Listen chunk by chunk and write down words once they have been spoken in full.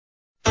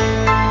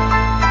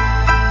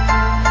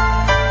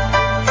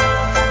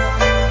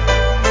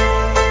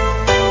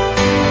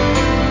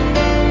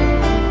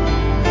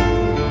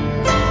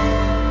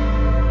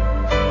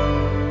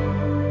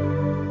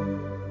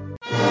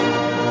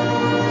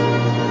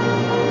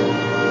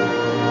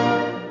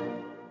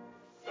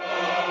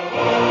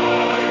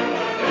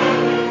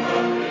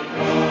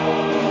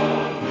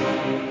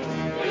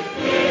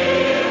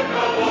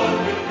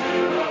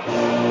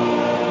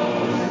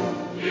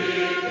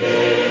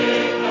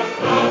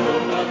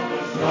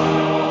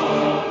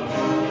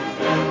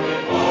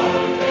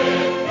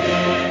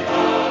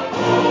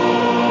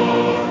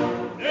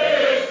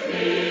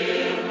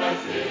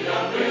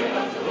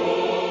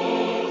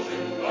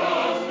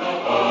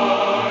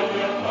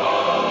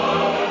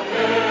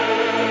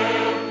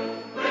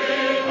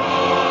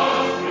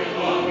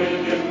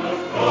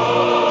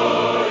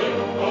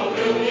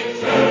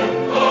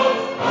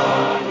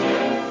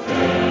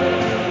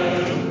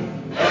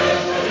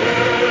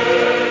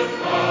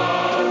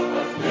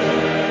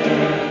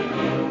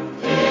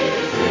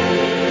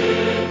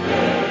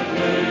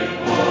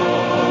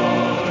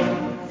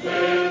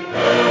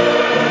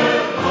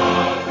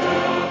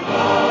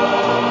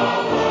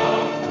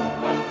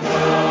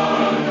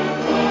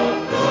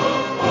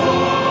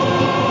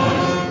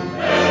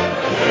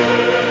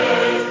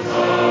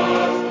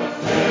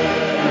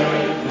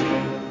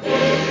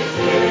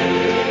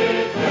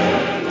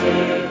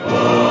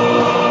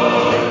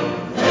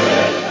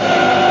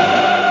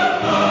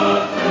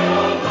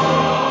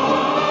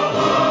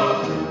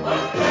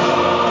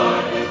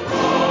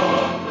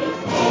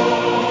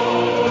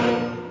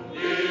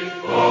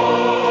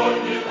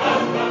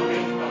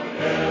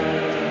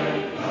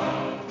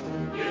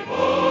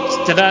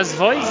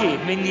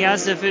Zdravstvojji, меня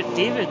зовут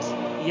David.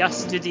 Я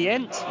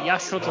студент, я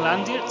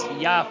шотландец,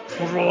 я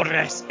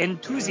progress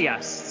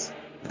enthusiast.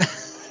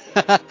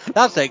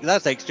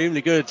 That's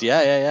extremely good.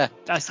 Yeah.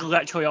 That's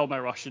literally all my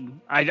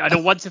Russian. I know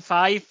 1 to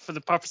 5 for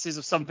the purposes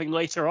of something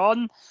later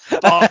on,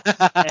 but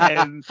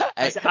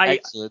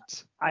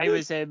Excellent.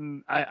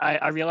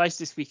 I realised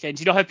this weekend.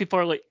 You know how people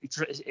are like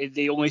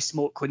they only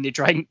smoke when they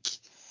drink.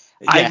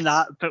 Yes. I'm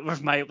that, but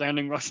with my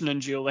learning Russian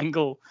and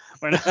Duolingo.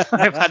 When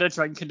I've had a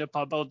drink in the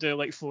pub, I'll do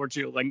like 4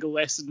 Duolingo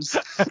lessons.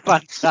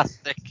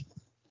 Fantastic.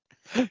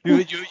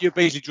 You're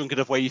basically drunk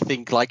enough where you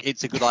think like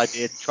it's a good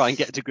idea to try and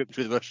get to grips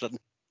with Russian.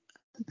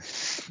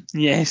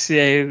 Yes,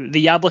 the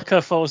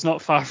yablika falls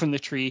not far from the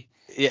tree.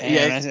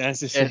 I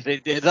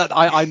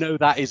know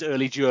that is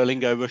early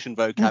Duolingo Russian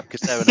vocab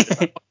because Sarah knows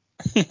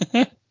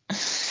that.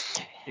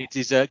 It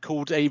is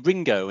called a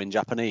ringo in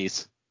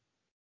Japanese.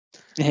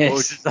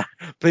 Yes.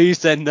 Please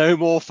send no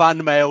more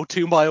fan mail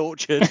to my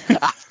orchard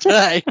after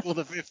April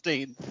the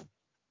 15th.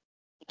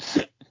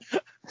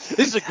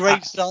 This is a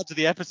great start to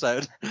the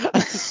episode.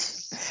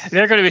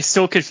 They're going to be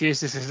so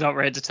confused if they've not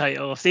read the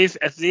title. If they've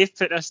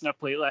put this in a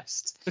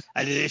playlist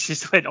and it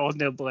just went on,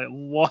 they'll be like,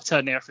 what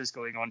on earth is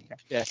going on here?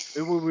 Yeah,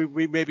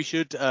 we maybe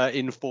should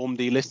inform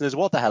the listeners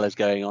what the hell is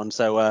going on.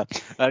 So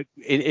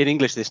in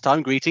English this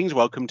time, greetings.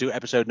 Welcome to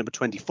episode number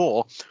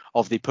 24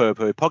 of the Puro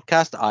Puro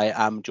podcast. I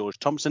am George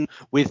Thompson.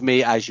 With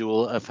me, as you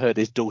will have heard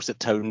his dulcet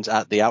tones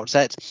at the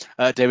outset,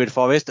 David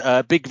Forrest.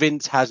 Big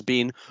Vince has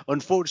been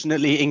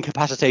unfortunately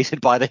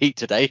incapacitated by the heat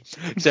today.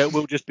 So it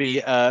will just be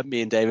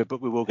me and David,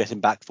 but we will get him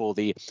back for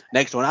the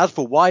next one. As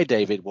for why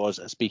David was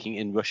speaking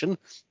in Russian,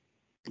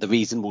 the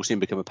reason will soon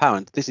become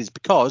apparent. This is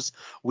because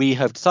we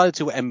have decided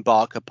to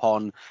embark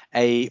upon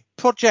a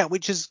project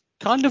which is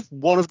kind of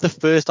one of the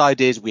first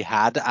ideas we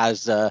had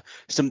as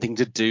something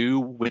to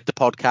do with the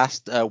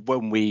podcast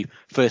when we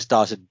first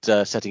started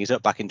setting it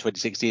up back in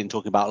 2016,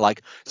 talking about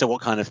like, so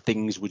what kind of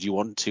things would you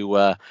want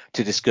to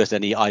discuss,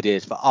 any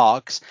ideas for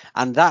arcs,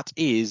 and that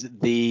is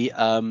the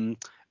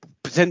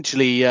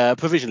potentially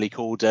provisionally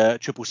called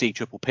Triple C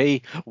Triple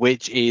P,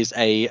 which is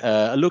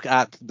a look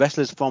at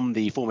wrestlers from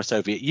the former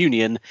Soviet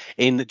Union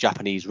in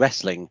Japanese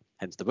wrestling,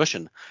 hence the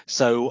Russian.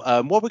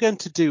 So what we're going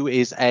to do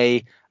is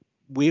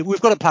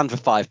we've got a plan for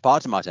 5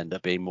 parts. It might end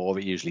up being more.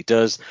 It usually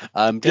does.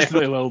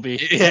 Definitely will be.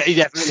 Yeah, it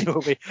definitely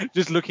will be.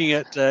 Just looking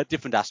at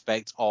different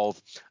aspects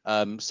of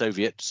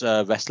Soviet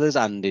wrestlers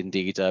and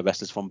indeed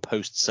wrestlers from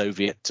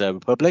post-Soviet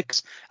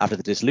republics after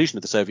the dissolution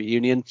of the Soviet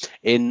Union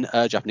in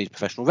Japanese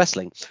professional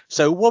wrestling.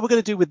 So what we're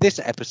going to do with this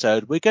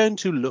episode, we're going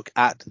to look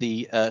at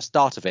the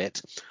start of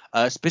it,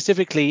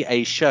 specifically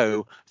a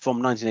show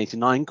from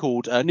 1989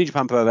 called New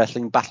Japan Pro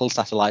Wrestling Battle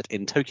Satellite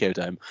in Tokyo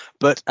Dome.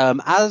 But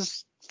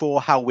as for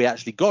how we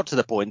actually got to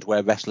the point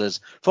where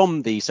wrestlers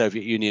from the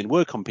Soviet Union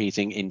were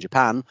competing in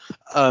Japan,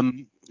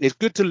 it's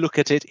good to look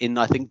at it in,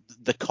 I think,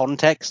 the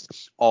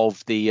context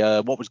of the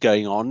what was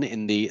going on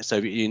in the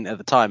Soviet Union at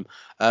the time.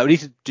 We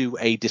need to do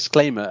a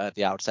disclaimer at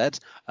the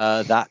outset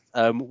that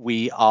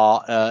we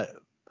are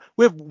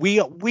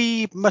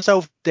we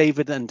myself,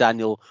 David and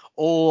Daniel,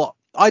 all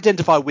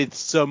identify with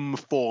some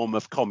form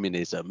of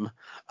communism.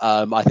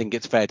 I think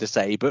it's fair to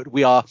say, but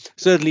we are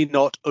certainly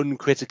not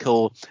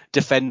uncritical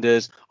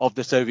defenders of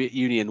the Soviet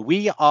Union.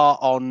 We are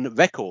on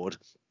record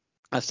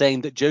as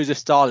saying that Joseph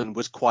Stalin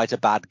was quite a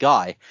bad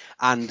guy.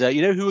 And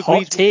you know who agrees?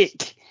 Hot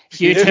take.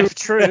 Huge if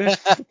true.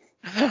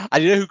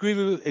 And you know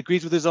who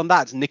agrees with us on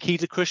that?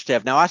 Nikita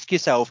Khrushchev. Now ask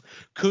yourself,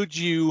 could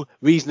you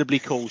reasonably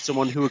call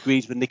someone who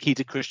agrees with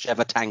Nikita Khrushchev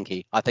a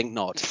tanky? I think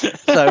not.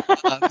 So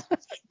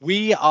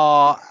we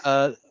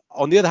are...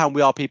 on the other hand,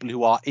 we are people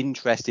who are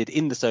interested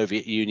in the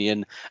Soviet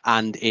Union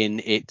and in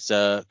its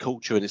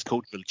culture and its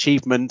cultural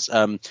achievements,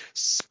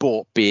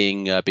 sport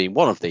being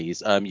one of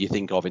these. You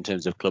think of in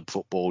terms of club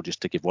football,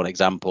 just to give one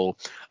example,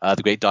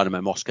 the great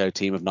Dynamo Moscow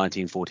team of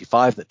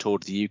 1945 that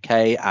toured the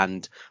UK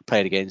and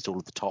played against all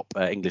of the top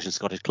English and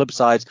Scottish club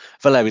sides.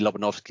 Valery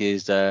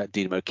Lobanovsky's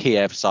Dynamo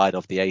Kiev side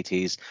of the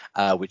 80s,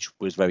 which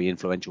was very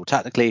influential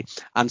tactically,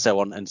 and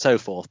so on and so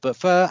forth.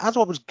 But as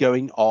what was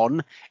going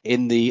on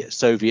in the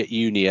Soviet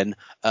Union,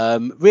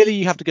 really,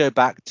 you have to go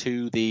back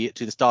to the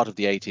start of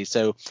the 80s.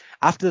 So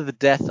after the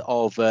death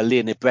of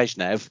Leonid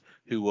Brezhnev,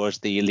 who was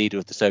the leader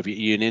of the Soviet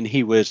Union,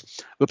 he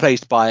was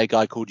replaced by a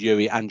guy called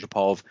Yuri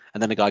Andropov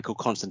and then a guy called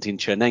Konstantin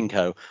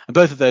Chernenko. And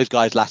both of those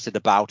guys lasted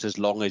about as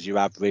long as your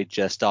average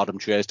Stardom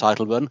Trios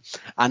title run.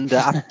 And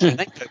after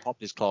Chernenko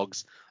popped his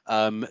clogs,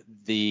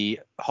 the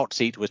hot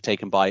seat was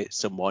taken by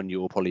someone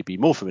you will probably be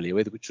more familiar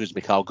with, which was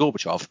Mikhail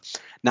Gorbachev.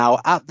 Now,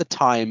 at the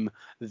time,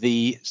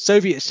 the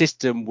Soviet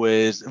system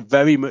was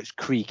very much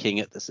creaking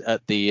at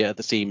the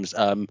seams.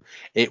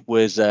 It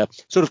was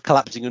sort of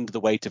collapsing under the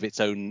weight of its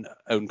own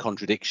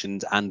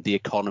contradictions, and the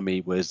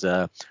economy was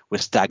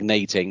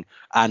stagnating.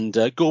 And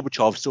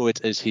Gorbachev saw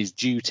it as his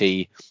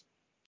duty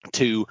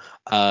to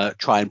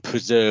try and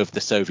preserve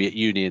the Soviet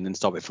Union and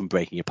stop it from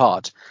breaking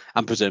apart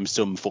and preserve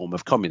some form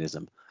of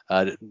communism.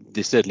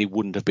 This certainly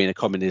wouldn't have been a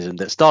communism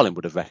that Stalin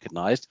would have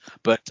recognized,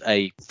 but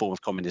a form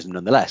of communism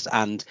nonetheless.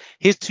 And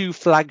his 2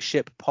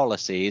 flagship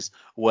policies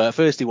were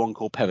firstly one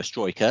called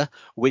Perestroika,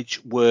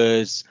 which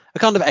was a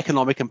kind of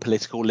economic and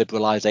political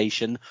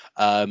liberalization.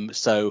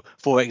 So,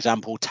 for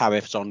example,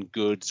 tariffs on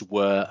goods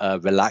were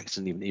relaxed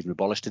and even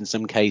abolished in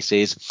some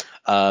cases.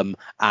 There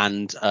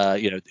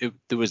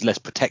was less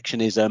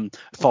protectionism.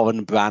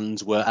 Foreign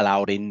brands were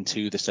allowed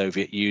into the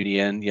Soviet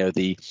Union.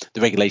 The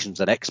regulations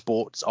on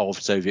exports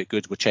of Soviet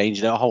goods were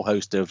changed. A whole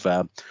host of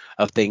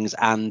things.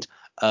 And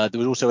there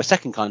was also a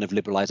second kind of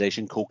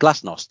liberalization called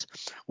Glasnost,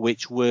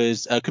 which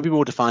was could be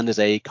more defined as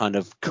a kind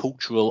of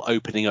cultural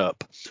opening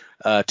up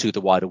to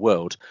the wider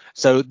world.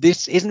 So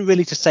this isn't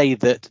really to say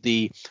that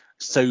the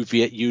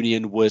Soviet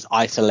Union was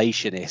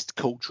isolationist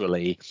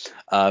culturally,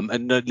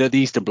 and the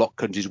Eastern Bloc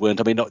countries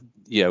weren't. I mean,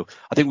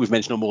 I think we've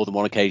mentioned on more than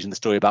one occasion the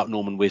story about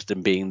Norman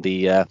Wisdom being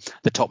the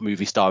top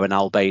movie star in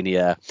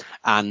Albania,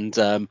 and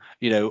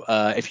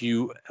if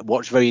you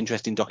watch a very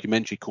interesting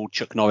documentary called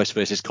Chuck Norris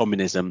versus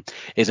Communism,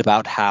 is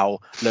about how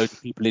loads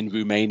of people in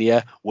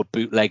Romania were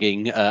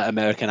bootlegging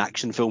American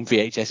action film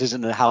VHSs,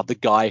 and how the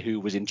guy who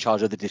was in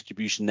charge of the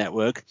distribution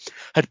network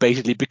had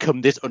basically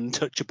become this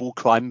untouchable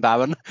crime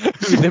baron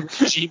who the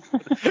regime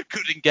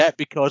couldn't get,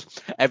 because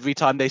every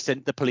time they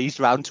sent the police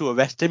round to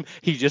arrest him,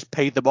 he just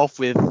paid them off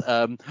with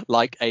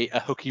like a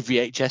hooky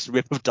VHS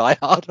rip of Die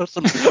Hard or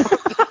something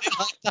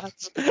like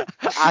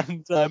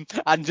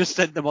that, and just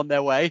sent them on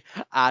their way.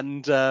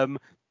 And so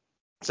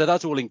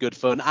that's all in good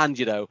fun. And,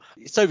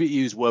 Soviet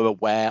Unions were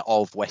aware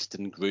of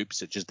Western groups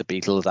such as the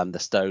Beatles and the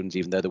Stones,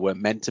 even though they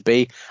weren't meant to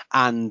be.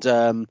 And,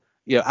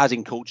 as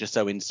in culture,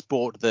 so in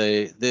sport,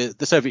 the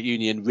Soviet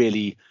Union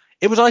really,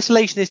 it was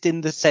isolationist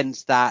in the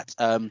sense that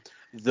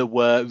there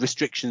were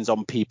restrictions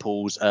on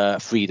people's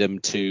freedom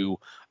to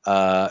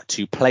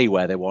play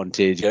where they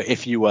wanted.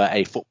 If you were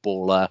a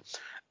footballer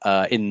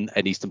in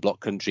an Eastern Bloc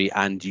country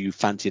and you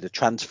fancied a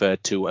transfer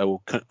to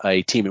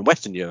a team in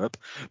Western Europe,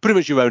 pretty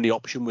much your only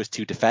option was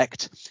to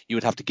defect. You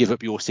would have to give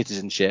up your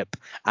citizenship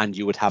and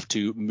you would have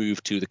to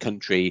move to the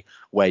country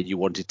where you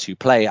wanted to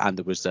play, and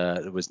there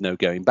was no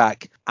going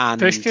back.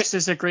 And Puskás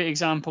is a great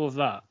example of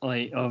that,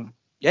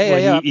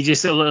 Yeah. He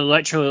just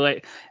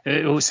literally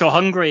so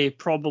Hungary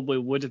probably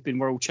would have been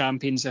world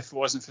champions if it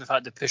wasn't for the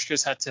fact that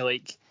Puskás had to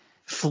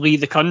flee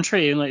the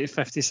country in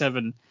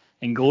 57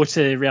 and go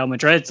to Real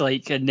Madrid,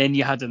 and then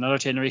you had another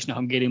generation of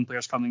Hungarian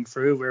players coming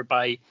through,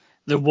 whereby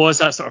there was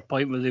that sort of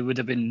point where they would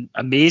have been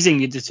amazing.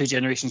 You had the two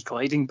generations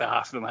colliding, but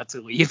half of them had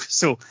to leave.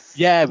 So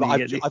yeah, but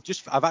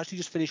I've actually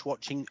just finished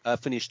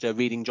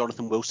reading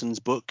Jonathan Wilson's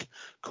book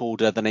called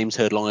The Names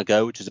Heard Long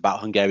Ago, which is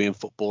about Hungarian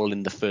football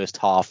in the first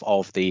half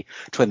of the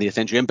 20th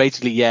century. And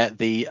basically,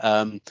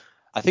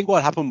 I think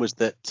what happened was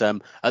that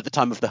at the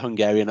time of the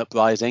Hungarian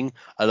uprising,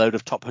 a load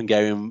of top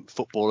Hungarian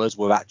footballers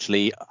were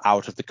actually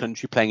out of the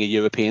country playing a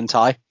European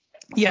tie.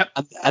 Yeah,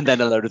 and then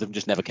a load of them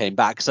just never came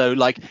back. So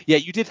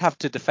you did have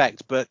to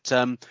defect, but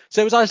so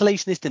it was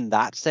isolationist in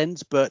that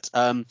sense. But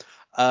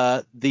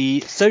the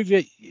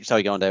Soviet,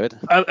 sorry, go on, David.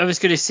 I was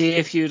going to say,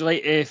 if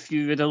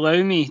you would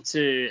allow me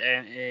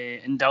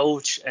to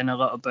indulge in a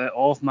little bit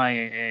of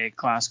my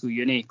Glasgow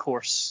Uni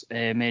course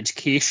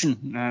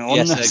education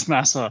on this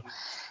matter.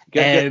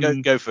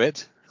 Go for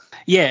it.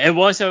 Yeah, it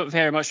was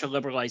very much a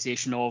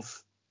liberalisation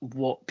of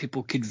what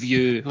people could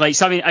view.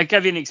 I'll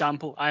give you an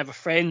example. I have a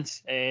friend,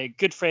 a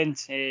good friend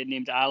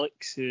named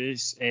Alex,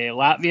 who's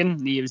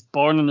Latvian. He was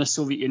born in the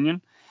Soviet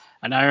Union.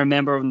 And I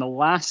remember when the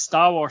last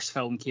Star Wars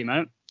film came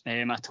out,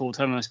 I told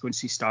him I was going to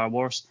see Star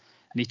Wars.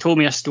 And he told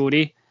me a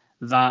story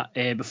that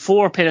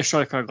before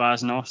Perestroika or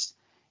Glasnost,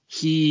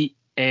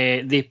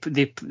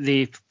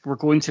 they were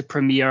going to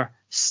premiere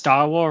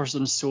Star Wars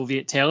on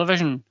Soviet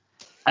television.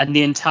 And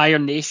the entire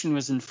nation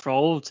was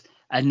enthralled.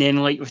 And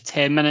then, with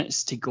 10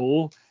 minutes to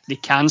go, they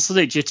cancelled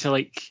it due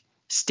to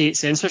state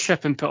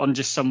censorship and put on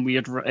just some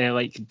weird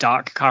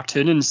dark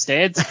cartoon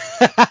instead.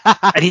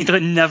 And he'd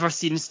never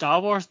seen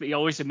Star Wars, but he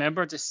always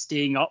remembered just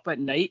staying up at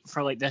night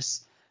for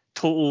this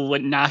total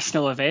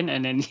national event.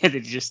 And then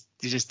they just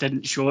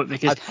didn't show it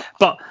because.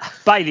 But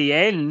by the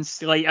end,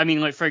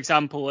 for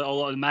example, a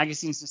lot of the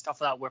magazines and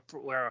stuff like that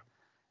where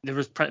there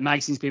was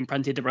magazines being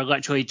printed that were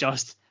literally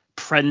just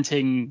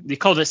printing, they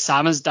called it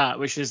samizdat,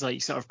 which is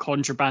sort of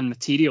contraband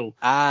material.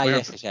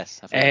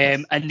 Yes.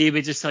 And they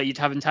would just you'd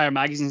have entire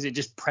magazines that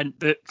just print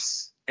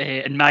books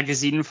in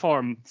magazine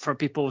form for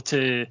people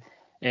to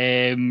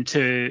read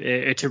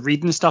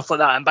and stuff like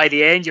that. And by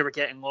the end, you were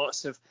getting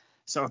lots of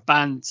sort of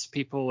band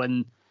people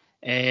and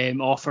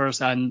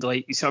offers and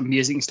sort of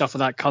music and stuff like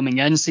that coming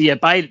in. So yeah,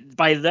 by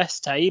this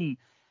time,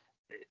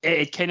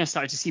 it kind of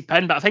started to seep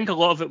in. But I think a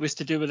lot of it was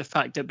to do with the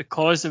fact that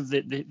because of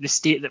the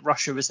state that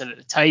Russia was in at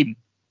the time,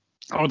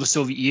 or the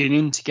Soviet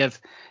Union, to give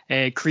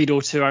credo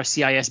to our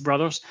CIS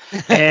brothers.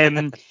 I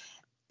think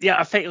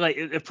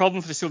the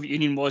problem for the Soviet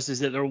Union was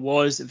that there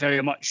was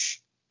very much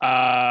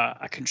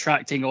a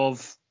contracting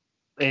of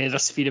the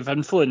sphere of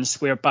influence,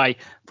 whereby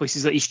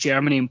places like East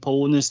Germany and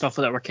Poland and stuff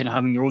like that were kind of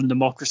having their own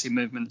democracy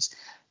movements,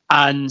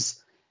 and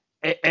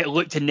it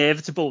looked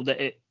inevitable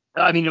that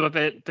by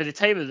the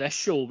time of this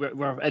show,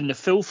 we're in the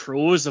full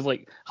throes of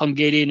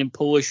Hungarian and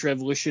Polish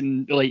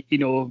revolution,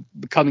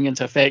 coming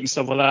into effect and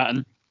stuff like that,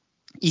 and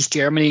East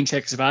Germany and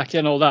Czechoslovakia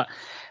and all that,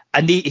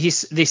 and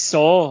they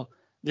saw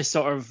the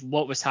sort of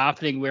what was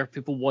happening, where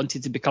people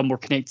wanted to become more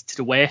connected to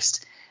the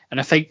West. And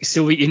I think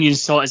Soviet Union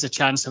saw it as a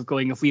chance of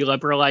going, if we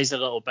liberalise a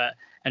little bit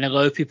and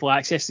allow people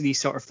access to these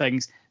sort of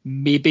things,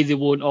 maybe they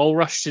won't all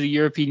rush to the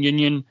European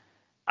Union,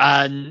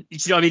 and you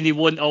know what I mean, they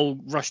won't all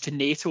rush to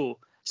NATO,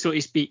 so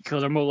to speak,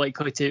 because they're more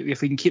likely to,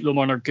 if we can keep them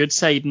on our good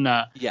side in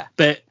that. Yeah.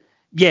 But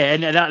yeah,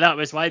 and that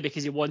was why,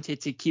 because they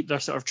wanted to keep their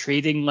sort of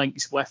trading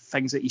links with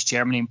things like East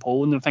Germany and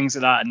Poland and things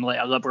like that, and like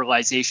a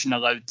liberalisation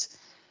allowed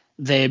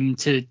them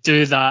to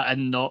do that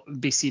and not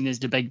be seen as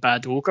the big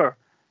bad ogre,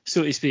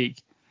 so to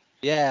speak.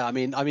 Yeah, I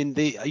mean,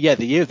 the year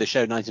of the show,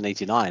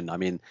 1989. I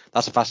mean,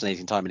 that's a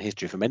fascinating time in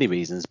history for many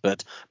reasons.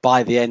 But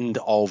by the end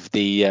of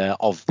the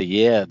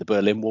year, the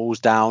Berlin Wall's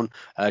down.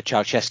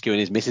 Ceausescu and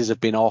his missus have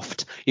been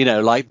offed. You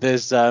know,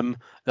 there's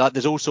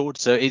all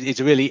sorts. It's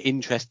a really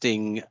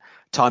interesting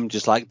time,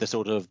 just like the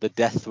sort of the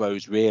death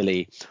throes,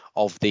 really,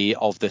 of the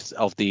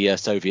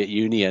Soviet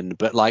Union.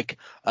 But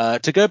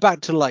to go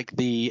back to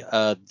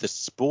the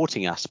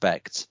sporting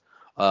aspect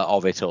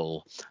of it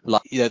all,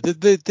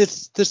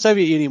 the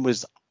Soviet Union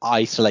was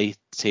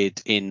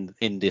isolated in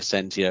this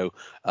sense, in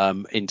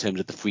terms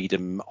of the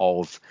freedom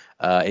of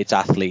its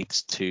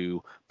athletes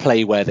to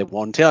play where they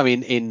wanted. I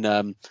mean,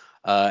 in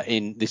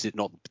this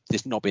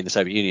not being the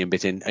Soviet Union,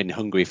 but in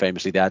Hungary,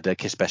 famously, they had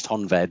Kispest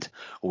Honvéd,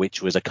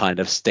 which was a kind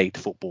of state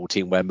football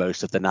team where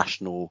most of the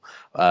national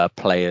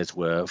players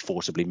were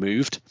forcibly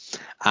moved,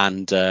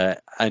 and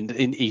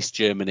in East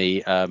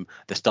Germany, the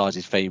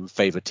Stasi's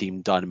favorite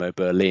team, Dynamo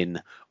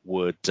Berlin,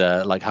 would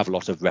have a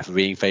lot of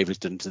refereeing favours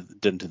done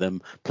to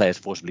them, players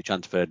forcibly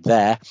transferred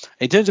there.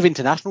 In terms of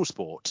international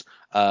sport,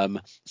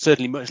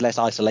 certainly much less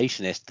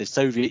isolationist, the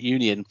Soviet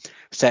Union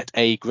set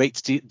a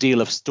great deal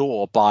of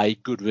store by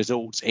good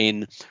results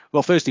in,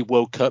 well, firstly,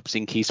 World Cups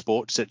in key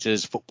sports such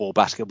as football,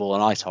 basketball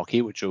and ice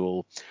hockey, which are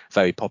all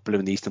very popular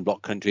in the Eastern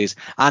Bloc countries,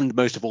 and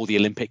most of all the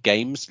Olympic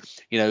Games.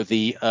 You know,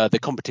 the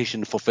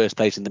competition for first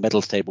place in the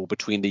medals table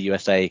between the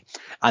USA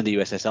and the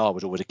USSR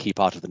was always a key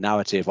part of the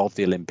narrative of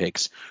the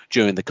Olympics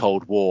during the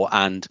Cold War.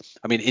 And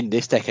I mean, in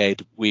this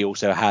decade, we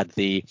also had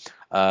the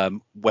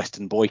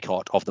Western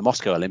boycott of the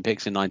Moscow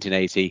Olympics in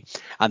 1980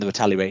 and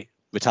the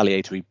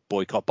retaliatory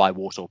boycott by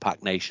Warsaw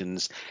Pact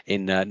nations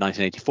in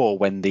 1984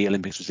 when the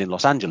Olympics was in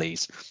Los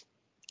Angeles.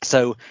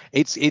 So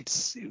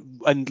it's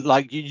and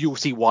you'll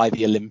see why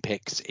the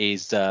Olympics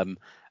is an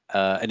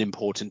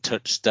important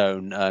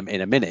touchstone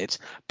in a minute.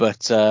 But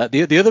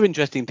the other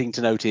interesting thing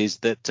to note is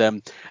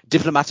that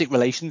diplomatic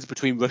relations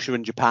between Russia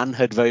and Japan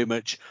had very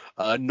much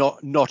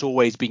not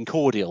always been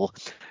cordial,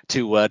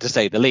 to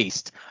say the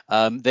least.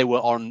 They were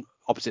on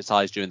opposite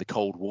sides during the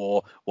Cold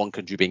War, one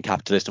country being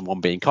capitalist and one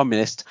being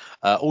communist.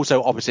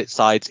 Also opposite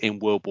sides in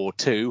World War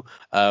II,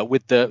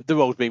 with the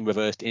roles being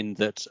reversed, in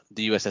that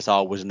the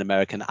USSR was an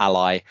American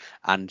ally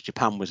and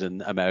Japan was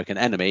an American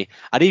enemy.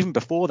 And even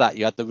before that,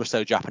 you had the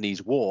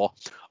Russo-Japanese War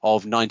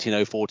of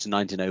 1904 to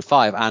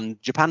 1905,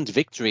 and Japan's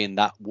victory in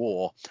that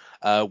war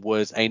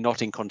was a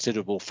not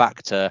inconsiderable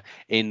factor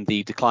in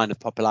the decline of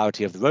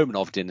popularity of the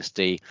Romanov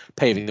dynasty,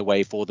 paving the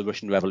way for the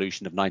Russian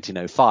Revolution of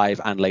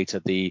 1905 and later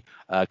the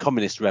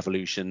Communist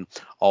Revolution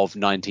of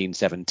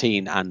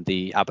 1917 and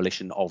the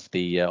abolition of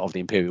the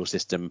imperial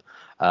system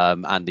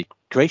and the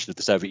creation of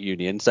the Soviet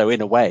Union. So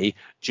in a way,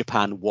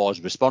 Japan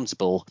was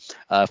responsible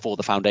for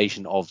the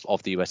foundation of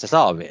the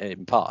USSR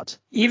in part.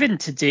 Even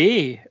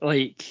today,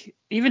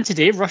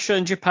 Russia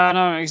and Japan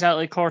aren't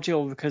exactly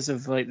cordial because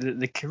of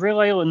the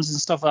Kuril Islands and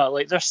stuff like that.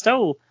 Like, they're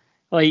still,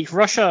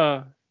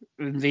 Russia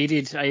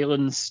invaded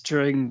islands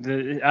during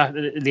the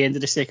end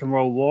of the Second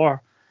World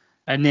War,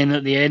 and then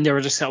at the end they were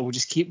just like, we'll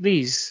just keep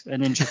these,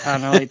 and then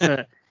Japan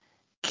are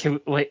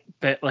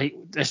but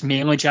there's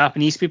mainly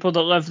Japanese people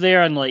that live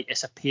there, and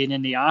it's a pain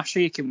in the arse.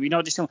 Can we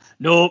not just go,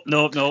 nope,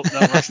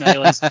 Russian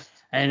islands?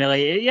 And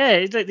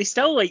they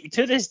still,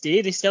 to this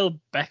day, they still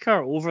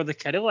bicker over the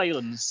Kuril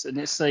Islands, and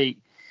it's like,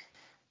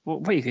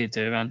 what are you going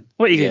to do, man?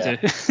 What are you going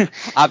to do?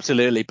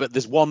 Absolutely. But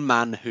there's one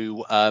man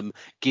who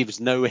gives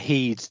no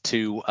heed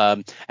to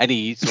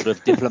any sort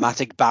of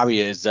diplomatic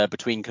barriers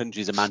between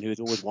countries, a man who is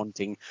always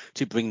wanting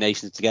to bring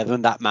nations together.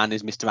 And that man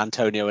is Mr.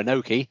 Antonio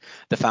Inoki,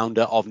 the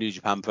founder of New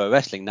Japan Pro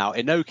Wrestling. Now,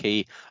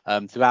 Inoki,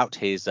 throughout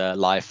his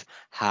life,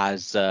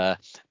 has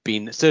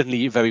been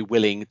certainly very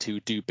willing to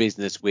do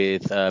business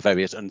with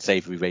various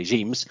unsavory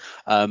regimes.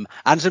 And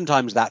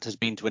sometimes that has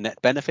been to a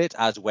net benefit,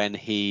 as when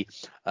he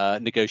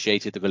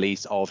negotiated the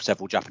release of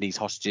several Japanese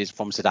hostages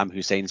from Saddam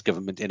Hussein's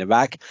government in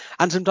Iraq,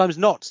 and sometimes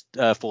not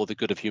for the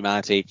good of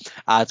humanity,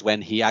 as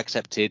when he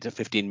accepted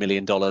 $15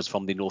 million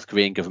from the North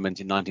Korean government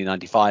in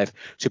 1995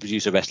 to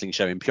produce a wrestling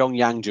show in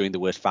Pyongyang during the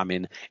worst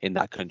famine in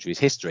that country's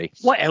history.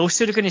 What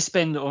else are they going to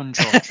spend it on,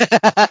 George?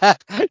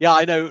 Yeah,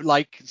 I know,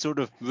 sort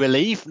of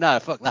relief. No,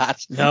 fuck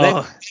that.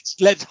 No.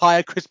 Let's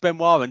hire Chris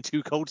Benoit and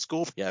Too Cold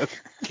Scorpio.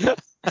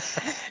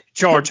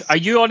 George, are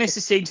you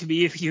honestly saying to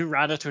me, if you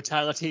ran a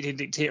totalitarian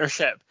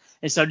dictatorship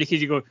and somebody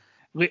could go,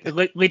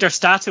 Leader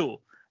Stato,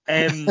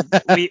 you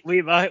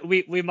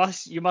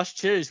must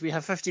choose. We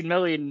have 15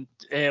 million.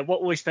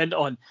 What will we spend it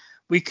on?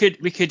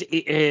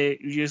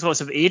 use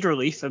lots of aid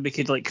relief, and we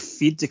could like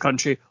feed the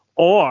country,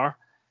 or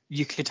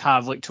you could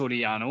have like Tony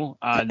Yano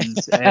and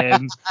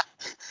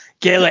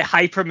get like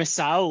Hyper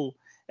Misal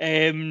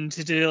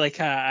to do like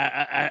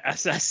a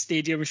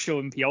stadium show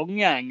in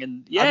Pyongyang,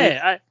 and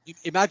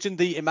imagine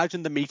the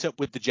meetup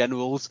with the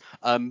generals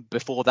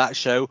before that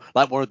show,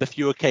 like one of the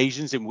few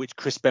occasions in which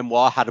Chris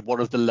Benoit had one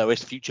of the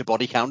lowest future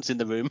body counts in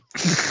the room.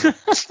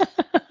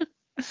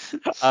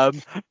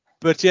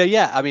 But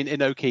yeah, I mean,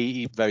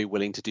 Inoki very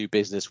willing to do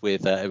business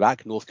with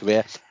Iraq, North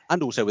Korea,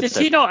 and also with.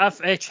 Did he not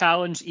have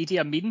challenged Idi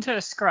Amin to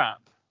a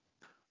scrap?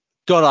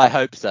 God, I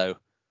hope so.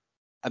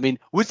 I mean,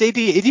 was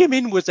Idi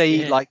Amin was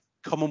a like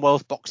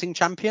Commonwealth boxing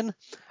champion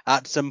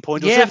at some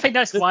point? Yeah, I think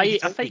that's why.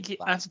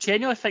 I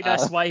genuinely think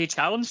that's why he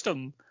challenged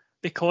him,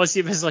 because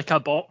he was like a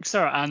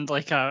boxer and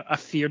like a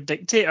feared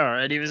dictator,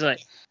 and he was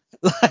like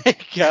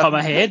come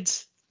ahead.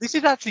 This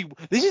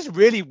is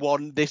really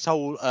this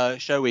whole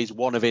show is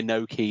one of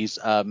Inoki's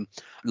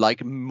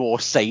like more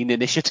sane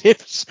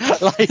initiatives.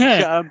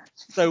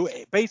 So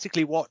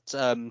basically what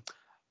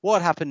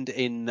happened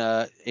in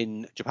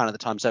Japan at the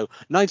time. So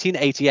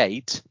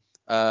 1988,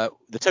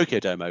 the Tokyo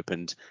Dome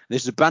opened.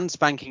 This is a brand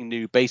spanking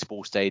new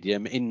baseball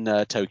stadium in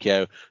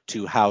Tokyo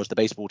to house the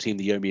baseball team,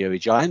 the Yomiuri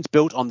Giants,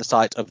 built on the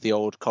site of the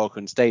old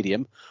Korakuen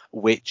Stadium,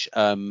 which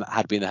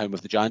had been the home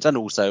of the Giants, and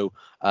also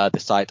the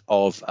site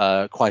of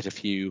quite a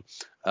few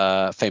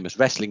famous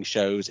wrestling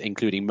shows,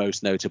 including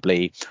most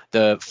notably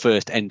the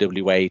first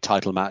NWA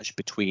title match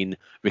between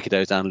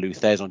Rikidozan and Lou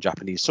Thesz on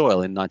Japanese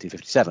soil in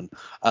 1957.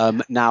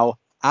 Now,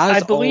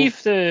 I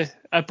believe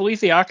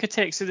the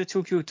architects of the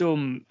Tokyo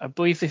Dome, I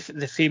believe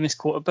the famous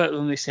quote about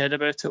them they said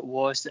about it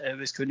was that it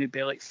was going to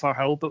be like Fir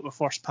Hill but with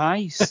worse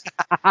pies.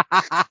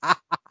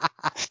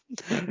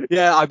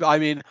 Yeah, I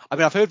mean,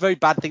 I've heard very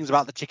bad things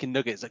about the chicken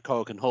nuggets at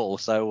Korakuen Hall,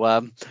 so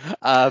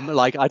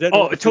like I don't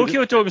know. Oh,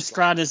 Tokyo Dome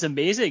Strand is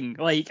amazing.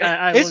 Like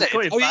I is was it?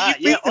 going Oh, back.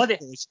 you for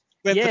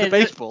the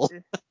baseball.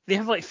 They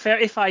have like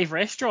 35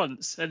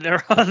 restaurants, and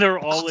they're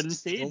all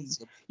insane.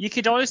 Awesome. You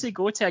could honestly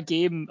go to a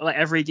game, like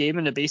every game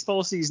in the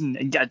baseball season,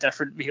 and get a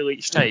different meal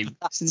each time.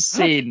 It's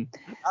insane.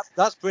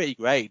 That's pretty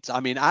great. I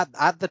mean,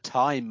 at the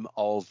time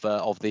of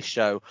this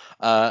show,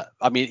 I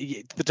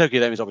mean, the Tokyo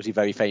Dome is obviously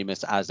very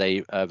famous as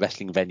a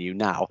wrestling venue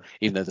now,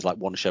 even though there's like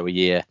one show a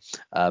year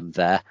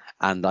there.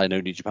 And I know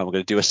New Japan were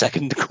going to do a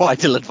second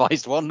quite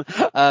ill-advised one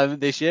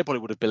this year, but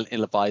it would have been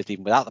ill-advised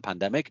even without the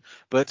pandemic.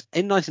 But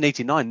in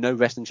 1989, no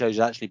wrestling shows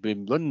had actually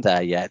been run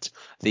there yet.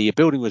 The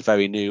building was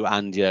very new,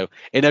 and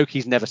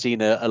Inoki's never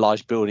seen a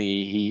large building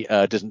he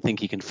doesn't think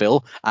he can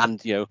fill.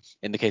 And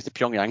in the case of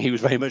Pyongyang, he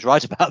was very much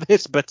right about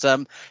this. But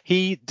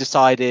he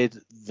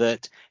decided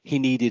that he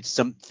needed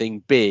something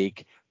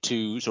big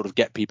to sort of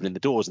get people in the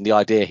doors, and the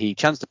idea he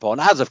chanced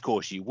upon, as of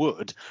course you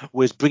would,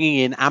 was bringing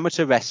in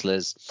amateur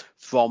wrestlers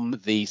from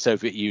the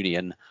Soviet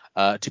Union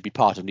to be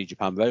part of New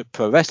Japan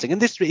Pro Wrestling.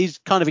 And this is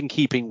kind of in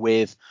keeping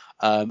with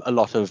a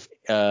lot of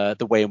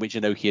the way in which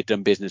Inoki had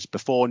done business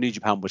before. New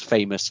Japan was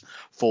famous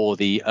for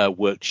the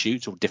worked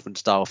shoots, or different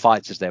style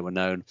fights as they were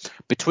known,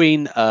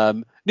 between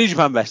New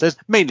Japan wrestlers,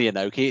 mainly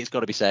Inoki, it's got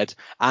to be said,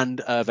 and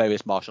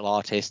various martial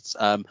artists.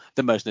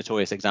 The most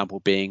notorious example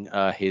being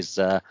his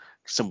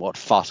somewhat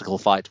farcical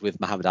fight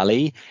with Muhammad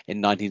Ali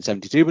in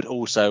 1972, but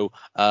also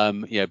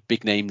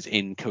big names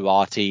in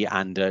karate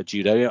and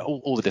judo,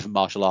 all the different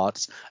martial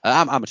arts,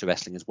 amateur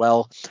wrestling as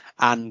well.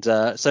 And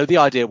so the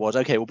idea was,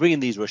 okay, we'll bring in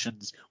these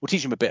Russians, we'll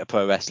teach them a bit of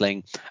pro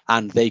wrestling,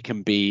 and they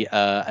can be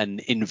an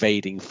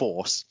invading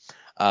force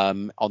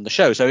on the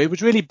show. So it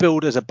was really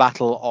billed as a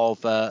battle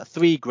of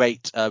three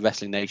great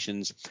wrestling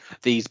nations,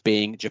 these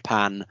being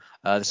Japan,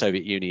 the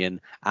Soviet Union,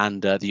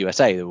 and the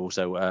USA. There were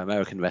also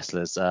American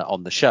wrestlers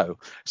on the show.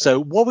 So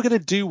what we're going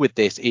to do with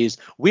this is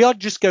we are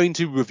just going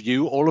to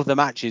review all of the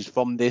matches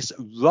from this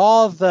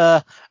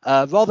rather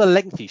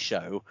lengthy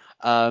show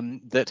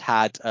that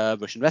had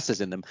Russian wrestlers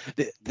in them.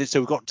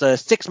 So we've got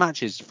 6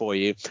 matches for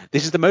you.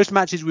 This is the most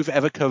matches we've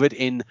ever covered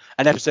in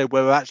an episode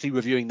where we're actually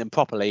reviewing them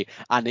properly,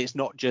 and it's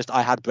not just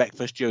I had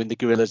breakfast during the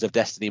Gorillas of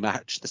Destiny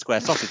match the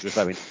Square Sausage was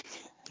going.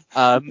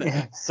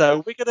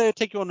 So we're going to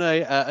take you on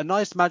a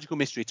nice magical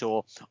mystery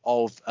tour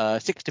of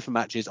 6 different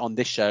matches on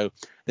this show.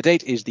 The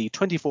date is the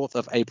 24th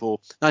of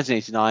April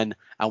 1989,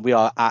 and we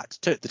are at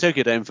the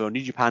Tokyo Dome for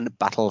New Japan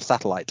Battle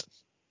Satellite.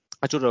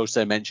 I should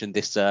also mention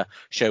this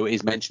show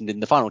is mentioned in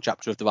the final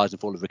chapter of The Rise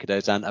and Fall of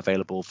Rikidozan,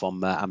 available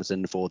from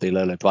Amazon for the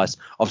low price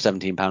of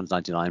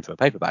 £17.99 for a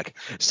paperback.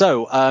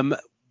 So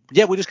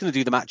we're just going to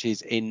do the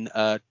matches in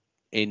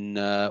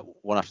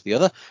one after the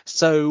other.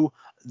 So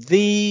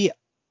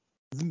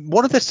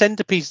one of the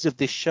centerpieces of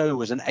this show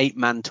was an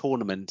 8-man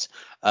tournament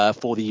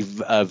for the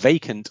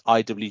vacant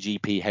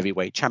IWGP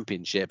Heavyweight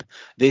Championship.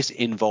 This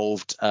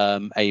involved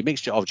a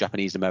mixture of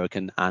Japanese,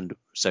 American, and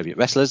Soviet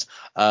wrestlers.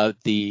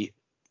 The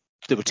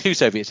there were two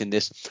Soviets in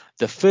this,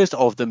 the first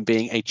of them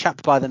being a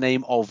chap by the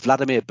name of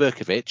Vladimir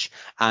Berkovich,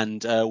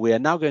 and we are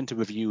now going to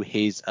review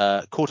his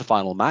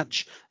quarterfinal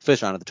match,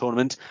 first round of the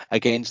tournament,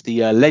 against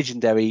the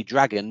legendary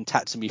Dragon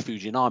Tatsumi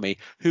Fujinami,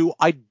 who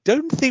I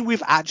don't think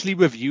we've actually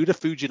reviewed a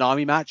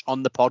Fujinami match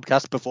on the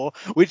podcast before,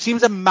 which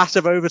seems a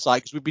massive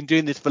oversight because we've been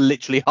doing this for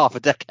literally half a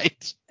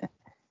decade.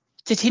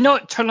 Did he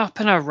not turn up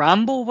in a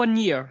Ramble one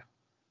year?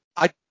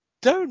 I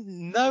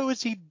don't know,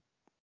 is he?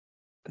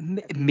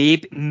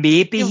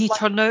 Maybe he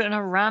turned out in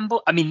a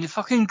Ramble. I mean, the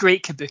fucking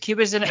Great Kabuki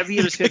was in it every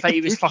year. It's like he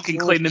was fucking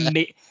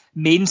claiming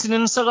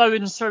maintenance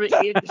allowance for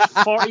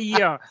 40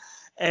 year.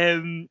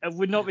 I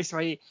would not be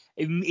sorry.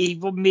 He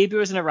maybe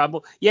was in a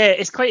Ramble. Yeah,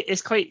 it's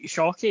quite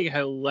shocking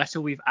how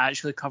little we've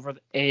actually covered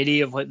any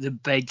of like the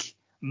big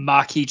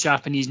marquee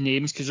Japanese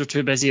names because we're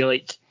too busy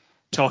like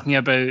talking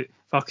about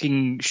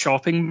fucking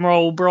shopping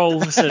mall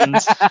brawls and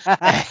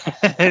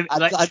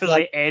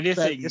literally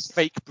anything. It's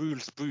fake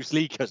Bruce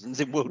Lee cousins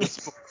in World of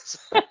Sports.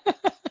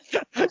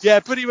 Yeah,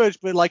 pretty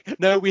much. But like,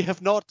 no, we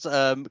have not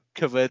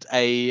covered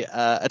a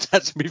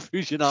Tatsumi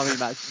Fujinami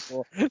match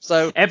before.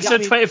 So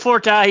episode 24,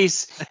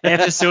 guys.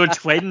 Episode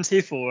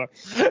 24.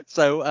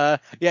 So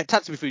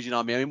Tatsumi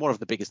Fujinami. I mean, one of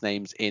the biggest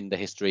names in the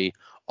history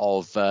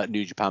of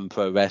New Japan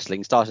Pro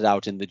Wrestling. Started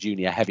out in the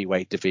junior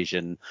heavyweight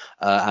division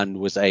and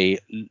was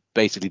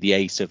basically the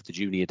ace of the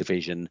junior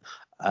division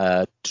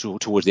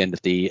towards the end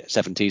of the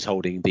 70s,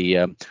 holding the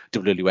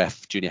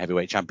WWF Junior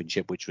Heavyweight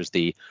Championship, which was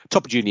the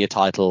top junior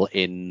title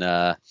in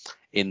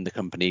the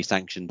company,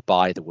 sanctioned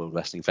by the World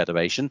Wrestling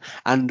Federation.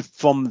 And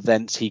from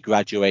thence he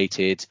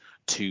graduated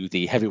to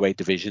the heavyweight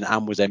division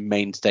and was a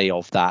mainstay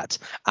of that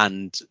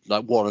and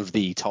like one of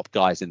the top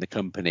guys in the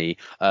company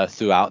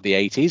throughout the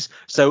 80s.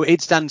 So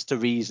it stands to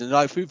reason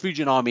like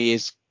Fujinami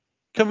is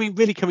coming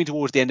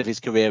towards the end of his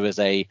career as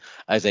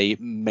a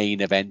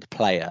main event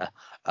player.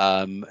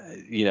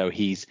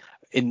 He's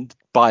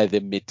by the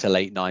mid to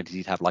late 90s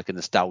he'd have like a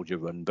nostalgia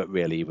run, but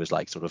really he was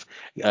like sort of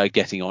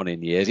getting on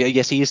in years.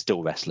 Yes, he is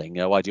still wrestling,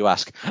 why do you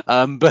ask?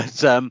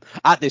 But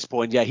at this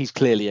point, he's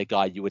clearly a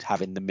guy you would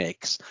have in the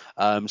mix.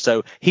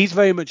 So he's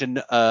very much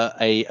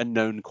a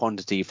known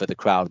quantity for the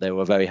crowd. They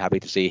were very happy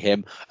to see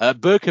him.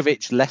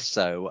 Berkovich less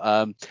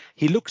so.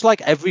 He looks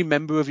like every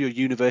member of your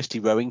university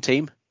rowing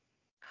team.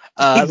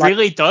 He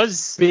really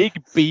does. Big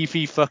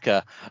beefy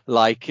fucker.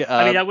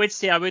 I mean, I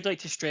would like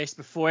to stress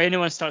before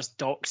anyone starts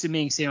doxing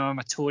me and saying I'm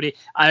a Tory,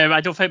 I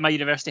don't think my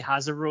university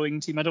has a rowing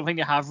team. I don't think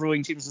they have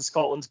rowing teams in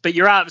Scotland. But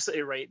you're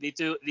absolutely right. They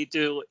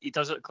do. He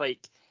does look like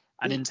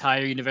an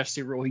entire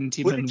university rowing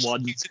team in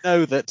one. You to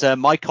know that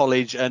my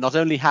college not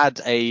only had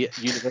a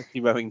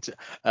university rowing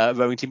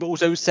team, but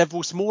also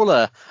several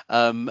smaller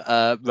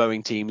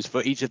rowing teams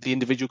for each of the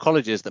individual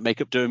colleges that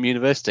make up Durham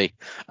University,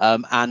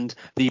 and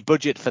the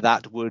budget for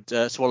that would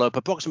swallow up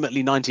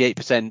approximately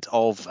 98%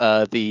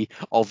 of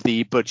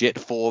the budget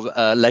for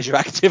leisure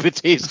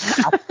activities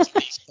at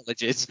these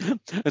colleges.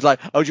 It's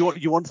like, oh, do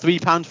you want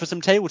 £3 for some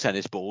table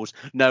tennis balls?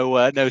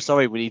 No,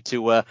 sorry, we need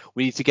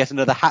to get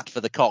another hat for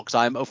the cocks.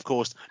 I'm of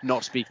course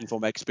not speaking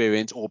from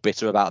experience or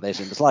bitter about this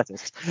in the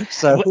slightest.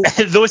 So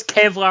those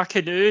Kevlar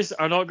canoes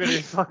are not going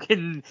to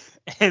fucking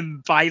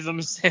by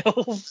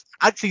themselves.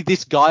 Actually,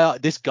 this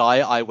guy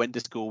I went to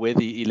school with,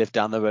 he lived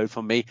down the road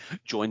from me,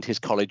 joined his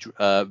college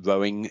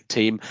rowing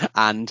team,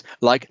 and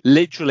like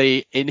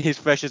literally in his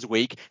freshers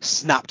week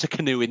snapped a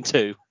canoe in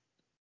two.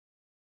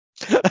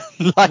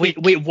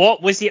 Wait,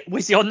 what was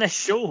he on this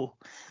show?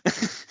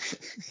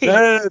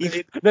 No,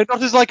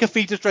 not as like a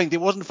feat of strength.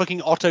 It wasn't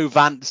fucking Otto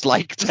Vance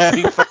like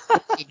tearing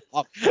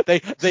up.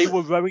 They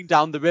were rowing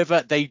down the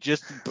river. They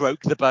just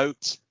broke the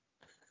boat.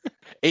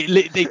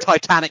 They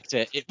Titanicked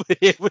it.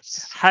 It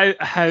was how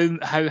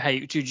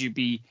hyped would you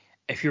be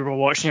if you were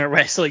watching a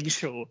wrestling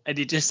show and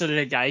you just saw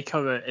a guy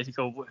come out and you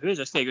go, who is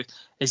this guy? He goes,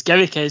 his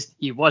gimmick is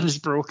he once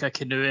broke a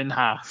canoe in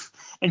half,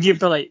 and you'd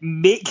be like,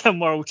 make him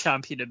world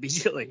champion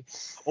immediately.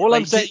 All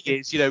I'm saying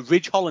is,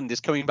 Ridge Holland is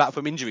coming back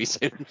from injury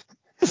soon.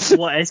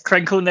 What is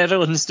Crinkle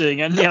Netherlands doing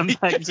in the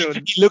Impact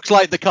Zone? He looks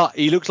like the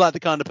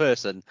kind of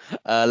person.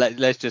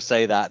 Let's just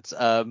say that.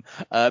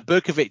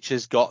 Berkovich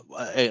has got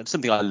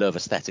something I love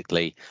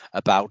aesthetically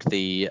about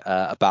the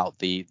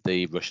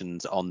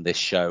Russians on this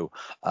show.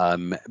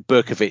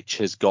 Berkovich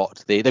has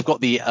got they've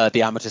got the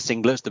amateur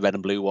singlets, the red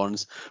and blue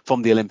ones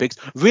from the Olympics.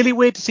 Really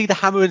weird to see the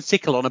hammer and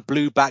sickle on a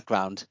blue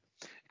background.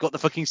 Got the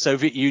fucking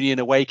Soviet Union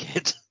away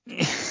kit.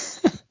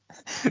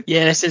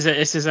 Yeah, this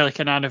is like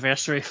an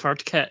anniversary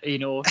third kit,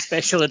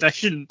 special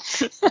edition.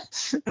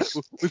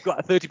 We've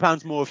got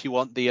 £30 more if you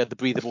want the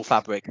breathable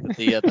fabric that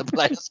the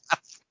players have.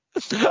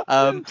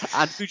 And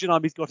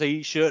Fujinami's got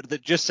a shirt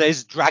that just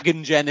says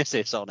Dragon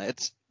Genesis on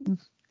it.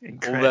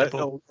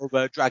 Incredible.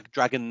 Or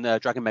Dragon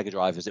Mega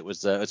Drive, as it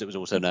was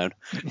also known.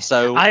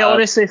 So I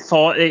honestly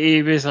thought that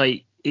he was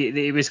like.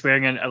 He was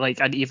wearing an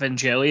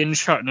Evangelion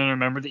shirt, and I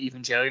remember that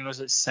Evangelion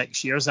was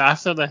 6 years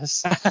after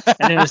this,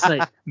 and it was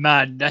like,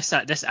 man, this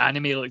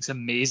anime looks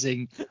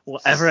amazing,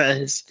 whatever it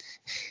is.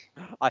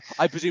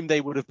 I presume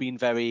they would have been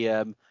very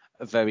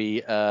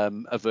very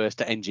averse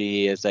to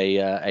NGE as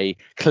a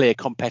clear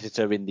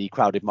competitor in the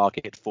crowded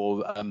market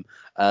for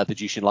the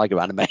Jushin Liger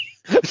anime.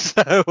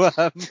 So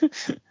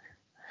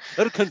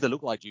there are tons that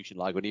look like Jushin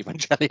Liger and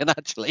Evangelion,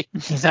 actually.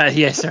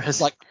 Yes, there is.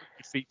 Like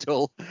 50 feet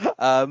tall.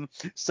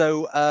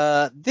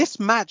 So this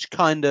match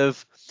kind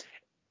of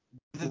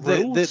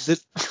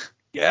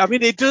yeah, I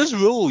mean, it does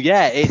rule.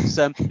 Yeah, it's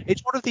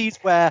one of these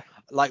where,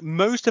 like,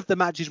 most of the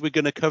matches we're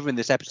going to cover in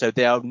this episode,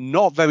 they are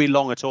not very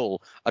long at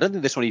all. I don't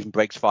think this one even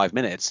breaks 5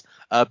 minutes.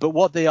 But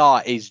what they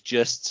are is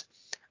just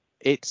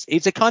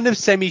it's a kind of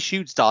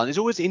semi-shoot style. And it's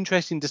always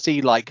interesting to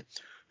see like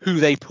who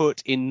they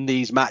put in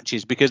these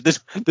matches, because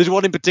there's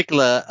one in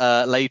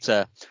particular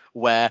later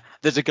where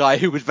there's a guy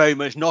who was very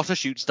much not a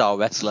shoot style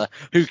wrestler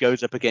who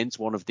goes up against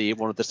one of the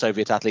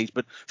Soviet athletes.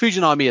 But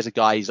Fujinami as a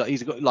guy,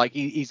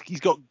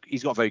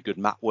 he's got very good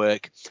mat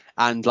work,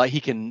 and like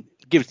he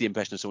gives the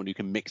impression of someone who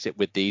can mix it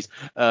with these.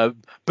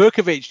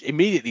 Berkovich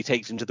immediately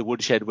takes him to the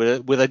woodshed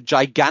with a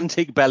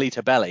gigantic belly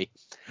to belly.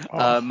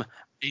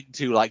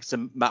 Into like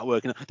some mat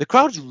work, and the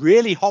crowd's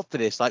really hot for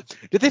this. Like,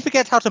 did they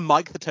forget how to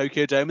mic the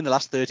Tokyo Dome in the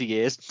last 30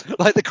 years?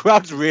 Like, the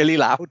crowd's really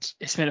loud.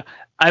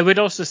 I would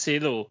also say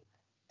though,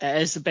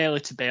 it is belly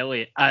to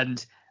belly,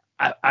 and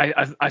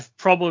I've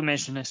probably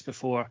mentioned this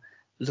before.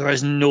 There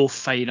is no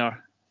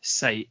finer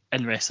sight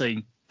in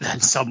wrestling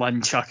than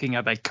someone chucking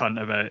a big cunt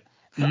about.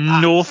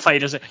 No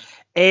finer sight.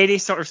 Any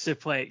sort of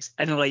suplex,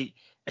 and like,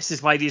 this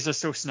is why these are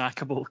so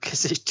snackable,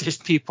 because it's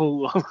just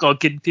people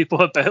lugging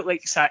people about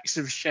like sacks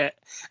of shit,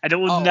 and it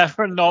will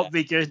never not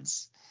be good.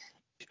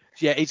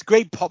 Yeah, it's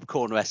great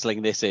popcorn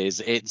wrestling. This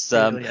is. It's it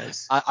really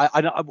is.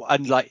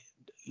 And like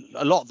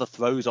a lot of the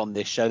throws on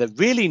this show, they're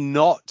really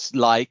not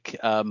like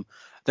they're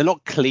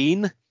not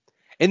clean.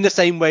 In the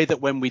same way that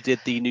when we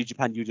did the New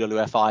Japan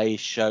UWFI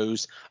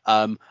shows,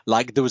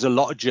 like there was a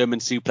lot of German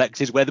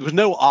suplexes where there was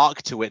no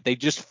arc to it. They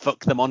just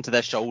fuck them onto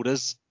their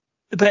shoulders.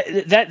 But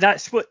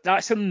that's what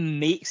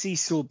makes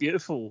these so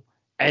beautiful,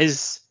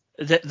 is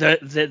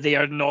that they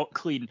are not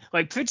clean.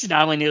 Like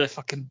Fujinami nearly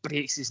fucking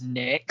breaks his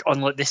neck on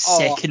like the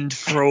second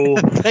throw,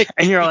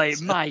 and you're like,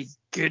 my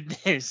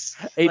goodness,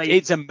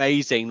 it's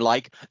amazing.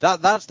 Like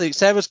that's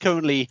Sarah's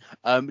currently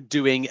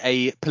doing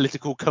a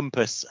political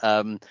compass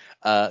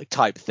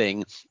type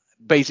thing.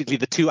 Basically,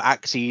 the two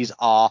axes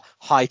are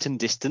height and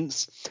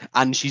distance,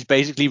 and she's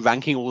basically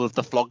ranking all of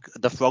the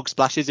frog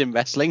splashes in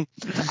wrestling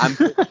and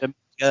putting them.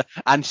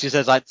 And she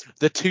says like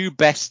the two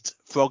best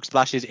frog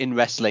splashes in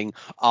wrestling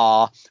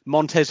are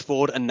Montez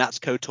Ford and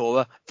Natsuko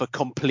Tora for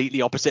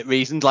completely opposite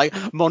reasons. Like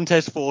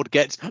Montez Ford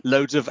gets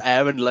loads of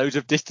air and loads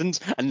of distance,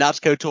 and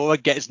Natsuko Tora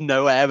gets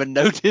no air and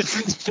no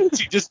distance.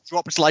 She just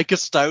drops like a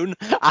stone,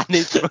 and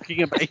it's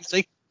fucking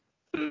amazing.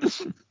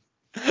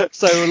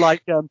 So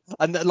like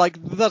and like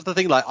that's the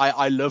thing, like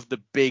I love the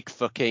big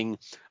fucking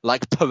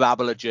like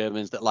parabola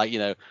Germans that like, you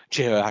know,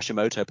 Chihiro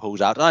Hashimoto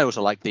pulls out, and I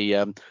also like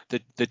the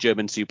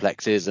German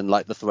suplexes and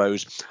like the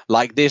throws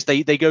like this.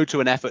 They go to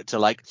an effort to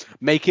like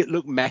make it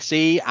look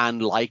messy and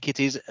like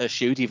it is a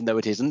shoot even though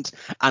it isn't,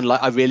 and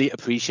like I really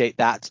appreciate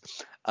that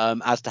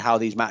as to how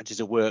these matches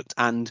are worked.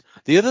 And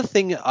the other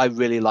thing I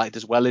really liked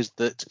as well is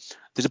that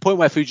there's a point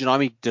where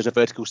Fujinami does a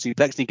vertical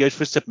suplex and he goes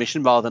for a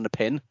submission rather than a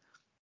pin.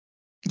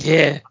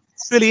 Yeah.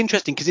 It's really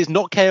interesting because it's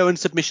not KO and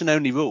submission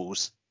only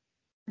rules.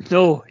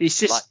 No, it's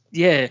just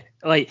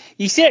like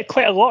you see it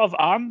quite a lot of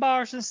arm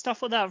bars and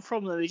stuff like that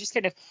from them. They just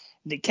kind of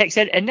it kicks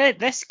in, and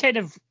this kind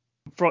of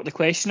brought the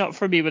question up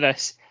for me with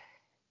this: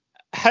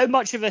 how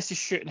much of this is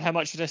shoot and how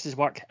much of this is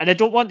work? And I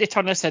don't want to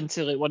turn this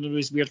into like one of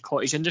those weird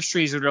cottage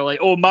industries where they're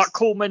like, oh, Mark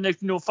Coleman, if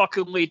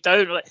fucking laid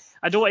down. Like,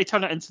 I don't want to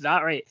turn it into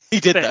that, right?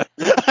 He did though.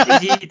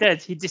 he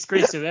did. He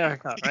disgraced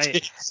America,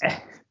 right?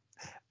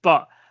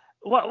 But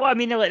what I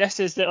mean like this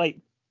is that like,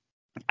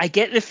 I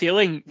get the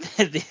feeling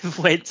that they've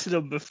went to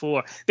them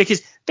before,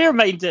 because bear in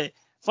mind that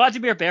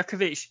Vladimir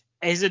Berkovich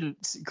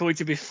isn't going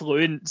to be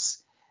fluent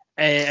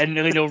and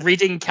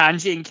reading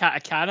kanji and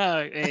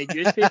katakana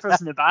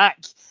newspapers in the back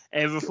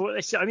before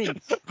the show. I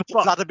mean,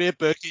 Vladimir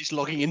Berkovich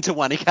logging into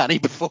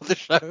Wanikani before the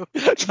show,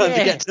 trying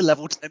to get to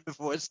level 10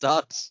 before it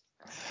starts.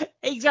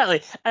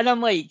 Exactly, and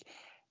I'm like,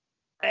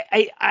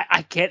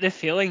 I get the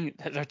feeling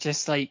that they're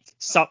just like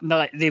something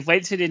like they've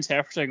went to the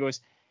interpreter and goes,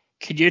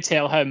 can you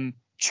tell him,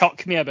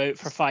 chuck me about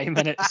for 5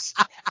 minutes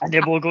and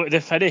then we'll go to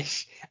the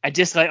finish, and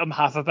just let them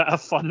have a bit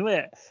of fun with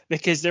it,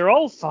 because they're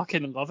all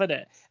fucking loving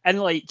it. And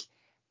like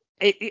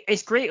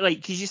it's great, like,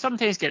 because you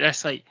sometimes get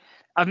this, like,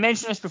 I've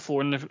mentioned this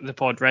before in the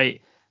pod,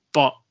 right?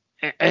 But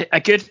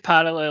a good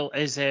parallel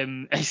is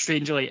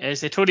strangely is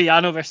Tony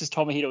Yano versus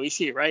Tomohiro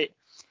Ishii, right?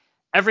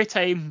 Every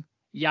time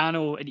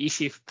Yano and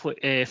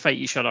Ishii fight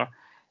each other,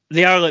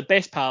 they are like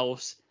best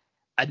pals,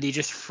 and they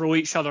just throw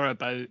each other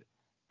about.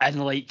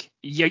 And like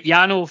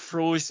Yano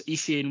throws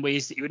Ishii in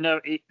ways that you would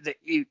know that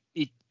he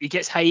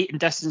gets height and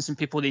distance in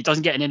people that he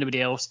doesn't get in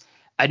anybody else.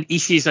 And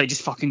Ishii's like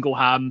just fucking go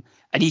ham,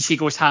 and Ishii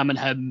goes ham on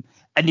him,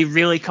 and they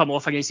really come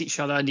off against each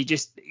other, and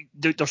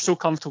they're so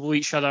comfortable with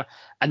each other,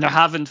 and they're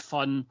having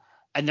fun,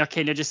 and they're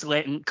kind of just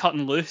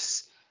cutting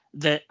loose.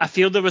 that I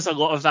feel there was a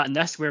lot of that in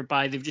this,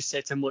 whereby they've just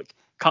said to him, look,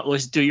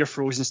 Cutlass, do your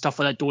throws and stuff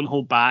like that, don't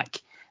hold back,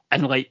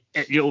 and like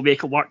it'll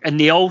make it work. And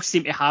they all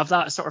seem to have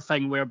that sort of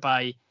thing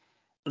whereby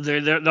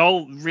they're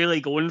all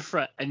really going for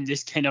it and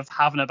just kind of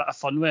having a bit of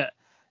fun with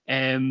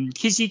it.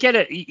 Because you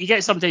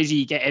get sometimes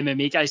you get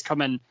MMA guys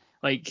come in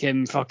like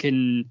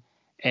fucking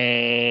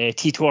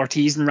Tito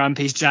Ortiz and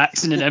Rampage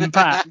Jackson and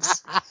Impact.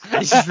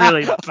 It's just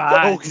really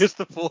bad. August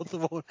the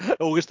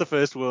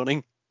 1st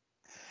warning.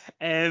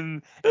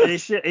 And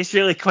it's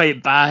really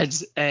quite bad.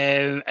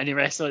 And the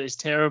wrestling is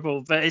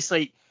terrible. But it's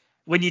like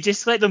when you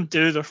just let them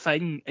do their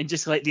thing and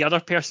just let the other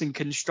person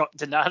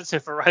construct a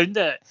narrative around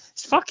it,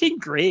 it's fucking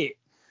great.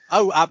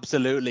 Oh,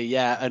 absolutely,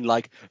 yeah. And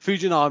like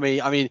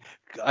Fujinami,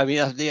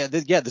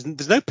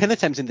 there's no pin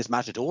attempts in this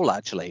match at all,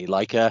 actually.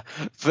 Like,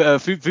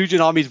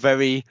 Fujinami's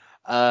very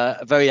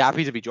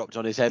happy to be dropped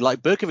on his head.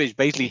 Like, Berkovic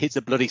basically hits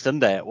a bloody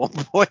Sunday at one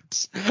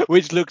point,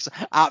 which looks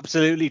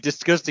absolutely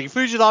disgusting.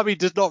 Fujinami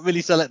does not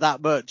really sell it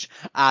that much,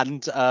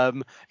 and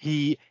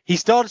he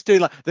starts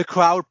doing like the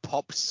crowd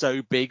pops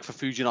so big for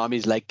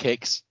Fujinami's leg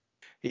kicks.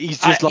 He's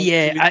just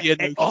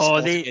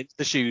against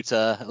the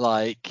shooter,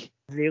 like.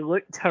 They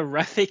looked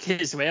horrific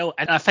as well,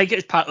 and I think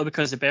it's partly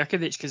because of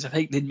Berkovic, because I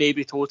think they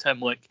maybe told him,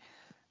 like,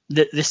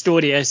 the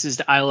story is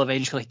that I'll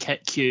eventually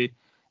kick you,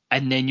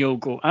 and then you'll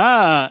go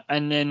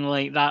and then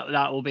like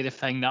that will be the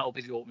thing, that will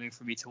be the opening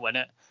for me to win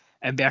it.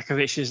 And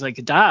Berkovic is like,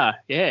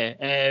 yeah,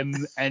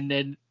 and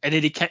then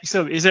he kicks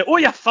him. He's like, oh,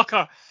 you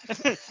fucker.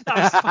 That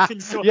was fucking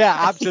so. Yeah,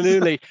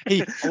 absolutely.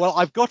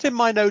 I've got in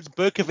my notes,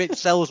 Berkovic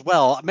sells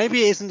well.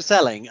 Maybe it isn't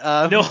selling.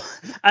 No,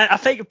 I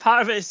think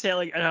part of it is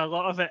selling, and a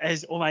lot of it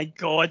is, oh my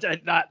god,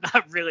 and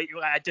that really,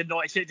 I did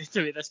not expect it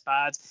to be this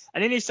bad.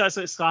 And then he starts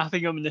like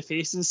slapping him in the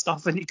face and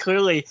stuff, and he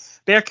clearly,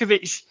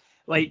 Berkovic,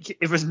 like,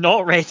 it was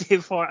not ready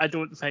for it, I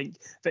don't think,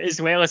 but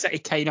as well as that, he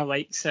kind of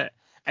likes it.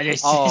 And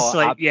it's just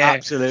like, yeah,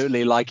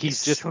 absolutely. Like,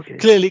 he's just so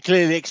clearly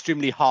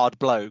extremely hard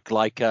bloke.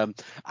 Like, I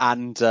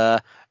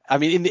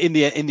mean, in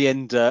the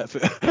end,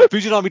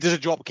 Fujinami does a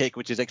drop kick,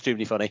 which is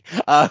extremely funny.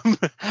 But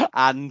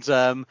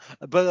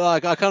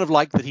like, I kind of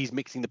like that he's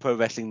mixing the pro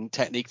wrestling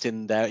techniques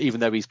in there,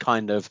 even though he's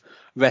kind of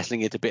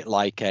wrestling it a bit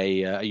like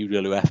a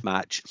UWF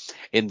match,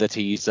 in that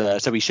he's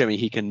showing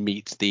he can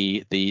meet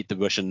the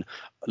Russian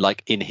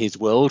like in his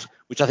world,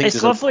 which I think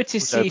it's lovely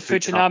to see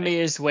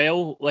Fujinami as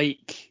well,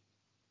 like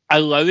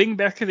allowing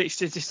Berkovic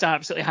to just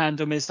absolutely hand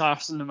him his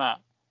arse on the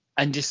mat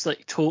and just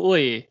like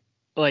totally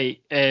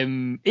like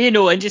and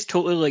just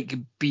totally like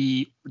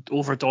be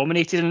over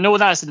dominated. And I know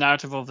that's the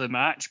narrative of the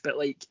match, but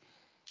like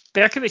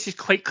Berkovic is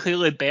quite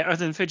clearly better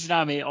than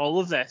Fujinami at all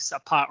of this,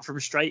 apart from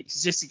strikes.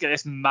 It's just to get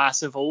this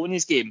massive hole in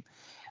his game.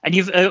 And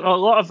you've a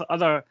lot of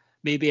other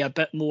maybe a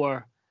bit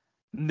more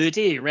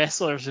moody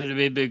wrestlers who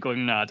may be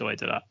going, nah, I don't want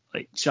to do that.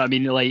 Like, so I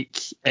mean,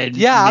 like, yeah,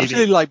 maybe,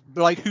 absolutely.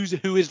 Like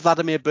who is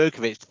Vladimir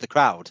Berkovic to the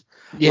crowd?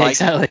 Yeah, like,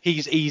 exactly.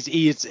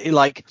 He's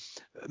like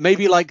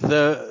maybe like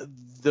the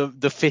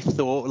fifth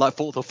or like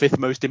fourth or fifth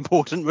most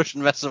important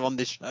Russian wrestler on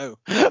this show.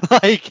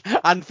 Like,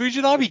 and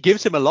Fujinami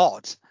gives him a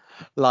lot.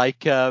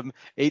 Like,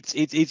 it's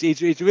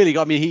really.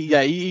 I mean,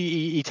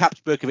 he taps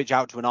Berkovic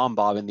out to an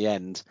armbar in the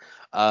end.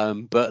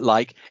 But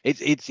like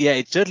it's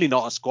certainly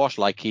not a squash.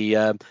 Like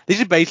this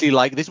is basically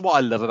like, this is what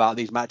I love about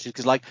these matches,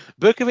 because like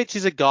Berkovic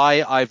is a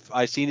guy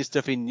I've seen his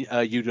stuff in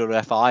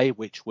UWFI,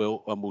 which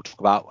we'll talk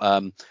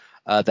about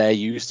their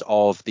use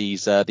of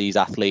these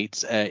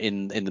athletes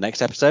in the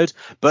next episode.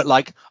 But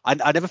like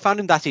I never found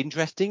him that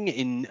interesting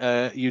in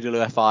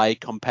UWFI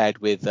compared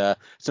with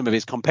some of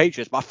his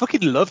compatriots. But I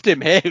fucking loved him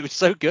here. He was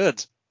so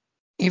good.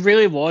 He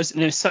really was,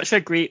 and it was such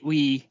a great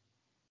wee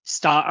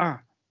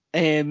starter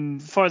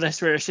for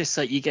this, where it's just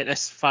like you get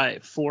this 4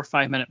 or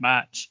 5 minute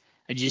match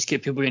and you just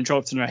get people getting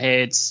dropped on their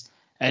heads,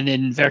 and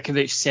then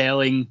Verkovic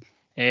selling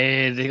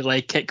the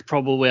leg kick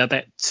probably a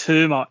bit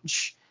too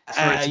much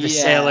for it to be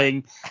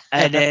selling,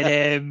 and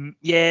then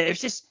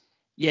it's just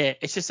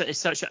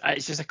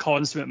a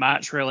consummate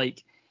match where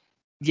like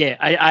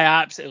I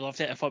absolutely loved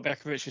it. I thought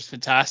Berkovic was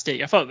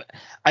fantastic.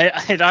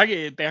 I'd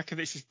argue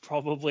Berkovic was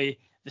probably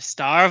the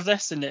star of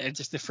this, and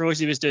just the throws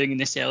he was doing and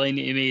the selling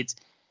that he made.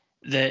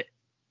 That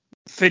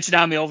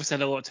Fujinami obviously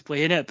had a lot to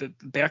play in it, but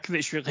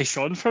Berkovic really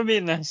shone for me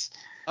in this.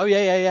 Oh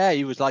yeah.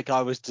 He was like,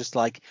 I was just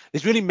like,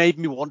 this really made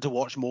me want to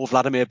watch more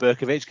Vladimir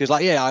Berkovic, because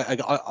like, I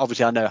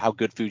obviously I know how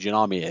good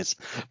Fujinami is,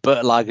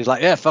 but like it's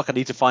like, fuck, I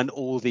need to find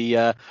all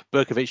the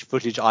Berkovic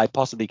footage I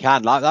possibly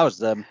can. Like that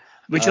was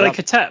Would you like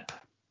a tip?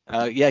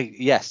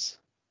 Yes.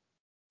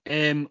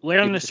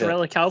 Learn the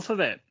Cyrillic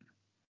alphabet.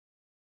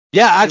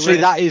 Yeah, actually,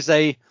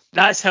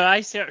 that's how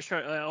I search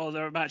for all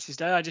their matches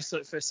now. I just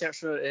look for search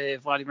for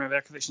Vladimir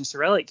Berkovic and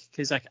Cyrillic,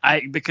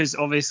 because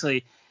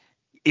obviously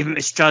even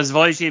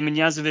Strasvoji,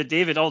 Minyazovic,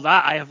 David, all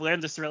that, I have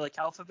learned the Cyrillic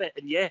alphabet,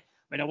 and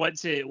when I want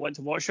to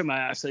watch them, I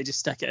actually just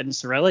stick it in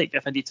Cyrillic.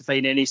 If I need to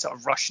find any sort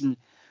of Russian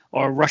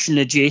or Russian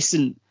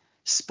adjacent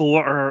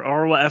sport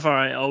or whatever,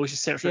 I always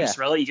just search for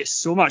Cyrillic. You get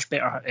so much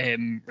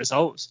better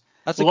results.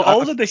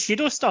 All the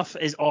Bushido stuff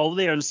is all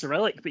there in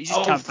Cyrillic, but you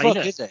just can't find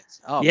it. Is it?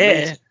 Oh, yeah.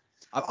 amazing.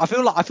 I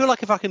feel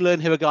like if I can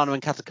learn hiragana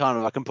and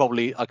katakana, I can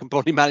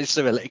probably manage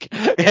Cyrillic.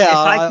 If Yeah,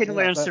 I can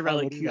learn I will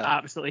Cyrillic, do you that.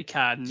 absolutely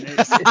can.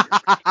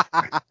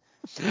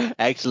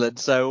 Excellent.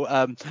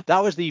 So that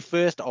was the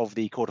first of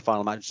the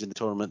quarterfinal matches in the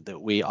tournament that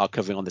we are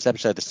covering on this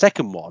episode. The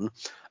second one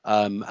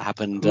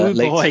happened Oh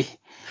later. boy.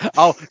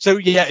 Oh, so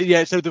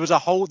yeah. So there was a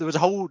whole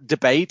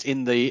debate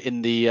in the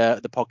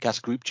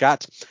podcast group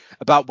chat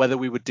about whether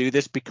we would do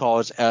this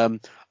because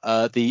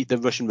the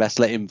Russian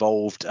wrestler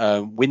involved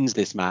wins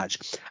this match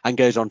and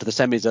goes on to the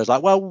semis. I was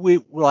like, well,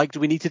 we're like, do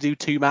we need to do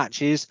 2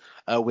 matches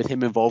with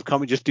him involved?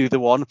 Can't we just do the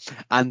one?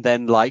 And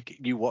then like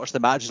you watch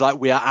the match, it's like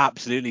we are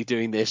absolutely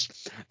doing this.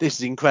 This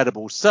is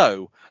incredible.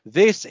 So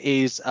this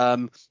is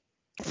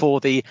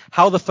for the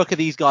how the fuck are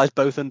these guys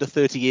both under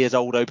 30 years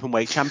old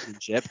openweight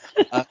championship.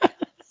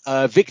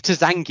 Viktor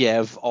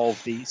Zangiev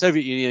of the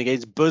Soviet Union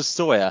against Buzz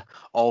Sawyer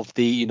of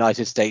the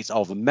United States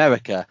of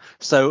America.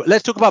 So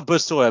let's talk about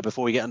Buzz Sawyer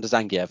before we get onto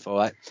Zangiev. All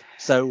right.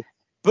 So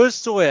Buzz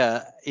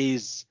Sawyer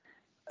is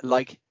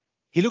like,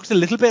 he looks a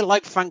little bit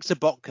like Frank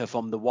Sobotka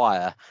from The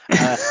Wire.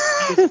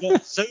 He's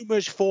got so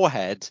much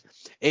forehead.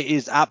 It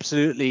is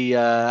absolutely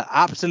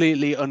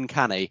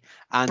uncanny.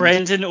 And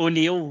Brendan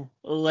O'Neill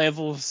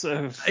levels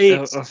of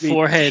it's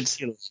forehead.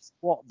 ridiculous.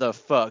 What the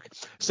fuck?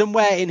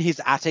 Somewhere in his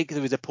attic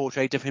there is a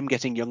portrait of him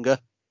getting younger.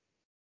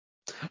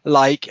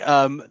 Like,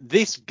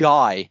 this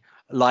guy,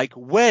 like,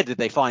 where did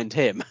they find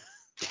him?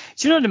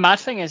 Do you know what the mad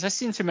thing is? I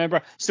seem to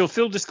remember. So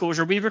full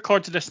disclosure, we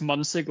recorded this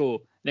months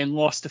ago, then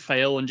lost the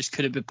file and just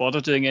couldn't be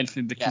bothered doing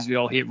anything because we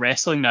all hate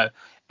wrestling now.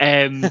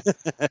 And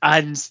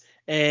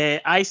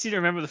I seem to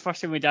remember the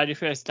first time we did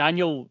this.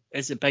 Daniel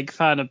is a big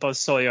fan of Buzz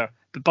Sawyer,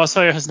 but Buzz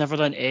Sawyer has never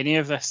done any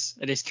of this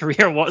in his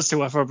career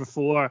whatsoever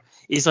before.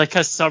 He's like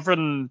a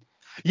southern,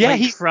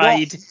 He's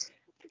pride.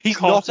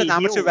 He's not an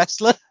amateur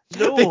wrestler.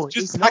 No, They've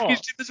just he's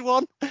packaged not.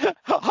 him as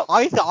one.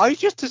 I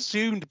just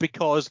assumed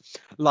because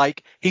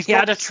like he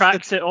had a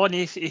tracksuit on.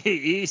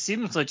 He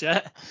seems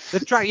legit. The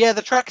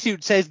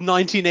tracksuit says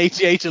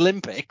 1988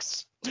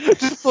 Olympics.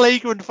 Just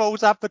flagrant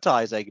false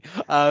advertising.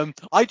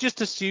 I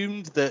just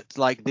assumed that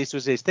like this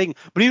was his thing,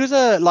 but he was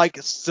a like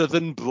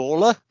southern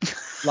brawler,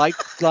 like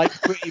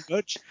pretty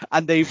much.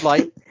 And they've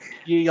like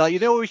you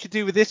know what we should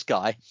do with this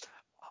guy?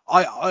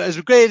 As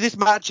great as this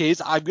match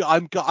is,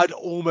 I'd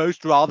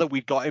almost rather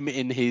we got him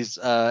in his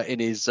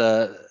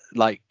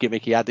like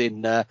gimmick he had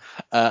in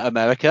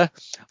America.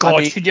 God,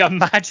 I mean, can you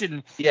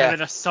imagine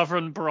having a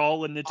southern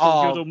brawl in the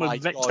Tokyo Dome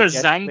with Victor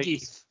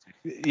Zangief?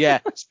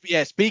 Yeah.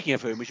 Speaking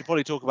of whom, we should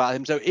probably talk about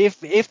him. So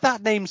if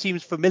that name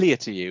seems familiar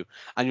to you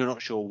and you're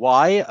not sure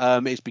why,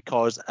 it's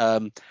because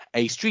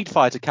a Street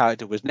Fighter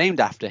character was named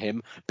after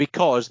him,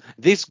 because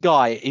this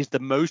guy is the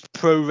most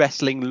pro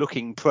wrestling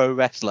looking pro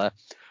wrestler.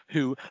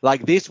 Who,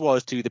 like, this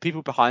was to the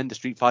people behind the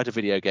Street Fighter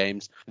video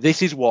games,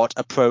 this is what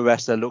a pro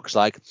wrestler looks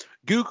like.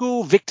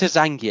 Google Viktor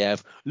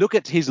Zangiev, look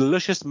at his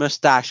luscious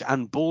mustache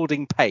and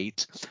balding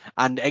pate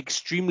and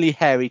extremely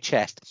hairy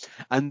chest,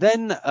 and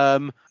then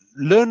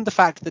learn the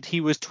fact that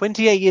he was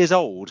 28 years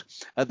old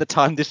at the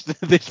time this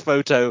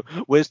photo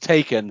was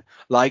taken.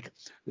 Like,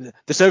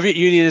 the Soviet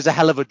Union is a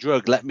hell of a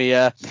drug, let me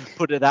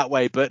put it that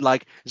way. But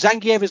like,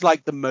 Zangiev is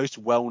like the most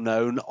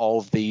well-known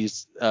of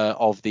these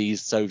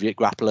Soviet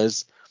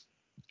grapplers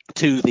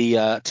to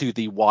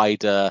the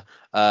wider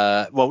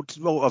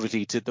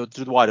obviously to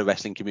the wider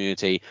wrestling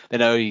community. They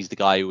know he's the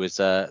guy who was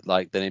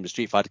like the name of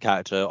Street Fighter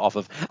character off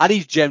of, and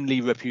he's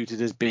generally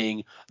reputed as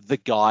being the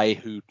guy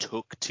who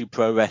took to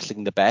pro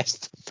wrestling the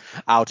best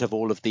out of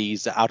all of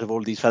these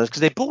fellas, because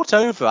they brought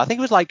over, I think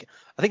it was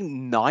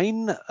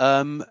 9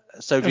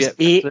 Soviet,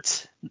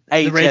 8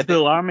 the Red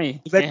Bull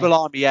Army. The Red Bull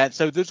Army, yeah.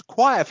 So there's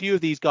quite a few of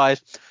these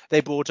guys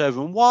they brought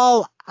over, and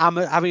while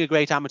having a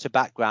great amateur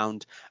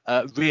background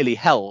really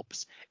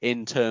helps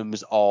in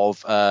terms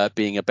of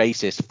being a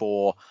basis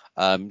for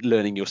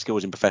learning your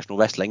skills in professional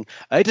wrestling,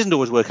 it doesn't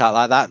always work out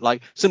like that.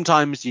 Like,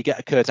 sometimes you get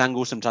a Kurt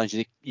Angle, sometimes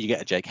you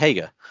get a Jake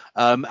Hager,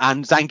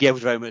 and Zangief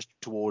was very much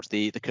towards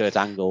the Kurt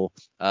Angle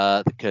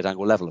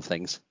level of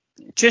things.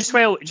 Just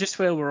while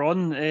we're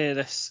on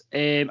this,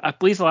 I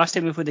believe the last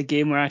time we played a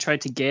game where I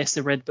tried to guess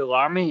the Red Bull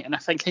Army, and I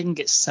think I can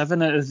get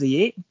 7 out of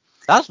the 8.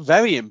 That's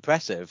very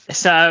impressive.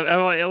 So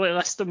I'll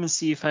list them and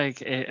see if I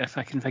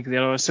can think of the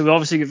others. So we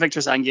obviously got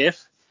Viktor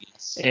Zangiev.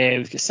 Yes.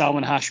 We've got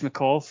Salman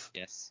Hashimov.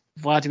 Yes.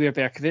 Vladimir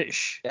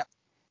Berkovich. Yep.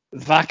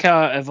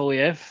 Vaka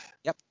Ivoliev.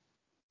 Yep.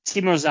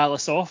 Timur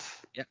Zalesov.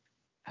 Yep.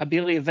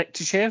 Habilia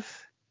Viktorchev.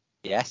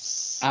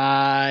 Yes.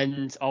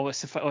 And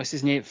what's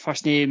his name?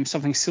 First name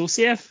something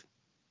Sulsiev.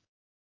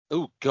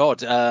 Oh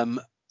God.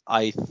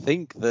 I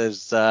think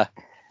there's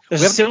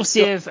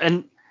Sulsiev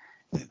and.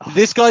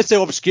 This guy's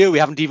so obscure we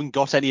haven't even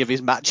got any of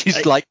his matches.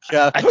 I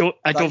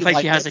don't think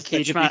he has a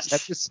cage match.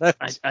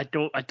 I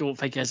don't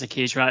think he has a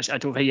cage match. I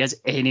don't think he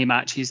has any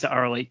matches that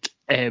are like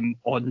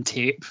on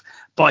tape.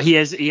 But he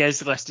is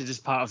listed as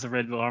part of the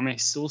Red Bull Army.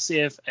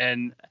 Sulsiev,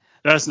 and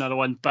there's another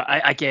one. But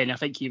I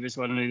think he was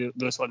one of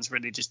those ones where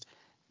they just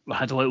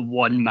had like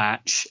one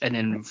match and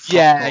then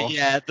Yeah, off.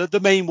 yeah. The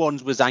main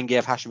ones were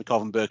Zangief,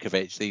 Hashimikov, and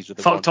Berkovich. These were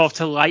the Fucked ones. off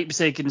to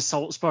Leipzig and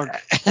Salzburg.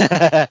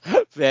 Yeah,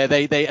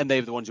 they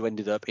were the ones who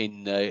ended up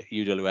in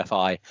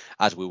UWFI,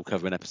 as we will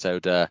cover in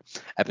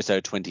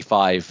episode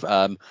 25.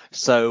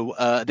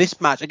 So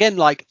this match again,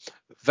 like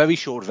very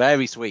short,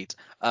 very sweet.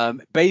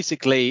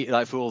 Basically,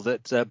 like for all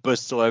that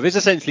Buzzsaw is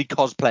essentially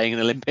cosplaying an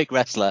Olympic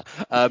wrestler.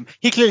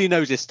 He clearly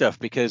knows his stuff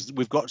because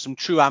we've got some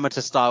true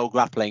amateur style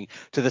grappling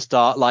to the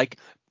start, like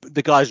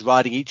the guys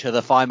riding each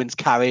other, fireman's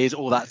carries,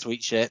 all that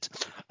sweet shit.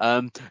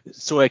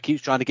 Sawyer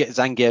keeps trying to get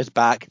Zangief's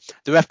back.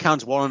 The ref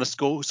counts one on a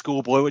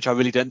schoolboy, which I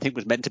really don't think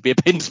was meant to be a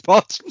pin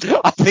spot.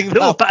 I think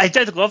No, but I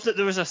did love that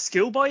there was a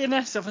schoolboy in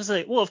this. I was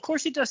like, well, of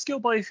course you'd do a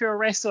schoolboy if you're a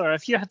wrestler.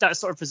 If you had that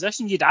sort of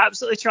position, you'd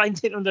absolutely try and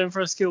take them down for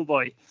a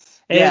schoolboy.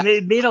 Yeah.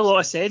 It made a lot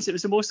of sense. It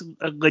was the most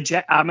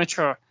legit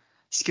amateur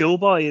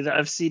schoolboy that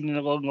I've seen in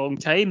a long, long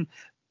time.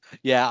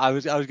 Yeah, I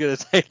was gonna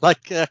say,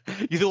 like,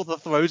 you thought the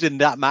throws in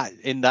that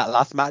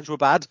last match were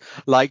bad.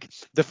 Like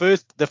the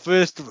first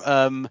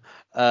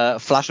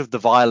flash of the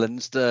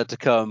violence to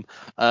come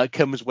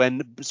comes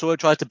when Sawyer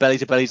tries to belly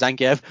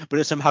Zangief, but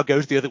it somehow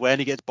goes the other way and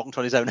he gets bonked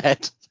on his own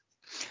head.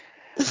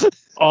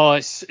 Oh,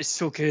 it's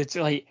so good.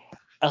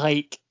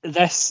 Like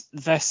this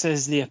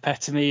is the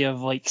epitome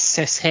of like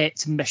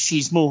cishet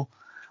machismo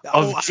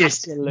of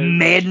just absolutely.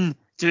 men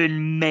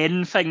doing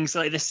men things.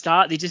 Like the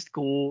start, they just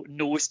go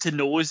nose to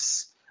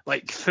nose,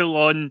 like full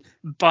on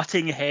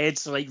butting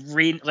heads, like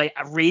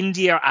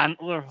reindeer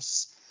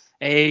antlers,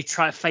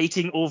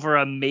 fighting over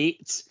a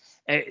mate.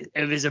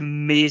 It was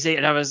amazing,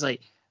 and I was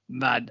like,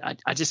 man,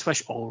 I just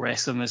wish all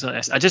wrestling was like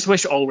this. I just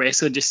wish all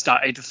wrestling just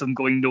started with them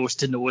going nose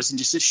to nose and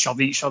just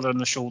shoving each other in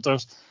the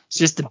shoulders. It's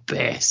just the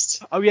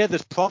best. Oh yeah,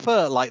 there's proper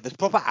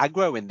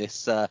aggro in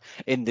this RJ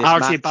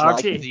match.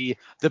 Barty. Like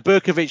the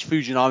Berkovich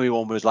Fujinami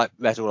one was like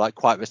wrestled like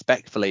quite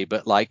respectfully,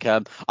 but like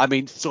I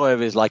mean Sawyer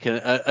is like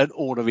an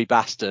ornery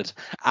bastard,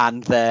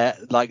 and they're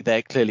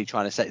clearly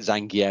trying to set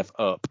Zangief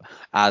up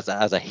as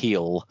a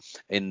heel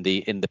in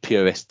the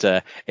purest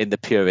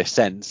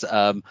sense.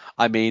 I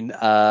mean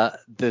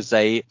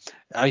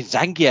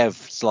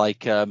Zangief's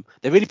like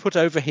they really put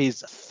over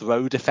his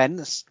throw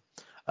defense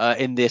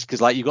in this,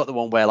 because like you got the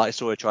one where like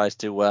Sawyer tries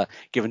to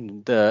give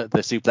him the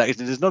suplex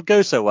and it does not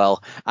go so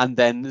well, and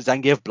then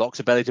Zangief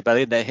blocks a belly to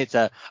belly and then hits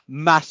a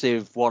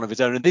massive one of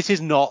his own. And this is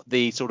not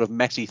the sort of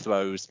messy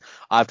throws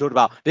I've talked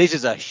about. This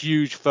is a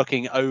huge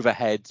fucking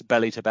overhead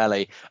belly to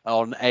belly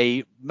on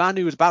a man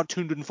who is about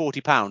 240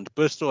 pounds.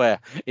 Buzz Sawyer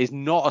is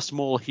not a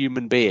small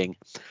human being.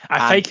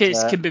 I think it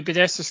can be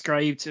best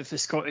described with the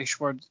Scottish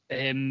word.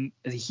 It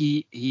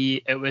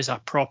was a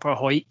proper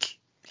hoik.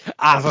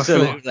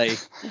 Absolutely.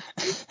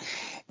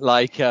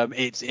 Like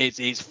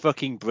it's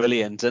fucking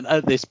brilliant. And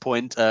at this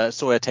point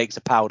Sawyer takes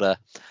a powder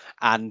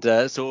and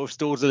sort of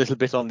stalls a little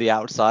bit on the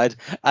outside,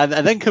 and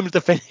then comes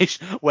the finish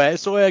where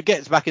Sawyer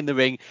gets back in the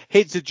ring,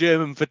 hits a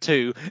German for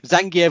 2.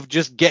 Zangief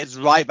just gets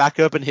right back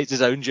up and hits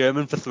his own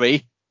German for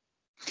 3.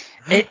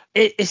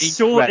 It's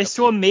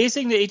so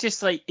amazing that he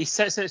just like he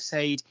sits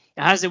outside,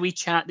 he has a wee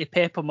chat, they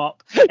pep him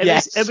up.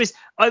 It was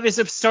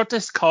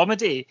absurdist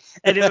comedy,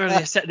 and they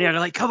were sitting there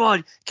like, come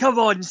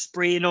on,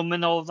 spraying him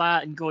and all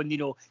that, and going,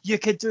 you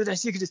could do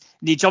this, you could just.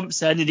 And he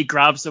jumps in and he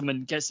grabs him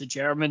and gets the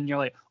German. And you're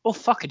like, oh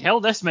fucking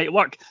hell, this might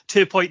work.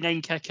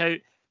 2.9 kick out.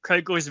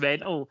 Crowd goes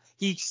mental.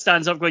 He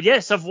stands up going,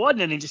 yes, I've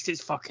won, and he just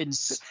gets fucking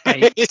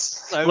spiked.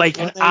 It's so like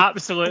funny. an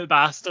absolute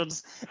bastard.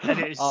 And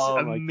it's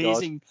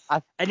amazing.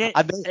 And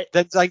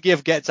then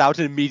Zangief gets out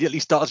and immediately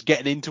starts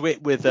getting into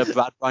it with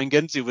Brad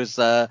Rheingans, who was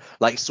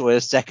like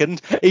Sawyer's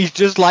second. He's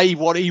just like he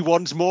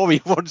wants more.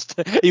 He wants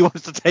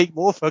to take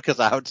more fuckers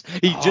out.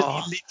 He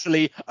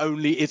literally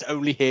is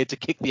only here to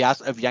kick the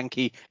ass of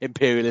Yankee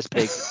imperialist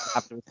pigs.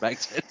 Have to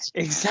respect it.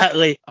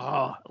 Exactly.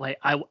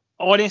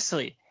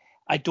 Honestly,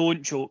 I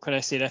don't joke when I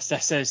say this.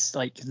 This is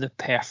like the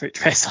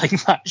perfect wrestling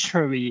match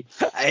for me.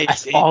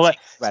 It's all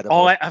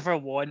incredible. I ever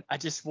want. I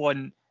just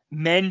want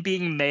men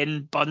being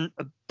men,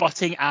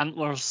 butting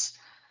antlers,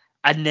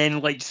 and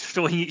then like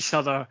throwing each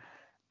other,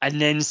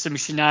 and then some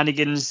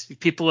shenanigans.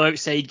 People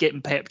outside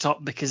getting pepped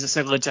up because it's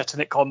a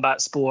legitimate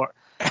combat sport,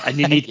 and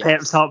they need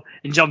pepped up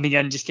and jumping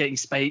in, just getting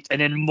spiked,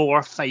 and then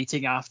more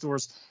fighting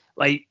afterwards.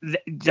 Like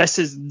this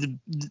is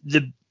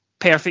the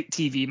perfect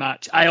TV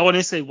match. I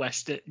honestly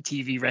wish that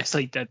TV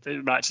wrestling did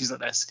matches like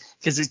this,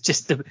 because it's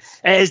just it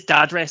is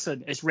dad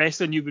wrestling. It's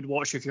wrestling you would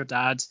watch with your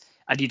dad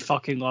and you'd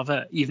fucking love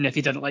it, even if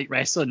you didn't like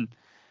wrestling.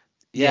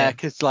 Yeah,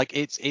 because like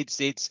it's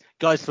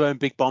guys throwing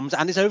big bombs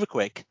and it's over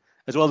quick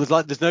as well.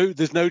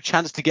 There's no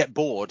chance to get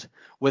bored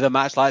with a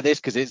match like this,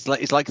 because it's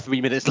like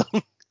 3 minutes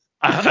long.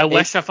 I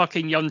wish a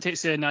fucking young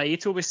Tetsuya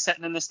Naito was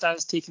sitting in the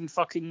stands taking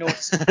fucking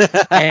notes.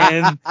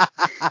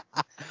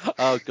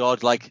 Oh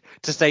God, like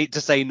to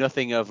say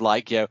nothing of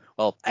like,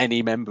 well,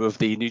 any member of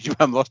the New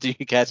Japan roster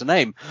you care to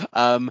name.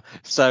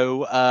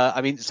 So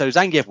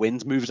Zangief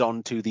wins, moves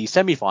on to the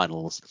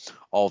semi-finals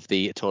of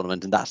the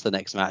tournament, and that's the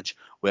next match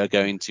we're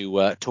going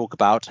to talk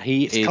about.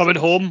 He's coming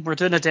home. We're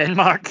doing a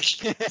Denmark.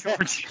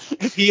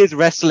 He is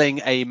wrestling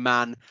a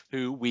man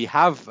who we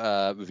have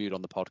reviewed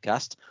on the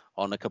podcast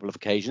on a couple of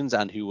occasions,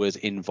 and who was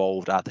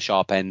involved at the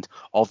sharp end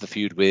of the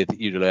feud with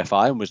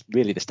UWFI and was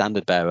really the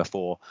standard bearer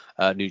for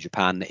New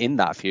Japan in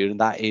that feud, and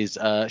that is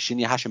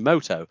Shinya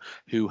Hashimoto,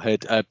 who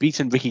had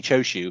beaten Riki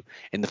Choshu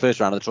in the first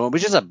round of the tournament,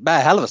 which is a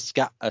hell of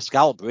a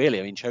scalp,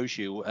 really. I mean,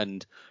 Choshu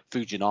and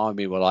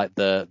Fujinami were like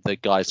the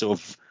guys, sort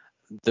of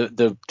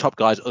the top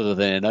guys other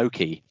than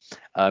Inoki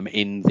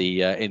in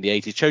the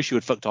 80s. Choshu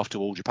had fucked off to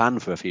All Japan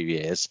for a few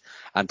years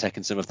and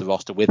taken some of the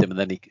roster with him, and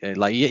then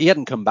he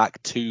hadn't come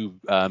back too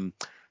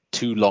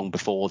long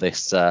before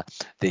this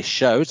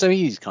show, so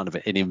he's kind of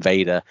an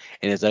invader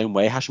in his own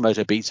way.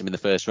 Hashimoto beats him in the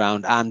first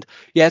round, and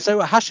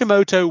so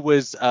Hashimoto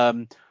was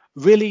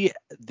really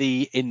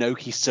the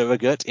Inoki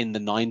surrogate in the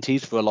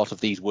 90s for a lot of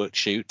these work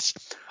shoots,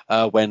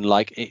 when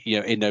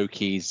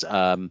Inoki's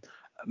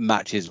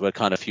matches were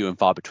kind of few and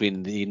far between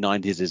in the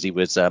 90s as he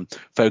was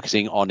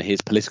focusing on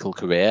his political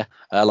career.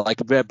 By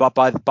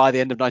the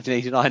end of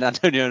 1989,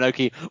 Antonio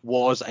Inoki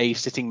was a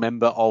sitting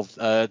member of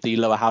the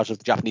lower house of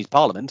the Japanese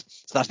Parliament.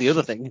 So that's the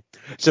other thing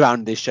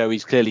surrounding this show.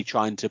 He's clearly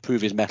trying to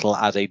prove his mettle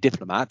as a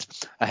diplomat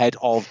ahead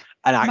of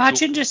an actual...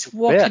 Imagine just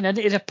walking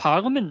into the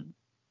Parliament.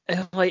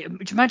 Would you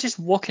imagine just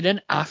walking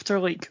in after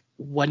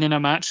winning a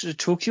match at the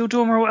Tokyo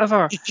Dome or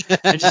whatever?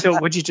 And just go,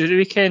 what'd you do the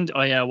weekend?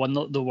 Oh yeah, I won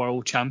the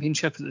World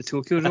Championship at the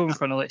Tokyo Dome in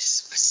front of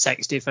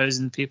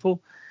 60,000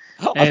 people.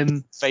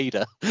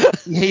 Vader.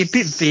 Yeah, you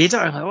beat Vader.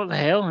 I'm like, what the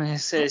hell? And he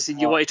says,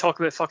 you want to talk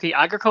about fucking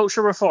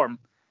agriculture reform?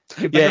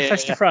 You're bigger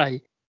fish to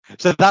fry.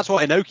 So that's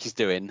what Inoki's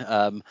doing,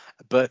 and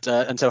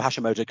so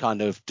Hashimoto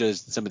kind of does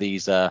some of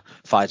these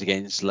fights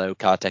against low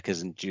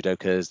karatekas and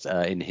judokas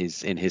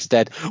in his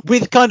stead,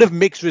 with kind of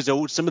mixed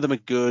results. Some of them are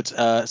good,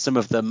 some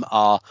of them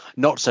are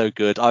not so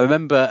good. I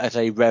remember at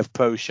a Rev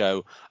Pro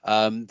show,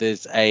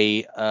 there's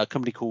a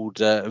company called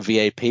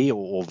VAP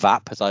or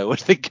VAP, as I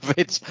always think of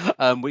it,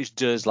 which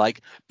does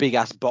like big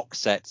ass box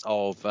sets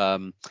of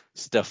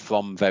stuff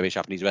from various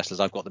Japanese wrestlers.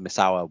 I've got the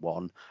Misawa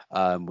one,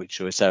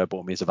 which Sarah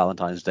bought me as a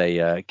Valentine's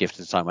Day gift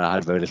at the time when I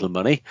had very little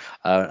money,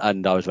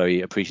 and I was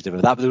very appreciative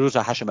of that. But there was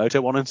also a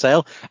Hashimoto one on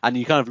sale, and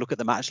you kind of look at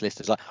the match list,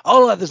 it's like,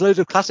 oh, there's loads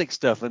of classic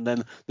stuff, and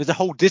then there's a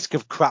whole disc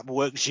of crap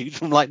work shoots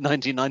from like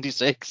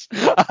 1996.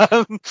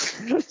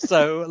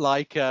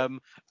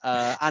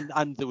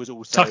 And there was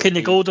also tucking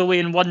the gold away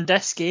in one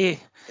disc, eh?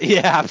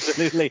 Yeah,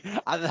 absolutely.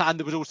 And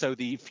there was also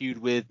the feud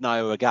with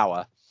Naoya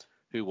Ogawa,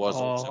 who was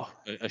also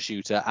a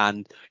shooter,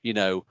 and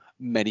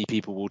many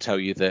people will tell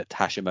you that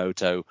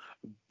Hashimoto,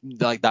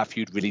 like, that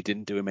feud really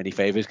didn't do him any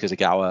favors, because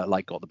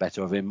Ogawa got the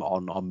better of him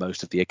on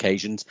most of the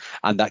occasions,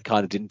 and that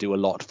kind of didn't do a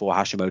lot for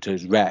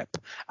Hashimoto's rep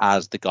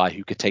as the guy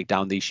who could take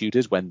down these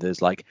shooters when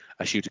there's like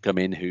a shooter come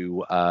in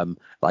who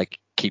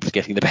keeps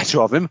getting the better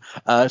of him.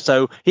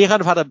 So he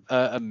kind of had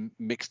a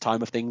mixed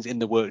time of things in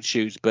the work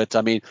shoots, but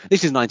I mean,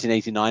 this is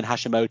 1989.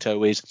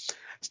 Hashimoto is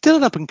still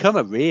an up and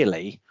comer,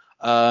 really.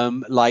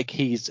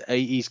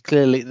 He's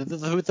clearly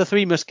the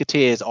three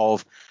musketeers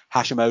of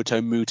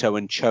Hashimoto, Muto,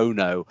 and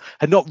Chono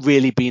had not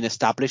really been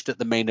established at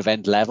the main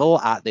event level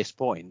at this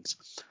point.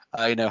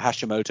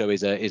 Hashimoto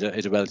is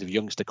a relative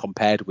youngster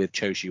compared with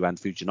Choshu and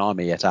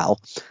Fujinami et al.,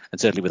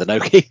 and certainly with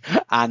Inoki.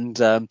 And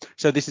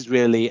so this is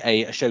really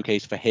a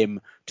showcase for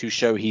him to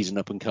show he's an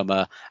up and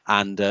comer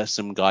and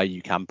some guy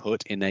you can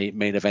put in a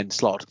main event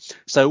slot.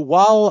 So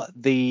while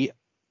the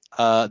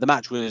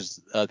match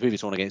was the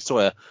previous one against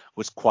Sawyer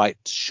was quite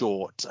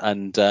short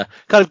and kind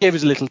of gave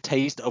us a little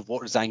taste of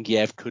what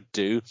Zangief could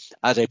do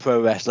as a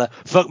pro wrestler.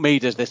 Fuck me,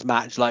 does this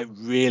match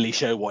really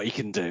show what he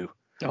can do?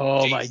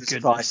 Oh, Jesus, my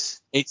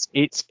goodness!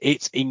 Christ.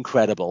 It's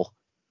incredible.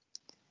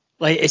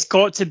 It's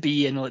got to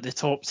be in the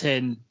top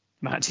 10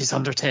 matches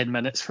under 10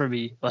 minutes for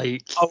me.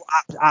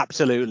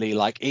 Absolutely.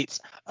 It's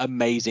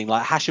amazing.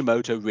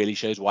 Hashimoto really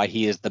shows why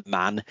he is the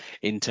man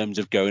in terms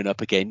of going up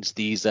against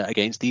these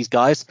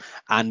guys.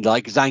 And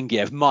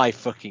Zangief, my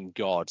fucking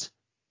god.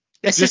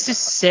 This is his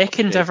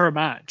second ever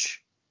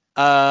match.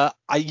 I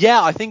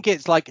think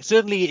it's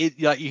certainly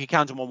you can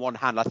count them on one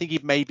hand. I think he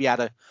maybe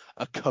had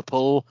a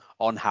couple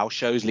on house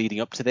shows leading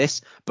up to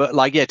this, but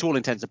to all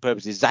intents and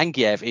purposes,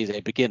 Zangief is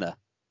a beginner.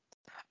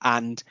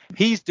 And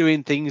he's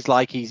doing things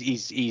like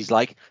he's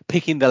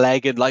picking the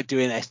leg and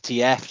doing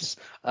STFs.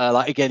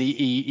 Again,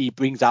 he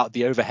brings out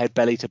the overhead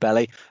belly to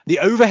belly. The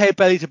overhead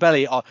belly to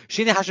belly.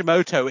 Shinya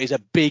Hashimoto is a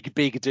big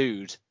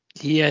dude.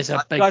 He is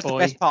a big boy. The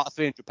best part of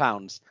 300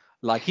 pounds.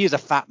 He is a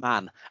fat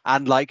man,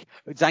 and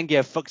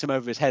Zangief fucks him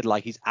over his head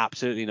like he's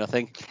absolutely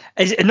nothing.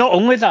 Not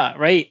only that,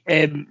 right?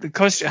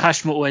 Because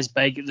Hashimoto is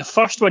big, the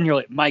first one you're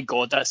like, my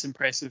god, that's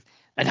impressive.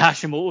 And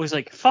Hashimoto is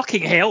like,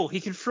 fucking hell, he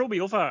can throw me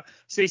over.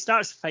 So he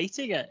starts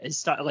fighting it.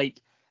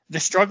 The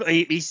struggle.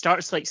 He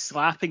starts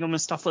slapping him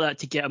and stuff like that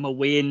to get him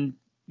away and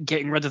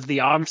getting rid of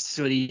the arms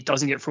so he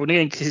doesn't get thrown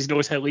again because he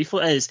knows how lethal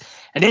it is.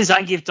 And then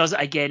Zangief does it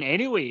again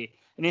anyway.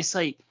 And it's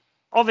like,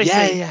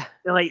 obviously,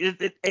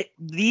 like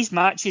these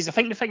matches, I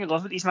think the thing I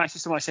love about these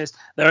matches so much is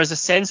there is a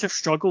sense of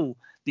struggle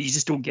that you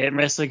just don't get in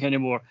wrestling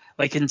anymore.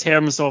 Like in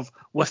terms of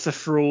with the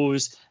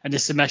throws and the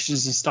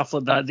submissions and stuff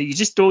like that you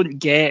just don't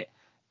get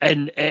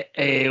in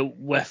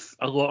with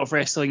a lot of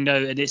wrestling now.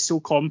 And it's so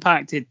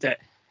compacted that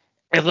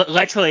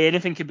literally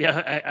anything could be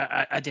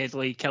a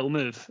deadly kill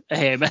move.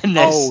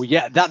 Oh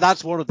yeah,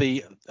 that's one of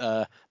the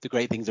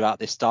great things about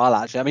this style.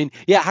 Actually, I mean,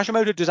 yeah,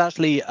 Hashimoto does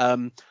actually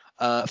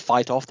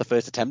fight off the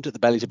first attempt at the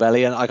belly to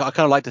belly, and I kind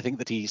of like to think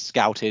that he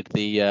scouted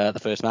the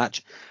first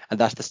match, and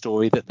that's the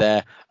story that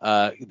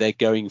they're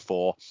going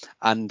for.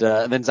 And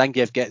then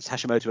Zangief gets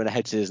Hashimoto in a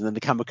head scissors, and then the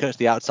camera cuts to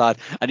the outside,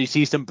 and you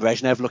see some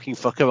Brezhnev looking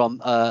fucker on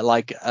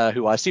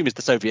who I assume is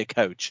the Soviet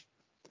coach.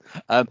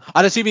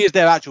 I'd assume he is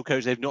their actual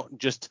coach. They've not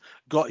just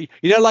got,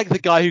 like the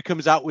guy who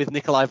comes out with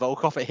Nikolai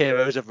Volkov at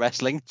Heroes of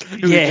Wrestling,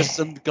 who is just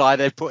some guy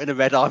they've put in a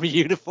Red Army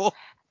uniform.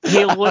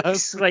 He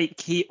looks like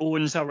he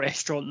owns a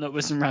restaurant that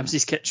was in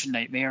Ramsay's Kitchen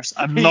Nightmares.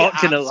 I'm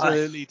not going to lie. He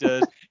absolutely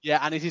does. Yeah,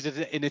 and it is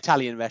an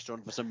Italian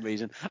restaurant for some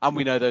reason. And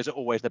we know those are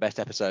always the best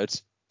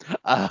episodes.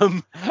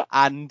 The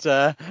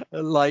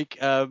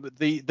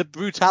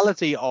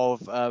brutality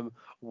of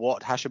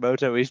what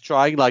Hashimoto is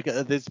trying, like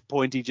at this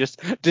point he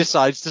just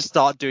decides to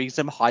start doing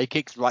some high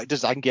kicks right to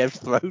Zangief's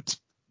throat.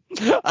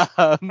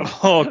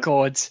 Oh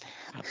god,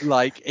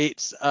 like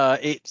it's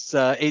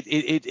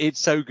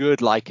so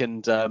good. Like,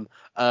 and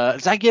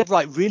Zangief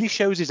like really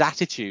shows his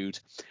attitude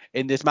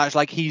in this match.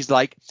 Like he's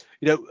like,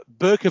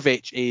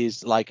 Berkovic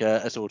is like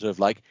a sort of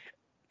like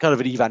kind of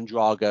an Ivan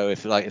Drago,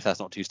 if that's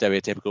not too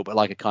stereotypical, but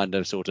like a kind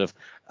of sort of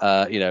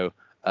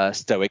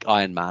stoic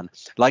Iron Man.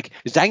 Like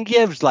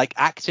Zangief's like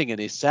acting and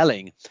his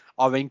selling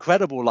are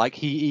incredible. Like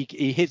he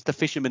hits the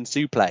fisherman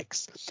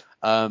suplex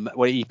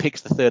where he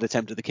picks the third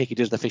attempt at the kick. He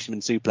does the fisherman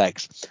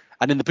suplex,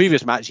 and in the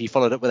previous match he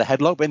followed up with a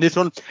headlock, but in this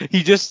one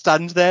he just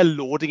stands there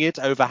lording it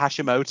over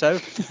Hashimoto.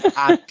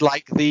 And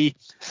like the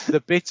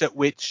bit at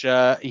which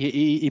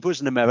he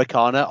puts an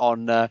Americana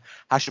on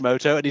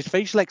Hashimoto, and his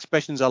facial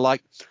expressions are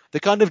like the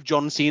kind of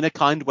John Cena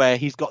kind where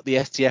he's got the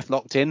STF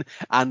locked in,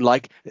 and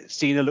like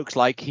Cena looks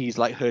like he's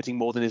like hurting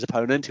more than his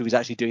opponent who he's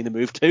actually doing the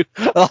move to.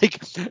 Like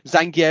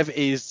Zangief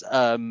is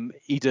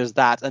he does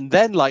that, and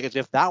then like as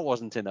if that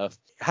wasn't enough,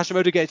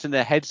 Hashimoto gets in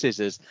their head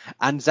scissors,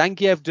 and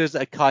Zangief does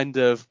a kind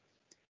of,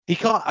 he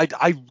can't,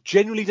 I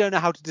genuinely don't know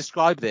how to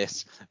describe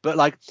this, but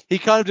like he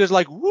kind of does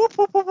like whoop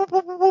whoop whoop whoop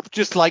whoop, whoop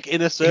just like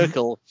in a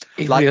circle.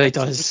 He like really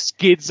does.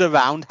 Skids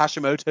around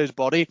Hashimoto's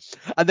body,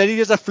 and then he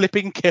does a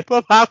flipping kip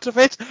up out of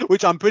it,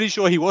 which I'm pretty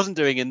sure he wasn't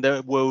doing in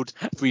the World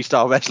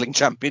Freestyle Wrestling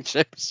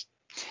Championships.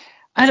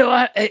 I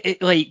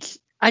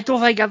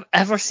don't think I've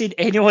ever seen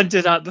anyone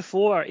do that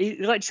before.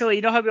 Literally,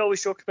 you know how we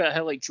always talk about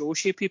how like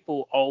Joshi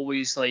people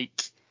always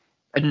like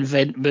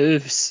invent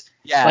moves.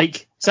 Yeah.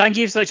 Like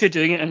Zangief's literally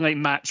doing it in like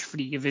match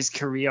 3 of his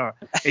career.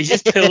 He's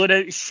just pulling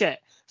out shit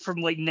from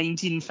like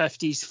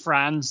 1950s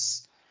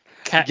France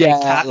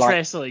cat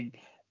wrestling,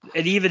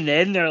 and even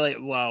then they're like,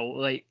 wow.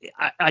 Like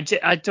I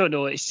don't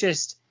know. It's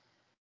just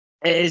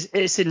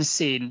it's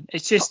insane.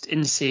 It's just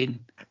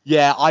insane.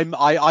 Yeah,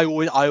 I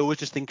always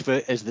just think of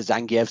it as the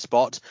Zangief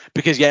spot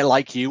because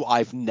like you,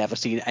 I've never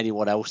seen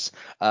anyone else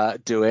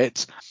do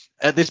it.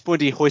 At this point,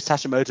 he hoists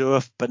Hashimoto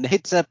up, but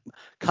hits a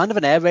kind of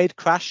an air raid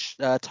crash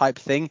type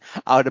thing,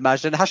 I would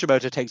imagine.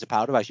 Hashimoto takes a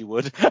powder, as you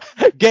would,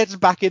 gets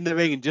back in the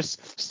ring and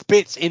just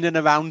spits in and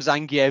around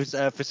Zangief's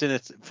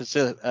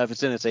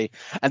vicinity.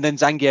 And then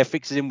Zangief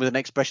fixes him with an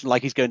expression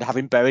like he's going to have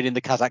him buried in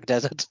the Kazakh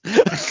desert.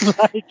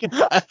 Like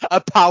a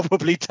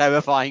palpably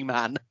terrifying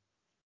man.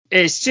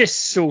 It's just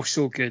so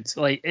good.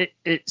 Like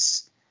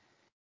it's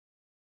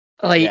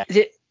like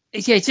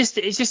it's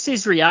just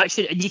his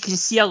reaction, and you can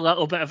see a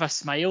little bit of a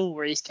smile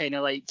where he's kind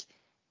of like,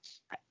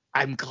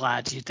 I'm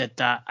glad you did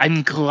that.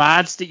 I'm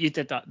glad that you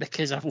did that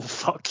because I will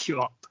fuck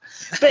you up.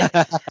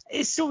 But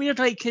it's so weird,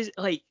 like, because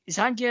like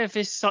Zangief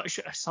is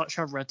such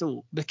a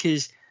riddle,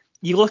 because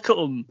you look at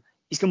him,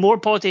 he's got more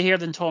body hair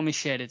than Tommy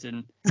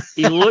Sheridan.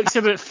 He looks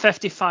about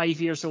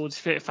 55 years old.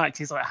 In fact,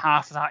 he's like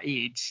half that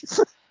age.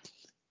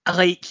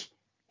 Like,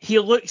 he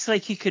looks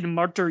like he could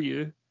murder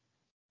you,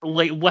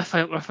 like with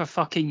a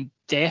fucking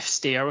death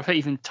stare without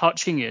even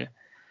touching you.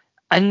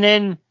 And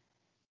then,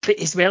 but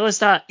as well as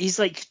that, he's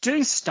like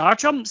doing star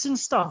jumps and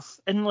stuff,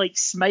 and like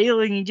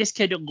smiling and just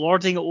kind of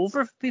lording it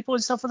over people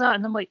and stuff like that.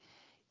 And I'm like,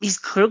 he's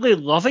clearly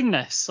loving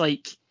this.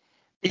 Like,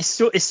 it's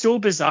so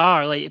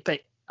bizarre. Like, but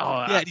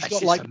he's got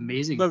just like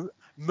amazing.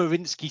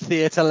 Marinsky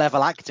theatre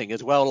level acting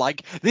as well.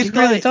 Like this he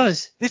guy really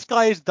does. This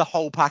guy is the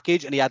whole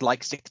package, and he had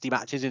like 60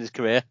 matches in his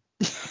career.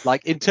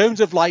 Like, in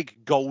terms of like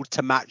gold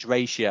to match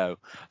ratio,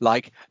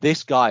 like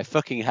this guy,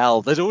 fucking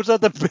hell. There's also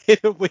the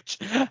bit of which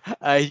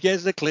he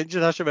gets the clinch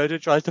and Hashimoto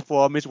tries to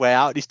forearm his way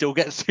out and he still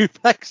gets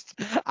suplexed.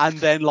 And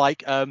then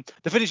like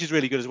the finish is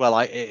really good as well.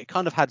 Like, it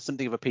kind of had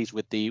something of a piece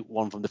with the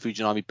one from the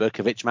Fujinami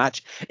Burkovic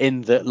match,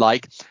 in that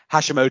like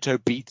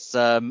Hashimoto beats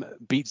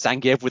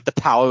Zangief with the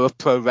power of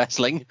pro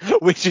wrestling,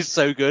 which is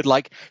so good.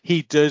 Like,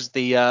 he does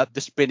the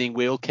spinning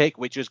wheel kick,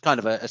 which was kind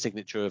of a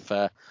signature of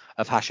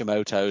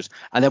Hashimoto's.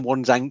 And then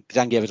when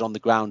Zangief is on the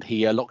ground,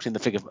 he locks in the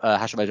figure.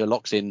 Hashimoto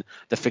locks in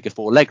the figure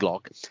 4 leg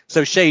lock.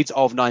 So shades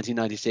of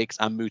 1996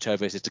 and Muto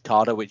versus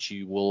Takada, which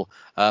you will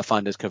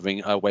find us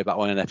covering way back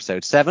when in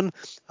episode 7.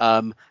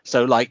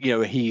 So like, you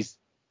know, he's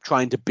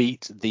trying to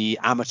beat the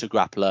amateur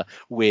grappler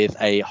with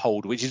a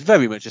hold, which is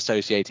very much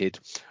associated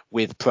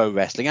with pro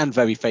wrestling and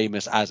very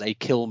famous as a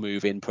kill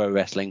move in pro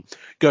wrestling,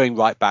 going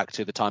right back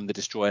to the time the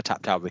Destroyer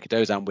tapped out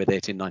Rikidozan with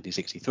it in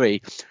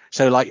 1963.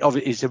 So like,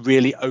 it's a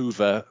really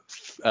over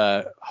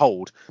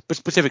hold, but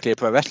specifically a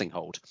pro wrestling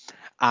hold.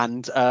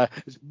 And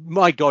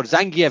my God,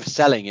 Zangief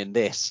selling in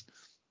this.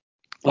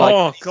 Like,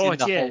 oh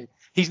God, yeah. Hold.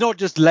 He's not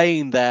just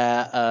laying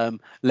there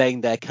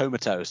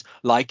comatose.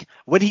 Like,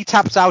 when he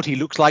taps out, he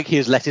looks like he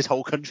has let his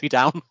whole country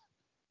down.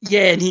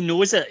 Yeah, and he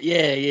knows it.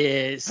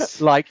 Yeah.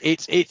 Like,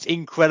 it's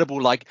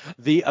incredible. Like,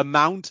 the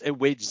amount at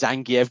which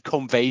Zangief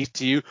conveys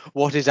to you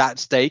what is at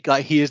stake.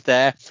 Like, he is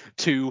there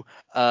to,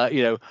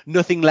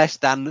 nothing less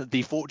than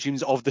the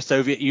fortunes of the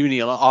Soviet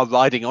Union are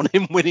riding on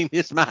him winning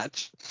this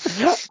match.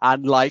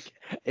 And like,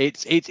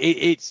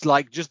 it's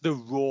like just the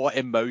raw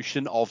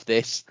emotion of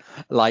this.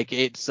 Like,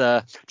 it's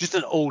just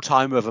an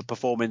all-timer of a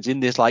performance in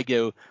this, like,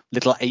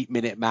 little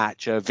 8-minute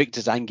match.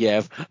 Victor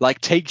Zangief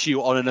like takes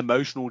you on an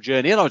emotional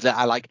journey, and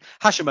I like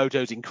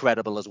Hashimoto's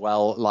incredible as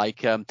well.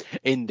 Like,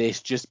 in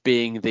this, just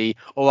being the,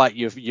 all right,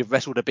 you've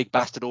wrestled a big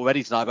bastard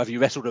already tonight, but have you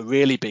wrestled a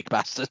really big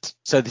bastard?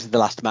 So this is the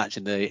last match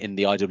in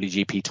the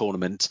IWGP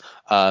tournament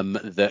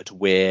that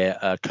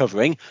we're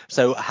covering.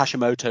 So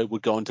Hashimoto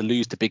would go on to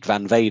lose to Big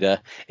Van Vader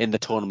in the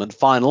tournament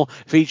final,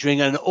 featuring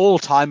an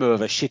all-timer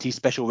of a shitty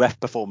special ref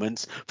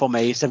performance from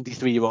a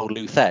 73-year-old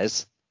Lou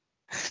Thesz.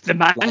 The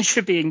man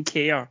should be in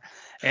care.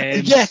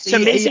 Yes, it's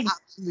amazing. He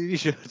absolutely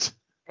should.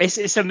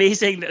 It's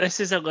amazing that this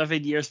is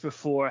 11 years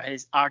before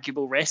his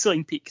arguable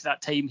wrestling peak.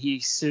 That time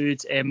he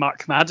sued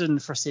Mark Madden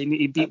for saying that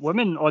he beat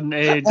women on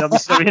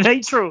WCW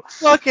Nitro.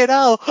 Fucking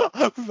hell.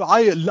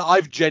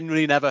 I've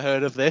genuinely never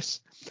heard of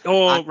this.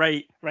 Oh,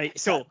 right.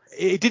 So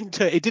it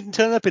didn't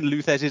turn up in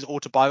Lou Thesz's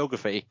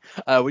autobiography,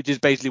 which is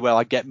basically where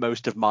I get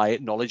most of my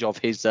knowledge of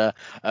his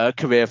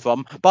career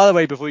from. By the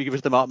way, before you give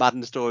us the Mark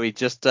Madden story,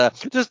 just to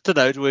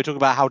note, we were talking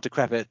about how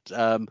decrepit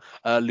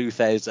Lou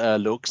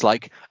Thesz looks.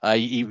 Like,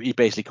 he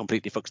basically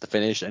completely fucks the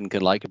finish and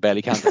can like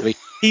barely count to 3.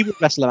 He would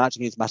wrestle a match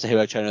against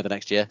Masahiro Chono the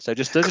next year. So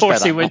just of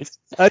course he would.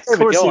 Of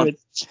course he would.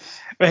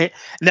 Right.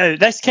 Now,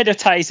 this kind of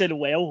ties in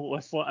well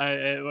with what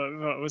I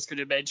was going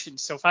to mention.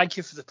 So thank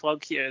you for the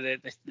plug here,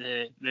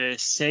 the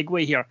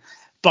segue here.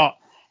 But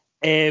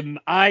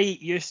I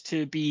used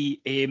to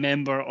be a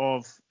member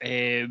of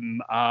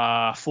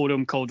a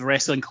forum called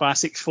Wrestling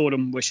Classics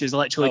Forum, which is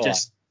literally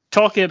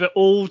talking about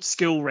old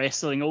school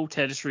wrestling, old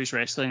territories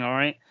wrestling, all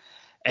right?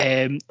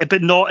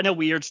 But not in a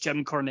weird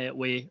Jim Cornette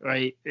way,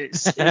 right?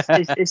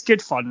 It's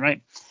good fun,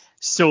 right?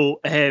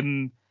 So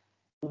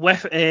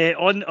with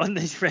on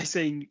this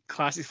Wrestling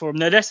Classics forum,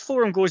 now this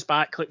forum goes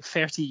back like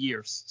 30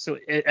 years, so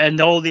and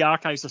all the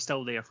archives are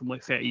still there from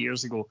like 30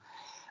 years ago,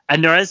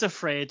 and there is a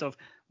thread of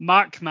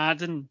Mark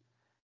Madden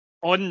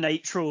on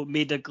Nitro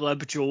made a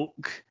glib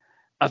joke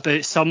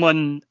about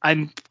someone.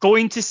 I'm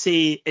going to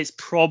say it's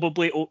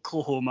probably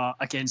Oklahoma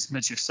against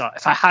Medusa.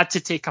 If I had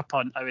to take a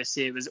punt, I would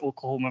say it was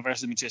Oklahoma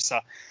versus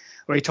Medusa,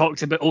 where he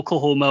talked about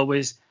Oklahoma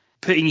was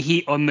putting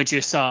heat on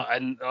Medusa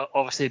and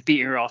obviously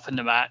beating her up in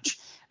the match.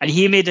 And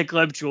he made a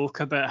glib joke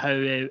about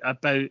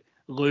about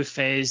Lou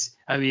Thesz,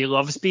 how he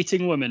loves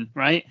beating women,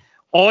 right?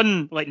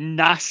 On like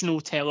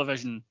national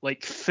television,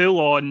 like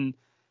full on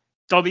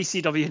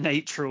WCW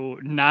Nitro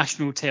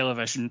national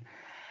television.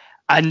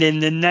 And then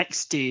the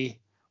next day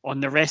on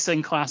the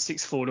Wrestling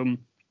Classics forum,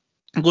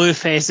 Lou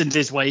Thesz and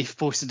his wife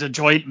posted a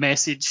joint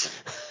message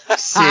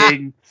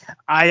saying,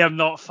 I am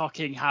not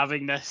fucking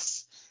having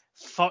this.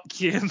 Fuck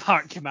you,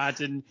 Mark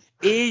Madden.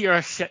 A, you're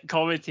a shit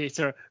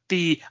commentator.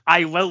 B,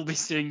 I will be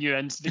suing you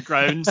into the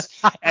grounds.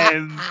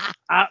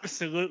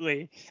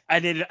 Absolutely.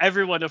 And then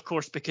everyone, of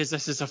course, because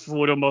this is a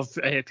forum of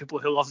people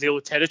who love the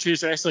old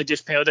territories wrestling,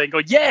 just piled in and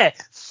go, yeah,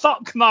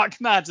 fuck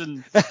Mark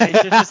Madden.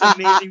 It's just this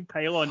amazing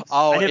pile-on.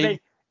 Oh, and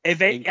I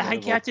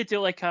think he had to do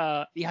like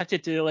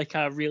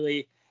a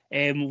really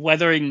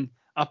withering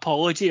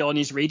apology on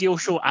his radio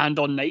show and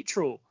on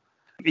Nitro.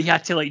 He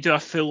had to like do a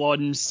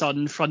full-on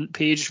Sun front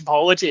page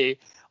apology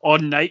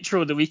on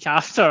Nitro the week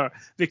after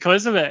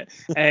because of it.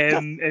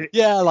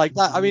 Yeah, like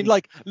that. I mean,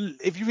 like,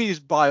 if you read his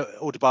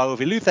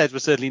autobiography, Lou Thesz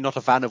was certainly not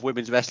a fan of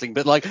women's wrestling,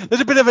 but like,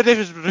 there's a bit of a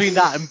difference between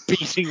that and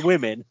beating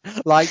women.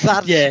 Like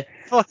that. Yeah.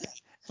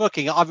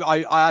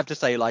 I have to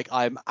say, like,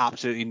 I'm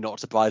absolutely not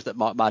surprised that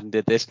Mark Madden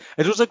did this.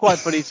 It's also quite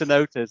funny to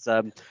notice,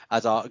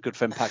 as our good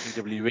friend Patrick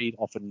W. Reed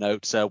often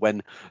notes,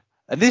 when.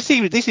 And this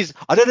is,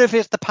 I don't know if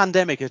it's the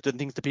pandemic has done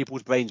things to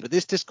people's brains, but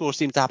this discourse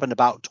seems to happen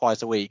about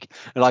twice a week.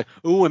 And like,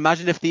 oh,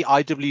 imagine if the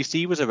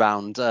IWC was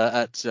around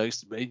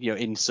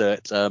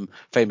insert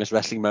famous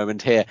wrestling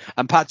moment here.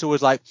 And Pat's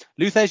always like,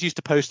 Luthez used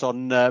to post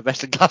on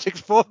Wrestling Classics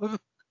forum.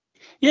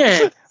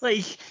 Yeah,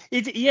 like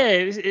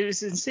it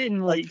was insane.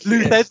 Like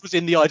Luthez was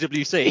in the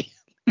IWC.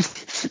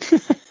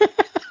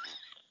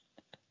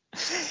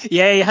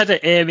 Yeah, he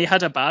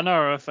had a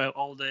banner of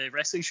all the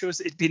wrestling shows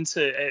that he'd been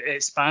to.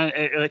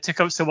 It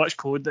took up so much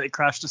code that it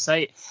crashed the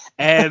site.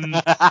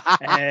 And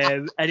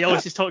he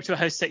always just talked about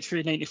how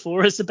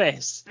 6394 is the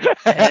best.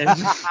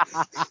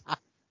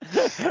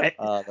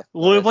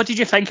 Lou, what did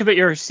you think about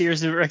your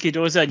series of Ricky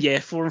Doza? And yeah,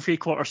 4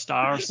 3/4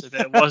 stars. So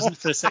that it wasn't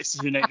for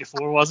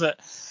 6394, was it?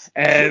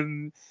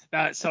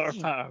 That sort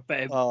of pattern.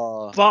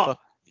 But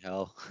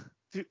hell.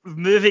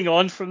 Moving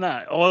on from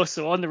that,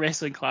 also on the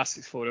Wrestling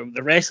Classics forum,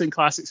 the Wrestling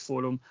Classics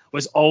forum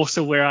was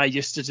also where I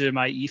used to do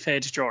my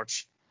EFED,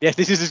 George. Yeah,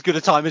 this is as good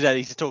a time as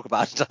any to talk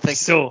about it, I think.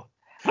 So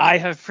I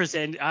have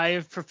prepared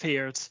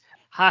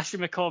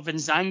Hashimikov and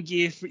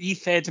Zangief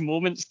EFED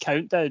moments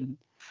countdown.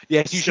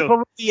 Yes, you should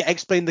probably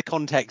explain the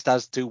context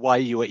as to why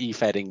you were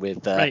e-fedding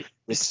with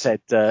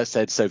said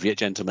Soviet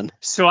gentleman.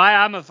 So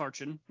I am a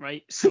virgin,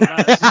 right? So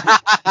that's,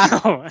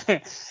 no,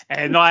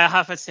 I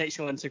have had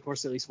sexual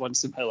intercourse at least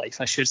once in my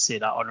life. I should say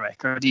that on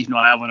record, even though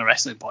I am on a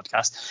wrestling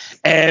podcast.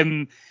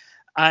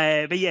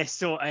 But yes,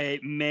 so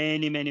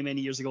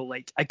many years ago,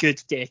 like a good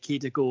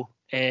decade ago,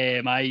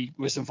 I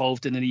was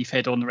involved in an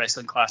EFED on the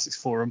Wrestling Classics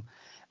forum.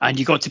 And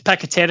you got to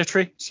pick a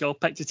territory. So you all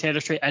picked a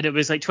territory. And it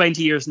was like 15,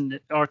 20 years in the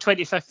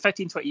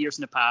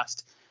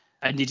past.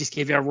 And they just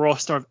gave you a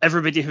roster of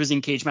everybody who was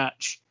in Cage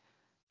Match,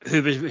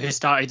 who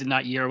started in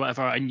that year or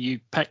whatever. And you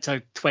picked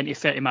a 20,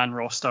 30 man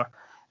roster.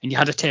 And you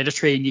had a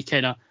territory and you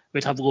kind of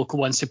would have local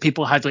ones. So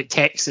people had like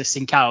Texas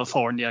and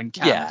California and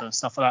Canada and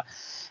stuff like that.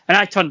 And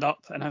I turned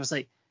up and I was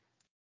like,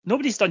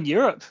 nobody's done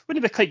Europe.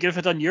 Wouldn't it be quite good if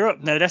I'd done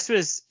Europe? Now, this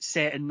was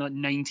set in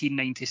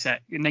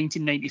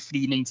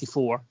 1993,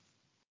 94.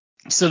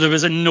 So there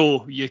was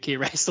no UK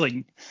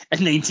wrestling in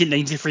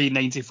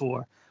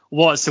 1993-94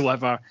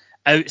 whatsoever,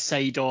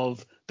 outside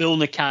of Bill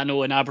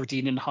Nakano and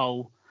Aberdeen and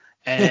Hull,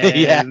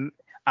 and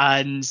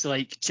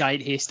like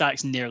giant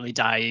haystacks nearly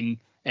dying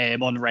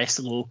on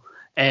Wrestlo.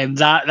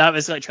 That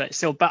was literally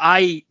so. But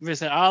I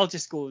was like, I'll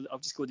just go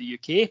to the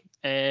UK,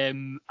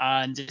 and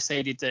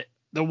decided that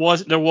there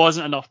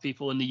wasn't enough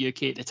people in the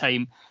UK at the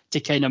time to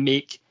kind of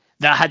make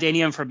that had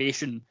any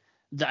information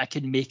that I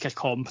could make a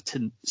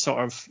competent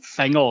sort of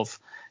thing of.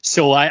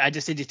 So I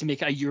decided to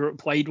make it a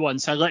Europe-wide one.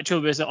 So I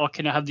literally was like, oh,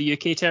 can I have the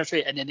UK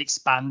territory? And then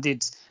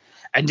expanded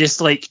and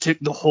just like took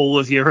the whole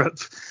of Europe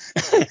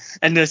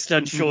and just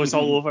done shows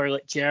all over,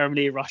 like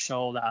Germany, Russia,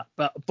 all that.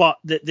 But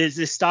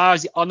the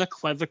stars, the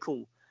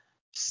unequivocal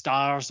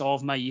stars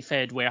of my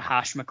EFED were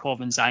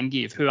Hashimikov and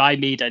Zangief, who I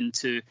made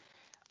into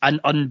an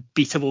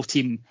unbeatable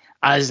team,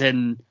 as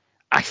in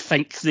I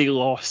think they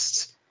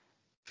lost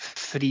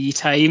 3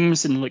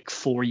 times in like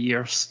 4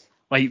 years.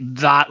 Like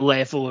that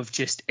level of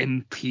just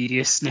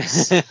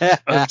imperiousness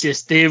of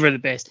just, they were the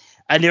best.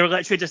 And they were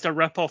literally just a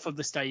rip-off of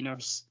the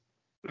Steiners,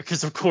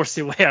 because of course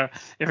they were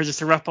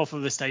just a rip-off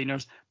of the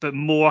Steiners, but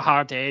more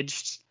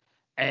hard-edged,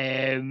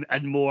 and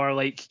more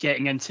like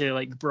getting into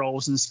like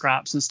brawls and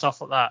scraps and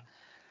stuff like that.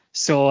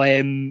 So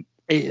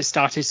it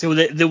started, so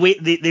the way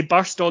they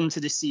burst onto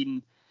the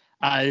scene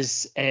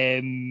as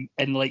in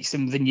like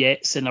some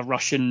vignettes in a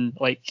Russian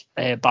like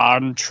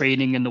barn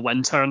training in the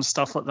winter and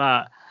stuff like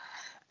that.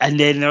 And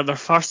then their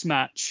first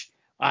match,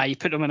 you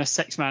put them in a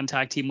 6-man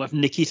tag team with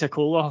Nikita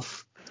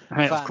Koloff.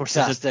 Right, of course,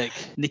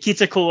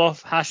 Nikita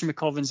Koloff,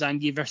 Hashimikov and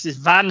Zangief versus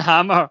Van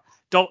Hammer,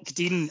 Doc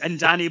Dean, and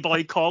Danny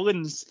Boy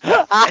Collins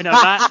in a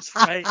match.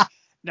 Right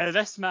now,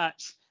 this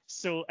match.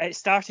 So it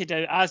started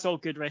out, as all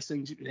good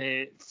wrestling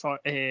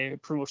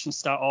promotions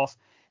start off,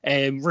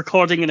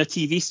 recording in a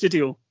TV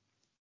studio.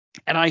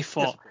 And I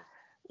thought,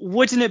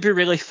 wouldn't it be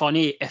really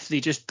funny if they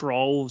just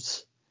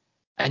brawled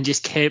and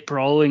just kept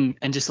brawling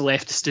and just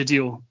left the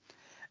studio?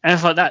 And I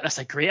thought that's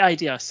a great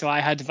idea. So I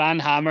had Van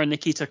Hammer and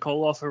Nikita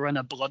Koloff who were in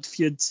a blood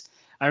feud.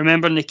 I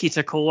remember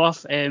Nikita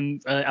Koloff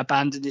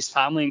abandoned his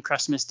family on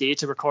Christmas Day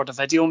to record a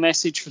video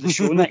message for the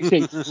show next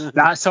week.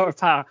 That sort of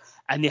power.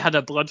 And they had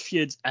a blood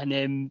feud,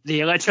 and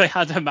they literally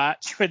had a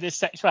match where the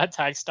 6-man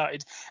tag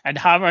started, and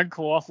Hammer and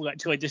Koloff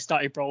literally just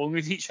started brawling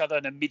with each other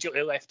and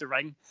immediately left the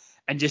ring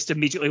and just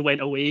immediately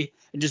went away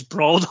and just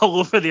brawled all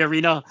over the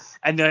arena.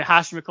 And the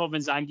Hashimikov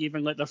and Zangief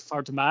in like their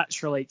third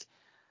match were like,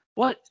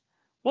 what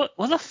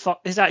the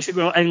fuck is actually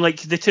going on? And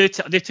like the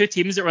two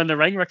teams that were in the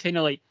ring were kind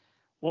of like,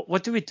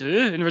 what do we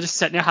do? And we're just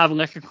sitting there having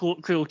like a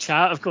cool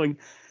chat of going,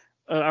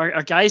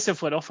 our guys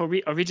have went off. Are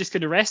we just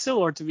going to wrestle,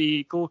 or do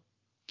we go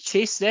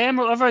chase them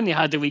or whatever? And they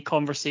had a wee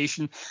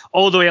conversation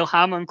all the way.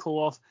 Hammer and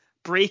Koloff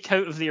break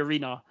out of the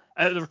arena,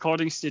 out of the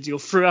recording studio,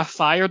 through a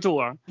fire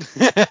door.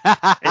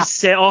 It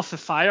set off the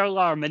fire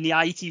alarm in the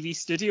ITV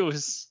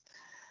studios.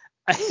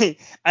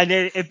 And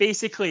then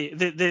basically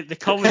the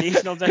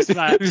culmination of this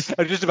match.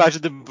 I just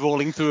imagine them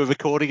brawling through a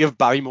recording of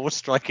Barrymore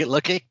Strike It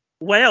Lucky.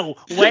 Well,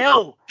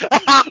 George.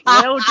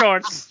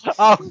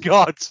 Oh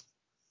God.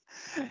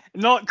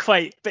 Not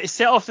quite, but it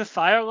set off the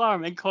fire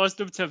alarm and caused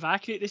them to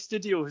evacuate the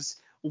studios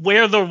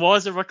where there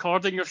was a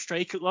recording of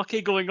Strike It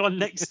Lucky going on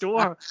next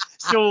door.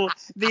 So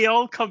they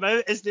all come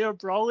out as they're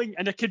brawling,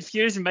 and a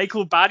confused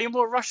Michael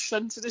Barrymore rushes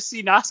into the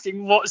scene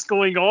asking what's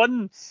going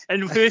on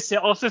and who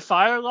set off the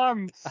fire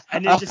alarm.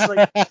 And then just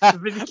like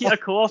Nikita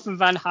Koloff and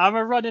Van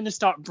Hammer run in and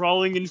start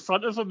brawling in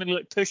front of him and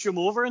like push him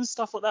over and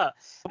stuff like that.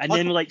 And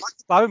then like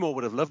Barrymore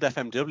would have loved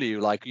FMW,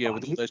 like, you know,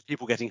 with all those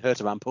people getting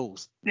hurt around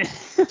pools.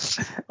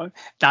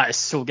 That is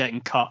so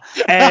getting cut.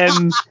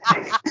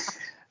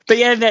 But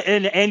yeah, and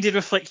it ended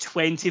with like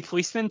 20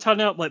 policemen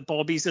turning up, like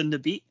Bobbies on the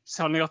beat,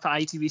 turning up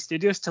at ITV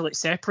Studios to like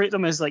separate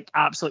them as like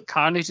absolute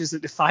carnages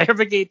that the fire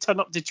brigade turn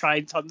up to try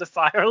and turn the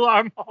fire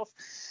alarm off.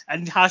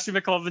 And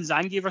Hashimov and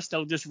Zangief are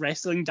still just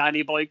wrestling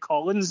Danny Boy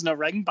Collins in a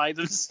ring by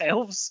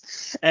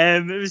themselves.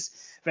 It was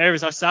very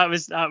bizarre.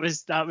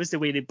 That was the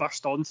way they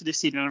burst onto the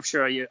scene, and I'm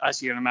sure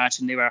as you can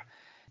imagine, they were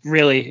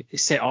really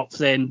set up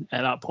then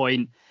at that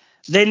point.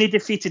 Then they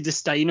defeated the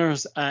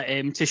Steiners at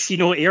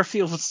Tushino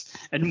Airfields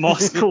in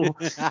Moscow.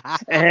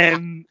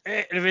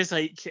 It was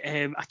like,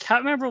 I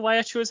can't remember why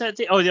I chose that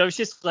day. Oh, it was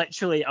just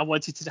literally, I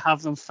wanted to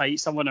have them fight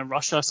someone in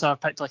Russia, so I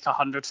picked like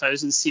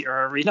 100,000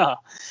 seater arena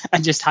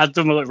and just had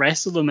them like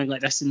wrestle them in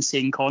like this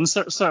insane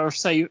concert sort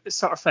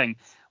of thing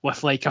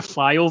with like a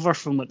flyover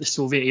from like the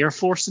Soviet Air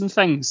Force and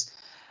things.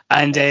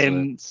 And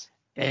they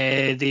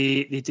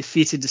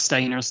defeated the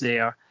Steiners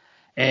there.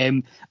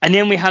 And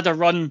then we had a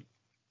run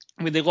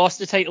when they lost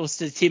the titles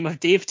to the team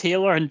of Dave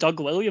Taylor and Doug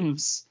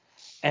Williams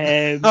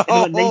in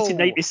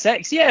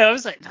 1996. Yeah, I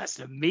was like, that's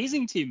an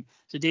amazing team.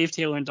 So Dave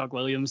Taylor and Doug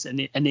Williams,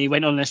 and they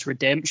went on this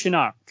redemption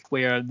arc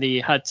where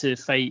they had to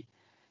fight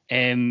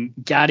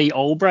Gary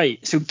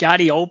Albright. So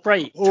Gary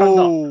Albright turned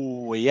up.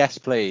 Oh, yes,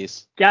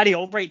 please. Gary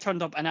Albright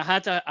turned up, and I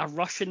had a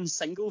Russian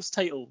singles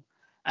title.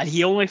 And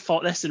he only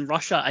fought this in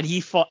Russia, and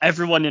he fought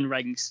everyone in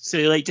rings. So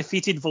he like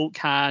defeated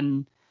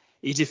Volkan,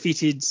 he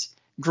defeated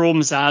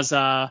Grom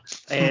Zaza,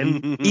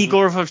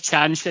 Igor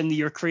Vovchanshin, the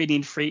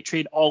Ukrainian freight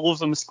train, all of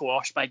them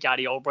squashed by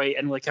Gary Albright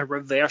in like a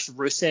reverse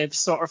Rusev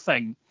sort of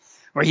thing,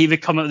 where he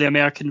would come out with the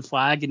American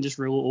flag and just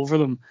rule over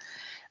them.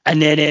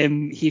 And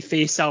then he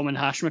faced Salman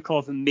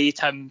Hashimov and made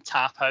him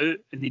tap out,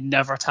 and he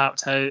never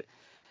tapped out.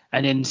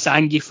 And then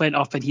Zangief went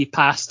up and he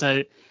passed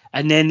out.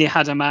 And then they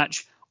had a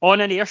match on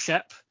an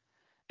airship,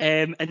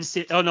 on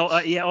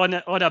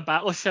a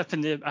battleship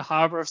in the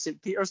harbour of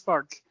St.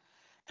 Petersburg.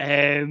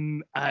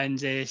 And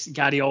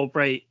Gary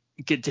Albright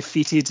get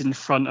defeated in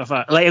front of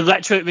it. Like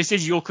literally, it was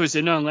just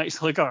Yokozuna and Lex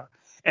Luger.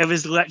 It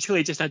was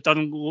literally just a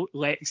done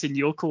Lex and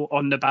Yoko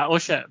on the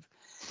battleship,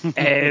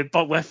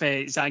 but with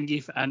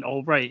Zangief and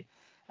Albright.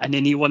 And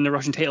then he won the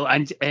Russian title,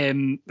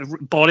 and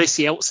Boris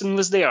Yeltsin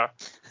was there.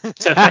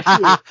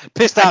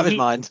 Pissed out of his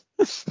mind.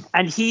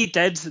 And he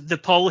did the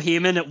Paul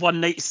Heyman at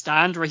One Night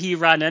Stand, where he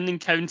ran in and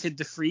counted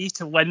the three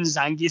to win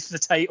Zangief the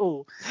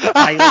title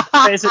by like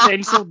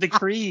presidential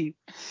decree.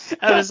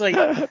 I was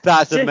like,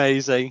 that's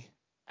amazing.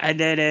 And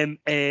then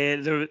then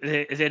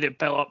it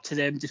built up to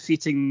them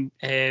defeating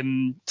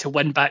to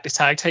win back the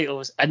tag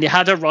titles. And they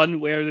had a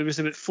run where there was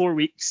about 4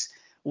 weeks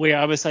where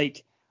I was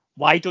like,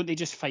 why don't they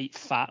just fight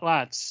fat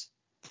lads?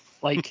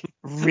 Like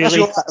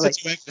really,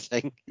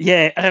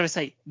 yeah. And I was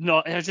like,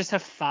 no, I just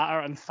have fatter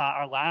and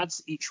fatter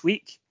lads each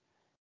week.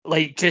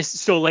 Like just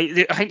so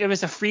like I think there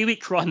was a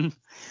 3-week run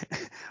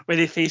where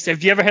they faced.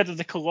 Have you ever heard of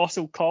the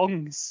Colossal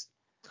Kongs?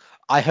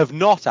 I have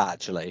not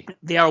actually.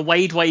 They are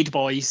wide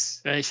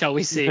boys, shall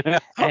we say?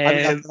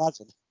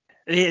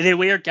 They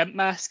wear gimp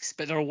masks,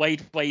 but they're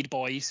wide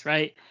boys,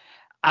 right?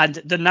 And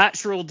the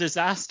Natural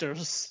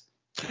Disasters.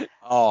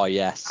 Oh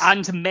yes.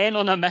 And Men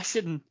on a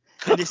Mission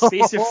in the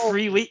space of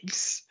 3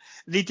 weeks.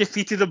 They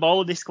defeated them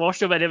all and they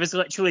squashed them, and it was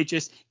literally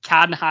just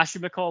can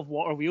Hashimov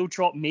water wheel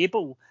drop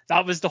Mabel.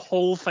 That was the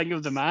whole thing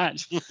of the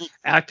match.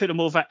 I put them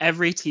over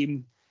every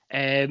team,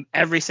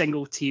 every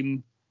single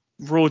team,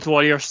 Road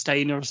Warriors,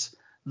 Steiners,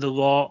 the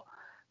lot.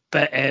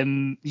 But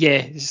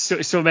yeah,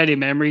 so many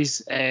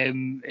memories.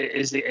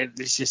 It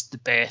was just the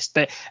best.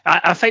 But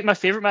I think my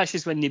favourite match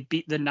is when they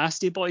beat the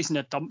Nasty Boys in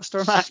a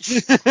dumpster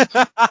match.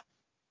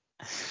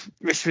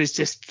 Which was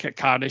just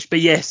carnage. But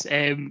yes,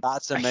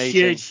 that's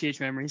amazing. Huge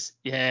memories.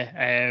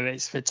 Yeah,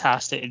 it's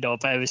fantastic.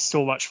 But it was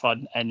so much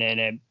fun. And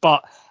then,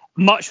 but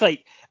much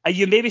like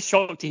you may be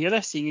shocked to hear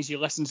this, seeing as you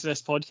listen to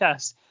this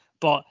podcast,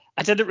 but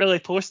I didn't really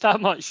post that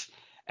much,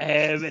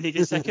 and I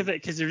get sick of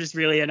it because they're just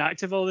really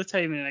inactive all the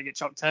time, and I get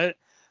chucked out.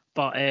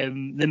 But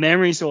the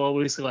memories will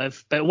always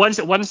live. But once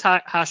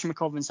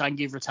Hashimov and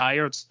Zangief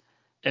retired,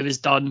 it was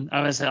done.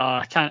 I was like,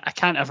 oh, I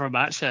can't ever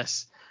match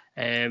this.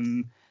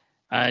 And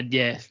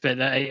yeah, but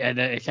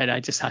I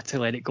just had to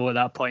let it go at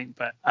that point.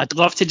 But I'd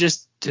love to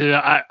just do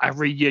a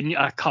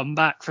reunion, a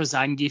comeback for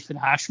Zangief and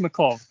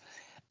Hashimov.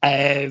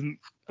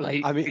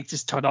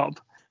 Just turn up.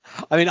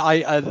 I mean,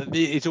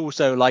 it's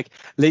also like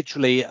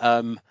literally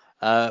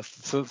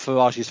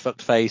Farage's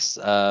fucked face,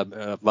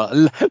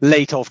 well,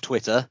 late off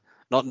Twitter.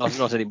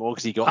 Not anymore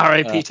because he got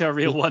R.I.P. to a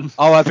real one.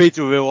 R.I.P.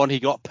 to a real one. He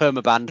got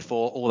permabanned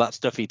for all that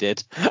stuff he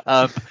did.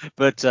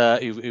 But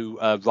who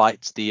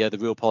writes the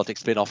Real Politics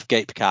spin-off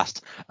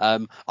Gapecast?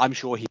 I'm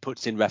sure he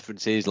puts in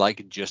references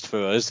like just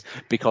for us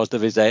because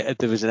there is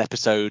an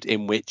episode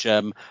in which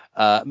the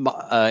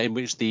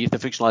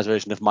fictionalized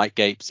version of Mike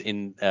Gapes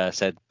in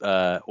said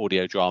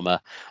audio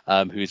drama,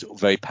 who's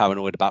very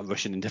paranoid about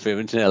Russian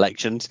interference in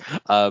elections,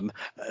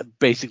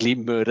 basically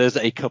murders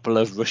a couple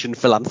of Russian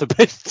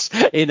philanthropists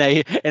in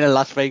a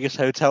Las Vegas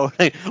hotel.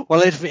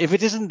 Well, if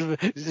it isn't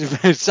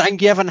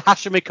Zangief and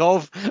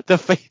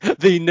Hashimikov,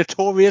 the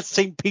notorious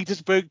St.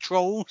 Petersburg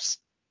trolls.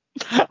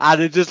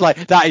 And it's just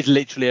like, that is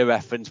literally a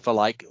reference for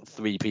like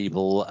 3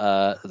 people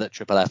that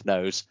Triple F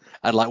knows,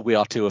 and like we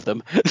are 2 of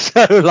them.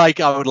 So like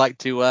I would like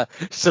to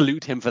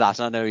salute him for that.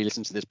 And I know he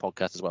listens to this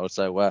podcast as well,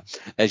 so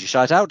there's your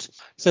shout out.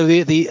 So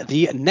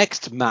the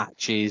next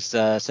match is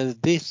so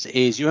this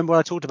is, you remember when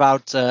I talked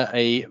about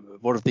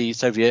one of the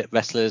Soviet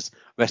wrestlers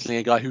wrestling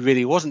a guy who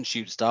really wasn't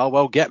Shoot Star?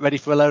 Well, get ready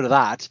for a load of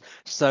that.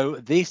 So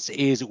this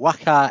is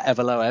Waka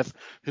Evloev,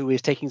 who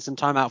is taking some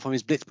time out from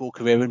his blitzball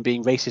career and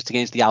being racist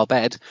against the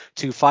Albed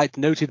to fight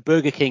noted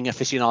Burger King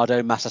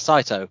aficionado Masa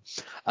Saito.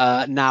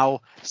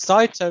 Now,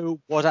 Saito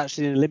was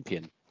actually an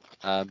Olympian,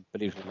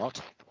 believe it or not.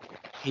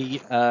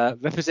 He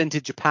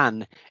represented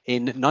Japan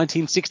in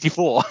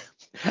 1964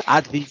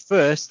 at the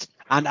first,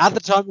 and at the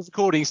time of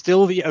recording,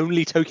 still the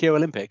only Tokyo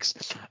Olympics.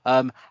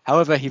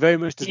 However, he very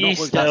much does not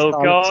work that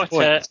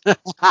style at this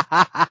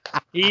point.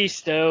 He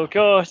still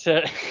got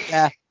it.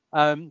 Yeah.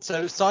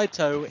 So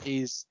Saito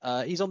is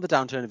he's on the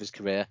downturn of his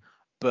career,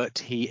 but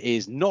he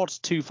is not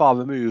too far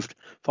removed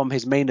from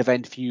his main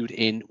event feud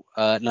in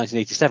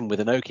 1987 with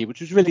Inoki,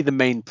 which was really the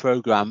main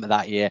program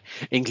that year,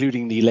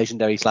 including the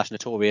legendary /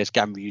 notorious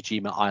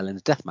Ganryujima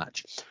Island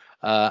deathmatch.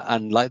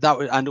 And like that,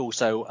 and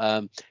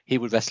also he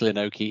would wrestle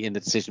Inoki in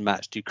the decision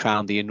match to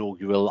crown the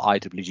inaugural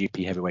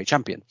IWGP Heavyweight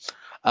Champion.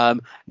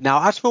 Now,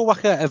 as for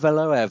Waka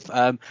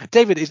Evloev,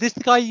 David, is this the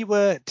guy you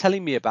were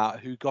telling me about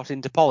who got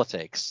into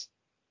politics?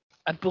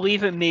 I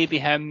believe it may be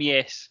him,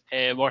 yes.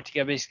 Or to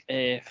give his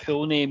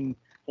full name,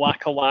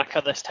 Waka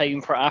Waka, this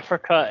time for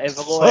Africa,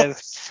 Evloev.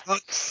 For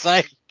fuck's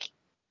sake.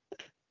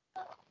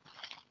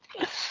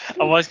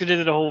 I was going to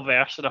do the whole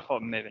verse, and I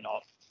thought maybe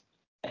not.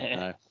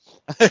 No.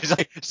 It's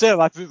like, sir,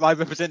 I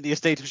represent the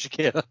estate of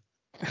Shakira.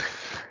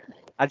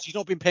 And she's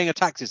not been paying her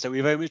taxes, so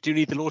we very much do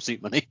need the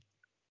lawsuit money.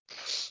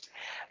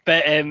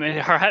 But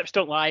her hips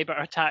don't lie, but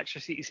her tax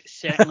receipts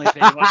certainly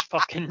very much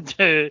fucking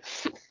do.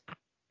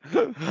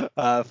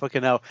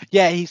 Fucking hell.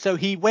 Yeah,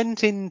 he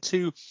went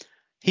into,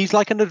 he's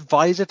like an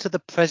advisor to the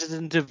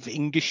president of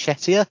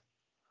Ingushetia.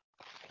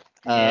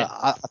 Yeah.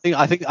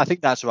 I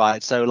think that's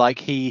right. So like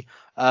he,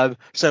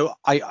 so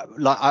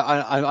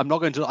I'm not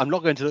going to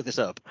look this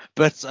up,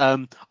 but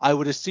I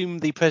would assume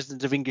the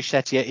president of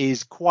Ingushetia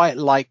is quite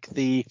like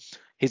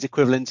his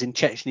equivalents in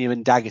Chechnya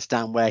and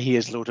Dagestan, where he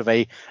is sort of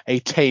a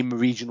tame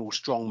regional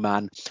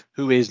strongman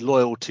who is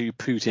loyal to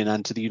Putin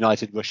and to the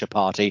United Russia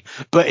Party,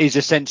 but is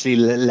essentially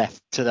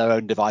left to their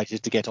own devices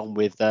to get on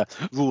with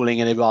ruling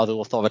in a rather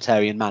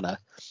authoritarian manner.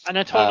 An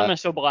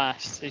autonomous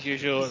oblast, as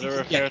usual, they're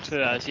referred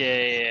to as.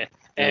 Yeah.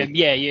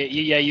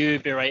 You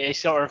would be right. It's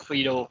sort of,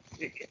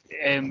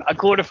 a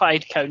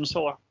glorified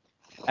counsellor.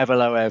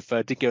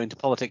 Evloev did go into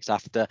politics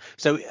after,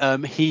 so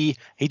he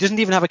doesn't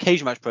even have a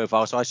cage match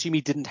profile, so I assume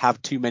he didn't have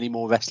too many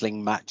more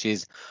wrestling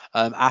matches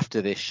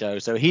after this show.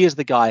 So he is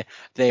the guy.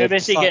 They're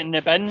busy getting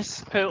the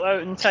bins pulled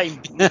out in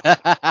time.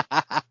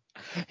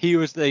 He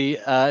was the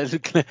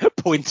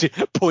pointing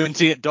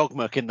at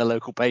Dogmuck in the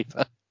local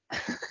paper.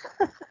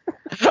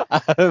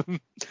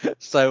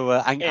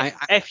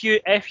 If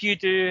you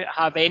do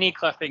have any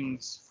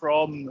clippings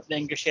from the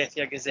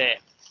Ingushetia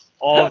Gazette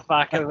of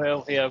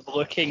Machiavelli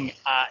looking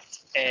at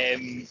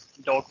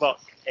Dogbuck,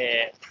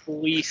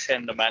 please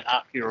send them in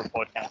at Pure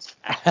Podcast.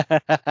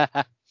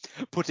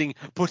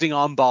 putting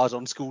arm bars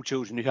on school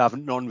children who have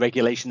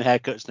non-regulation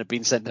haircuts and have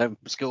been sent home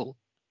from school.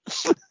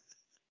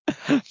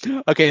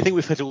 Okay, I think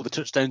we've hit all the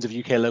touchstones of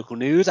UK local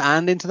news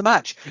and into the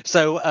match.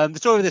 So the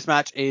story of this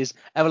match is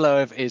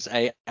Evloev is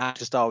a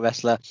actor-style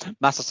wrestler.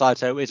 Masa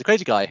Saito is a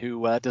crazy guy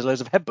who does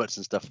loads of headbutts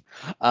and stuff.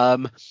 I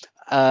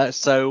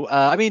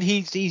mean,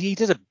 he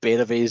does a bit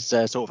of his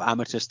sort of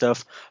amateur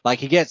stuff. Like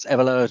he gets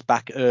Evloev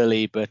back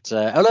early, but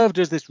Evloev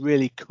does this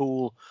really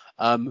cool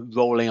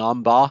rolling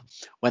armbar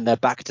when they're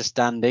back to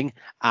standing,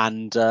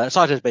 and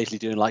Saito's basically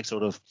doing like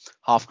sort of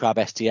half crab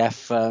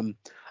STF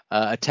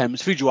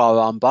attempts.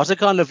 Fujiwara arm bars are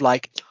kind of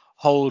like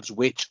holds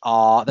which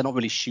are, they're not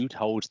really shoot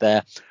holds,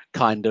 they're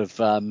kind of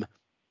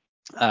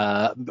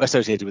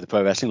associated with the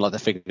pro wrestling, like the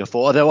figure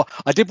four. Although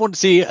I did want to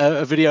see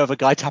a video of a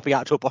guy tapping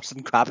out to a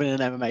Boston Crab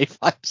in an MMA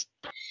fight.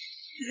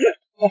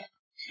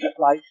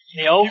 Like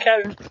they all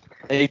count.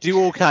 They do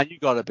all count. You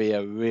got to be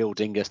a real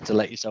dingus to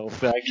let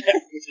yourself get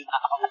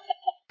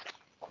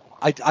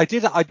I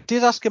did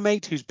ask a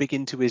mate who's big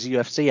into his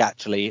UFC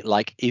actually,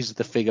 like, is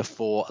the figure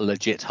four a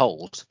legit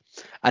hold?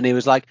 And he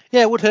was like,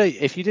 yeah, it would hurt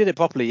if you did it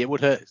properly. It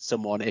would hurt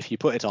someone if you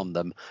put it on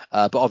them.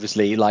 But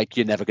obviously, like,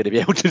 you're never going to be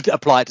able to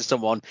apply it to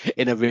someone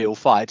in a real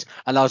fight.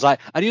 And I was like,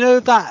 and you know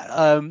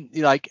that,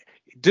 like,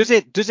 does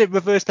it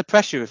reverse the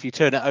pressure if you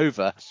turn it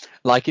over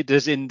like it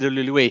does in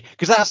WWE?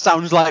 Because that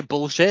sounds like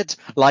bullshit.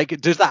 Like,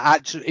 is that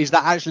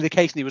actually the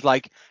case? And he was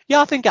like,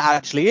 yeah, I think it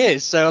actually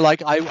is. So,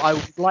 like, I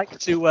would like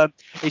to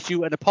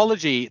issue an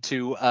apology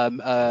to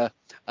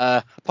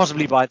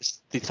possibly by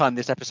the time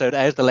this episode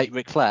airs, the late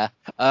Ric Flair.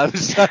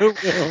 So even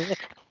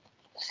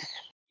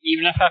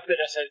if I put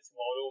this out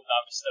tomorrow,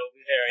 that would still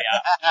be very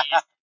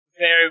apt. He's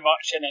very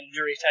much in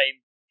injury time.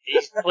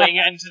 He's playing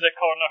it into the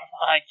corner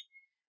flag.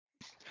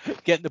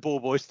 getting the ball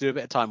boys to do a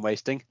bit of time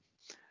wasting,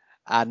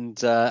 and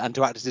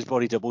to act as his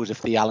body doubles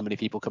if the alimony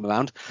people come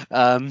around.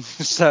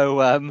 It's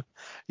a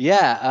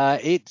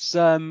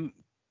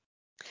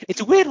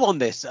weird one,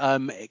 this,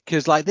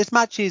 because like this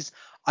match is,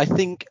 I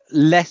think,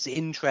 less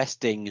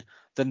interesting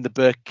than the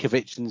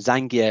Berkovich and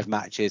Zangief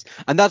matches,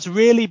 and that's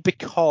really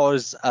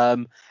because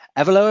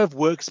Evloev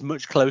works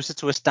much closer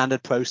to a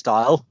standard pro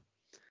style.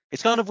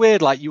 It's kind of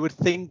weird. Like, you would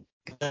think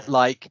that,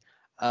 like,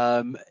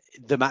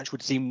 the match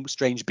would seem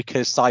strange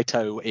because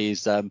Saito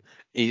is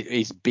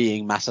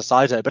being Masa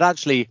Saito, but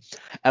actually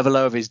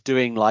Evloev is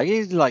doing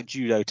like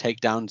judo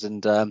takedowns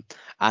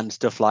and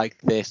stuff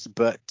like this.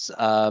 But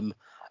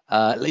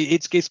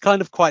it's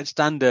kind of quite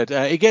standard.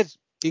 It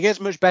gets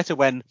much better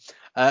when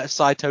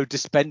Saito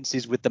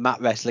dispenses with the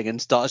mat wrestling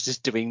and starts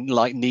just doing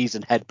like knees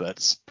and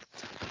headbutts.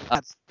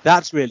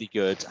 That's really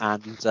good.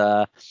 And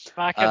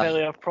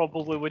Machiavelli, I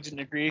probably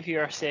wouldn't agree with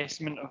your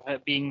assessment of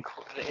it being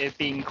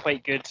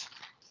quite good.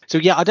 So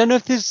yeah, I don't know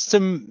if there's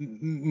some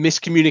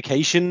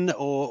miscommunication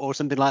or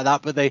something like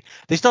that, but they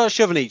start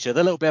shoving each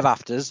other, a little bit of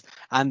afters,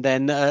 and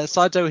then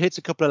Saito hits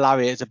a couple of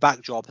lariats, a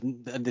backdrop,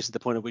 and this is the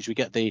point at which we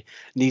get the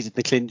knees at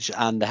the clinch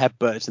and the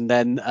headbutts, and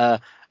then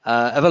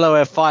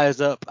Evloev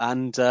fires up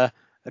and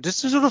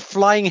just a sort of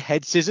flying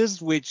head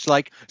scissors, which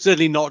like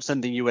certainly not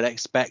something you would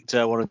expect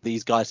one of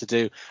these guys to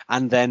do,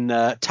 and then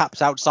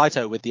taps out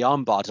Saito with the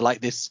armbar to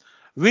like this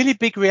really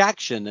big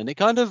reaction, and it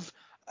kind of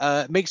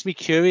makes me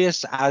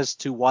curious as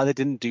to why they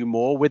didn't do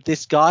more with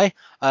this guy,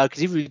 because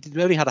he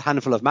only had a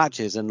handful of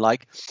matches, and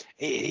like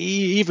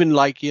even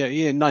like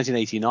in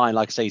 1989,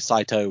 like I say,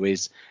 Saito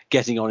is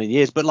getting on in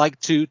years, but like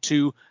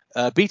to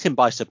beat him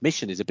by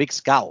submission is a big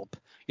scalp.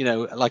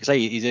 Like I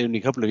say, he's only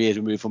a couple of years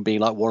removed from being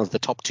like one of the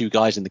top two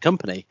guys in the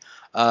company.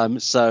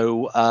 It's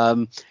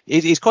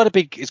quite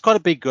a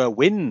big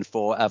win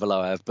for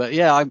Evloev. But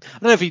yeah, I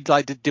don't know if he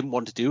didn't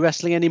want to do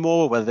wrestling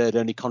anymore, or whether they'd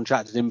only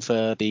contracted him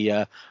for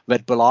the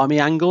Red Bull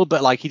Army angle.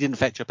 But like he didn't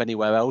fetch up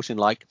anywhere else in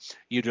like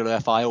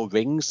UWFI or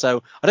rings.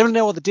 So I don't really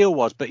know what the deal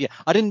was. But yeah,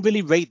 I didn't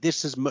really rate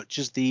this as much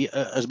as the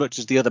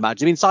other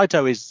match. I mean,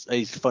 Saito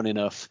is fun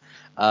enough,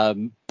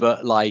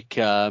 but like.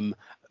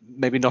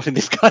 Maybe not in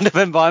this kind of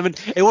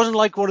environment. It wasn't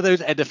like one of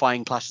those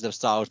edifying clashes of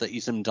styles that you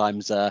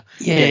sometimes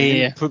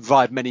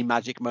provide many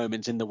magic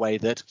moments in the way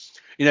that,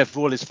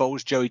 for all his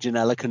faults, Joey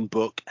Janela can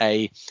book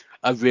a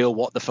real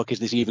what the fuck is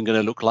this even going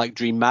to look like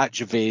dream match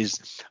viz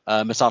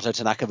Masato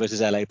Tanaka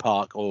versus LA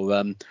Park or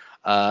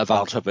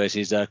Valter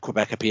versus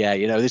Quebec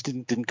Pierre. This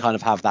didn't kind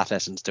of have that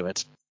essence to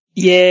it.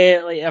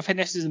 Yeah, like I think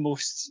this is the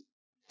most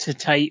to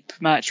type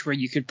match where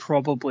you could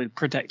probably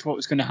predict what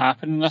was going to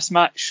happen in this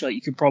match. Like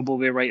you could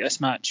probably write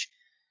this match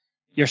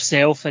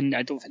yourself, and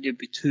I don't think it'd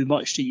be too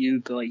much to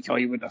you, but like,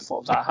 you wouldn't have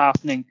thought of that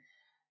happening.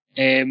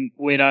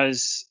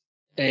 Whereas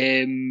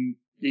the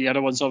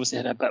other ones obviously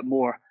had a bit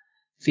more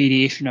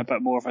variation, a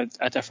bit more of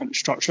a different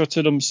structure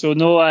to them. So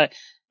no,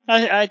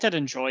 I did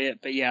enjoy it,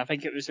 but yeah, I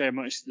think it was very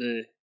much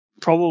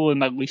probably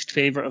my least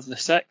favourite of the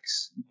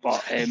six.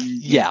 But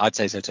yeah, I'd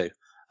say so too.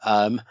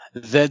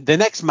 The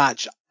next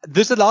match,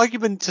 there's an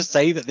argument to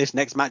say that this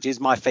next match is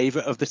my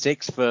favorite of the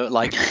six for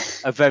like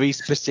a very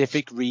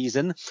specific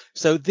reason.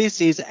 So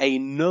this is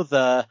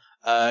another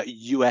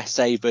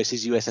USA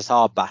versus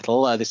USSR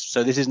battle. This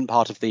isn't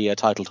part of the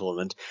title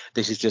tournament.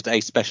 This is just a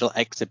special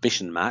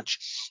exhibition match.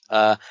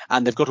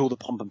 And they've got all the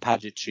pomp and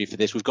pageantry for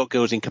this. We've got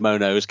girls in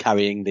kimonos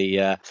carrying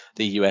the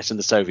US and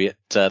the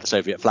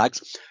Soviet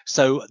flags.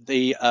 So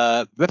the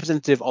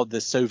representative of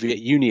the Soviet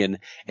Union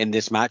in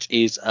this match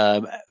is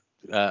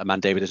a man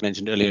David has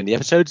mentioned earlier in the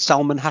episode,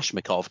 Salman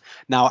Hashimov.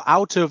 Now,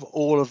 out of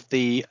all of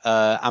the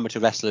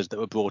amateur wrestlers that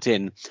were brought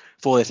in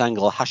for this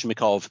angle,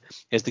 Hashimov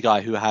is the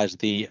guy who has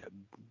the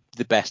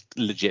best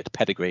legit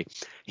pedigree.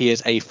 He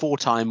is a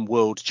 4-time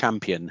world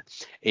champion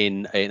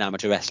in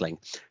amateur wrestling.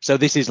 So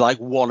this is like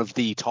one of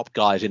the top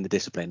guys in the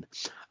discipline.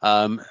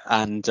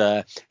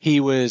 And he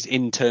was,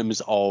 in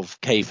terms of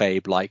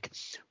kayfabe, like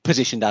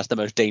positioned as the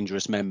most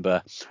dangerous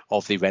member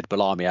of the Red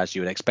Bull Army, as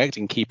you would expect,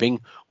 in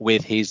keeping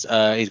with his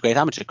great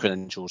amateur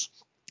credentials.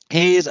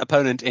 His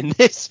opponent in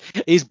this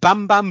is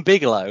Bam Bam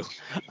Bigelow.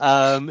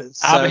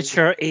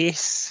 Amateur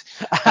ace.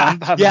 Bam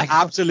Bam Yeah, Bigelow.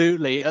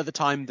 absolutely. At the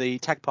time, the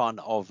tag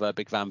partner of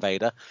Big Van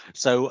Vader.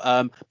 So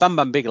Bam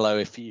Bam Bigelow,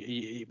 if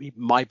he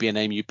might be a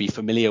name you'd be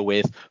familiar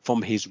with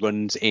from his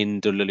runs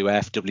in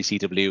WWF,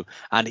 WCW,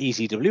 and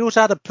ECW.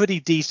 Also had a pretty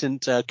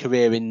decent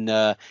career in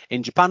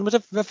Japan. Was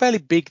a fairly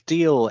big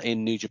deal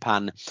in New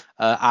Japan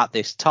at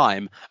this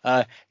time.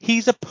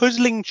 He's a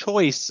puzzling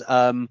choice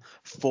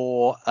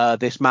for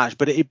this match,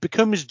 but it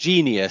becomes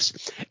genius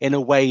in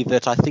a way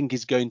that I think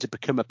is going to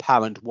become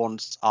apparent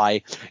once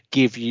I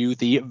give you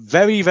the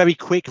very, very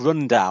quick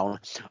rundown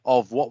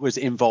of what was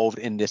involved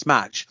in this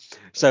match.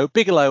 So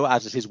Bigelow,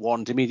 as is his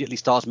wont, immediately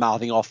starts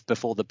mouthing off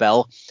before the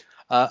bell.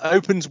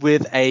 Opens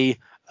with a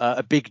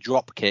big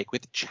drop kick,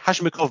 which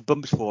Hashimikov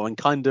bumps for and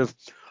kind of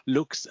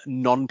looks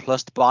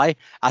nonplussed by,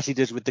 as he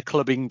does with the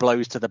clubbing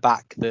blows to the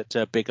back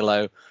that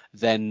Bigelow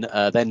then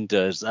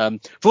does. For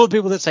all the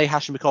people that say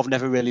Hashimikov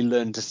never really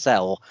learned to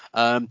sell,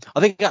 I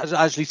think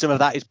actually some of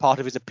that is part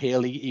of his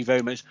appeal. He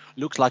very much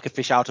looks like a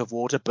fish out of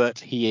water, but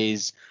he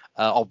is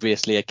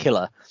obviously a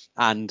killer,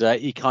 and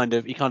he kind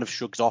of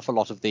shrugs off a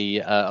lot of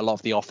the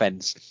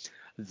offense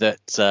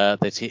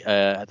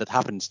that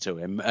happens to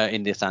him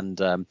in this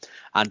and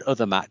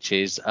other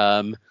matches.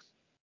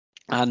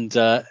 And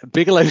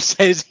Bigelow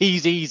says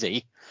he's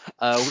easy,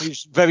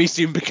 which very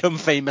soon become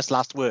famous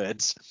last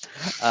words.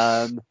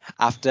 After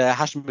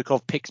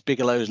Hashimikov picks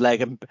Bigelow's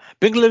leg, and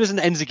Bigelow is an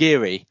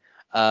enziguri,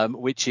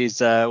 which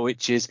is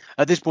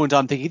at this point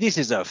I'm thinking this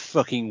is a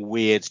fucking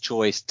weird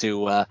choice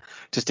to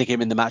stick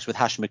him in the match with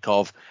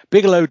Hashimikov.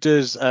 Bigelow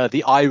does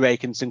the eye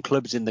rake and some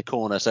clubs in the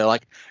corner, so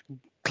like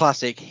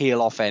classic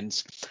heel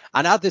offense.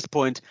 And at this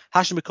point,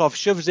 Hashimikov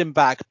shoves him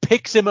back,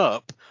 picks him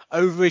up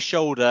over his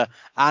shoulder,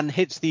 and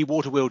hits the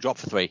water wheel drop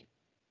for 3.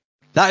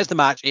 That is the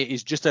match. It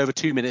is just over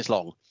 2 minutes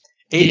long.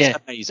 It's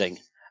amazing.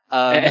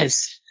 It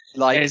is.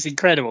 Like, it is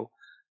incredible.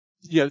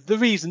 You know, the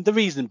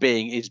reason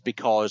being is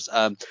because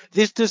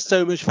this does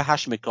so much for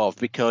Hashimikov,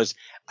 because,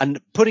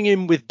 and putting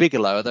him with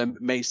Bigelow, although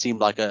it may seem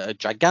like a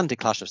gigantic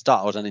clash of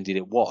styles, and indeed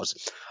it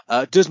was,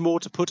 does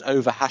more to put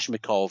over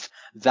Hashimikov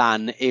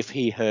than if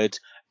he had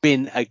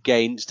been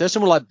against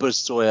someone like Buzz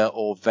Sawyer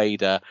or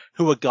Vader,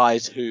 who are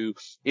guys who,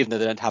 even though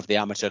they don't have the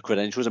amateur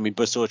credentials, I mean,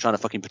 Buzz Sawyer trying to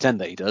fucking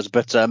pretend that he does,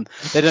 but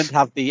they don't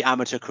have the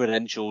amateur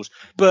credentials,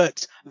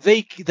 but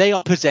they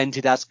are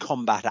presented as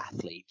combat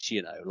athletes,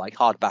 you know, like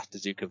hard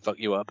bastards who can fuck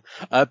you up.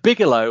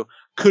 Bigelow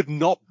could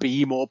not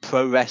be more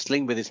pro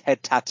wrestling with his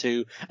head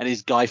tattoo and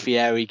his Guy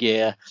Fieri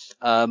gear.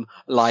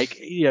 Like,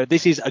 you know,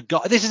 this is a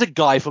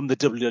guy from the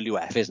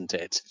WWF, isn't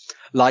it?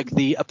 Like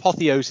the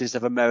apotheosis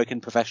of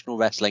American professional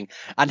wrestling,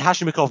 and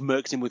Hashimikov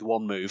murks him with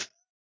one move.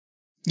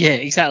 Yeah,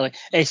 exactly.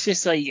 It's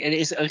just like, it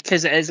is,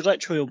 because it is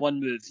literally one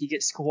move. He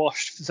gets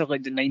squashed for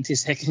like the 90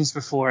 seconds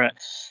before it.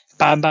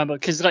 Bam Bam,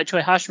 because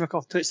literally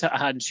Hashimikov puts out a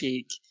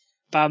handshake.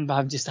 Bam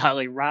Bam just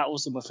like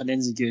rattles him with an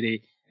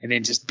enziguri and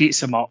then just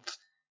beats him up.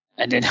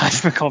 And then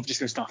Hashimikov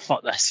just goes, no,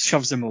 fuck this,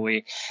 shoves him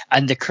away.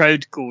 And the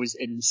crowd goes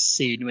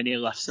insane when he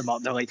lifts him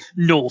up. They're like,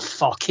 no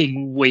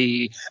fucking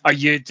way are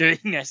you doing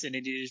this? And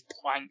then he just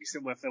planks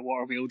him with a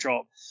water wheel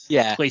drop.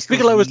 Yeah.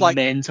 Bigelow was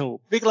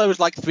mental. Bigelow was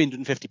like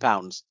 350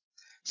 pounds.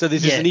 So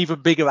this is an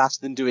even bigger ass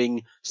than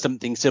doing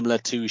something similar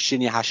to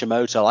Shinya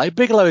Hashimoto. Like,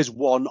 Bigelow is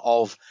one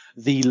of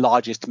the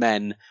largest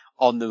men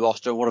on the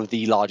roster, one of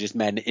the largest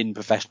men in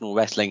professional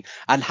wrestling.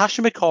 And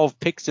Hashimikov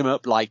picks him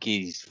up like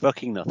he's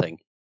fucking nothing.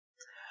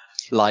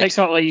 Like, picks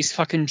him up like he's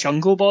fucking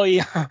Jungle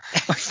Boy.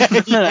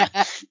 Yeah,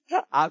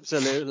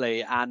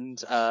 absolutely.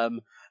 And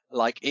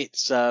like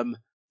it's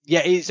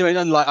it's,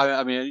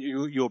 I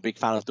mean you're a big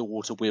fan of the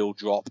water wheel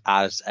drop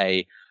because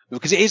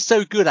it is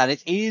so good, and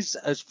it is,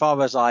 as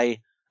far as I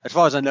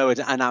know,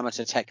 it's an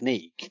amateur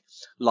technique.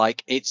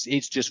 Like,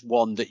 it's just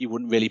one that you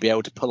wouldn't really be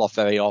able to pull off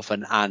very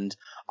often, and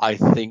I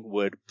think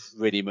would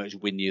pretty much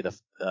win you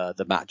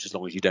the match, as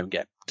long as you don't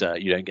get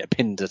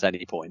pinned at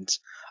any point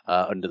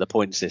under the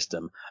point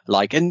system.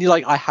 Like,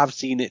 I have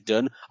seen it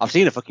done. I've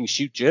seen a fucking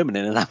shoot German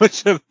in an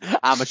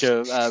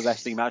amateur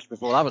wrestling match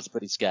before. That was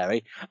pretty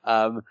scary.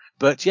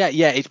 But yeah,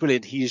 it's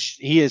brilliant. He's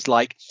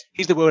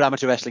the world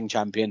amateur wrestling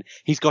champion.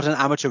 He's got an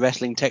amateur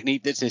wrestling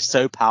technique that is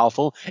so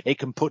powerful it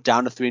can put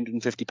down a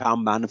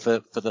 350-pound man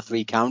for the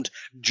 3 count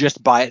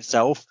just by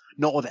itself,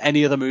 not with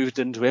any other moves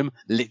done to him.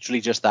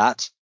 Literally just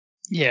that.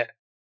 Yeah.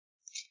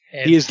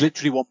 He is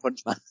literally One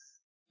Punch Man.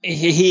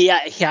 He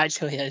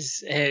actually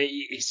is.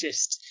 It's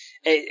just,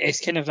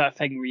 it's kind of that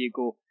thing where you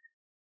go,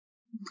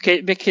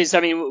 because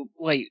I mean,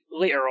 like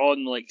later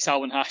on, like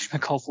Salman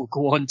Hashimikov will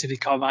go on to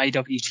become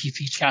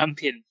IWGP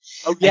champion.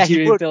 Oh yeah,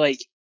 he would. Be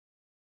like,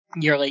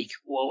 you're like,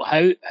 well,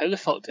 how the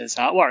fuck does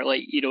that work?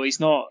 Like, you know,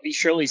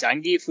 surely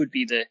Zangief would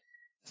be the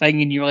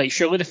thing, and you're like,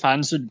 surely the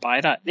fans would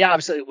buy that. They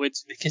absolutely would,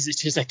 because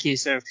it's just a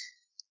case of,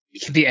 you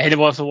can beat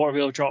anyone with a water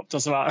wheel drop,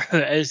 doesn't matter who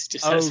it is,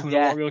 just hits them with a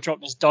water wheel drop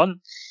and it's done.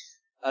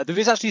 There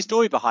is actually a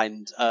story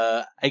behind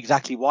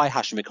exactly why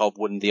Hashimikov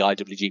won the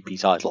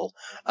IWGP title.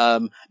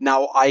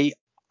 Now I've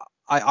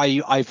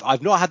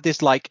not had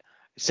this like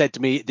said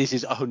to me, this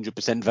is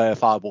 100%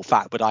 verifiable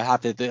fact, but I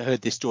have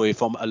heard this story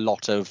from a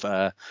lot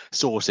of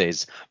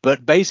sources.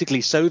 But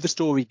basically, so the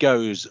story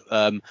goes,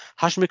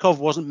 Hashimikov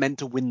wasn't meant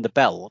to win the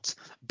belt,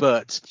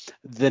 but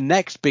the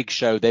next big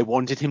show, they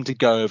wanted him to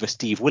go over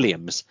Steve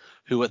Williams,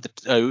 who at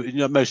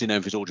the mostly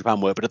known for his All Japan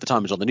work, but at the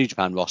time was on the New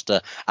Japan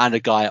roster, and a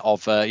guy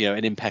of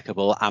an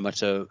impeccable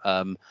amateur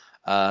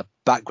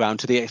background,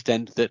 to the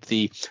extent that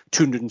the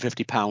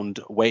 250-pound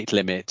weight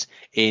limit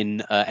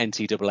in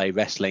NCAA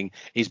wrestling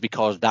is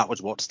because that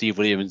was what Steve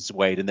Williams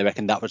weighed, and they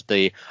reckon that was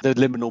the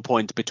liminal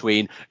point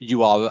between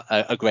you are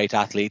a great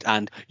athlete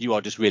and you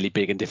are just really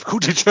big and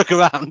difficult to chuck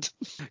around.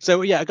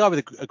 So yeah, a guy with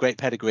a great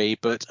pedigree,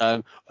 but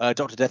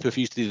Dr. Death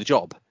refused to do the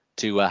job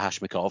to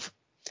Hashimikov.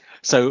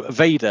 So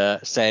Vader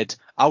said,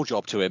 "I'll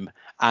job to him,"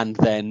 and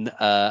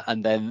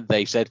then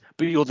they said,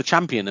 "But you're the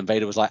champion," and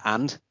Vader was like,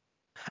 and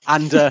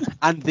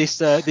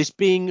this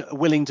being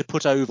willing to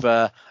put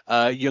over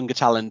younger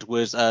talent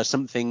was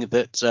something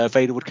that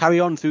Vader would carry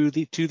on to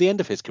the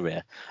end of his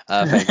career,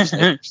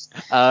 famously.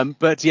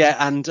 But yeah,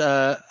 and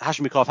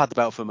Hashimikov had the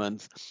belt for a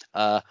month,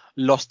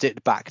 lost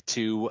it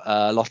to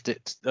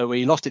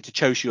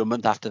Choshu a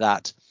month after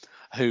that,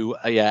 who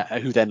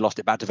then lost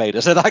it back to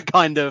Vader. So that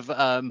kind of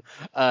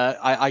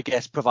I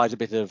guess provides a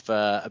bit of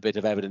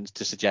evidence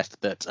to suggest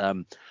that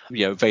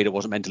Vader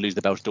wasn't meant to lose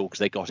the belt at all, because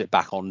they got it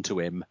back onto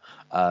him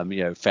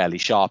fairly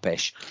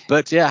sharpish.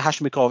 But yeah,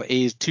 Hashimikov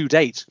is to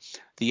date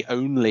the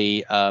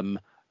only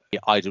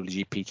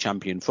IWGP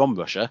champion from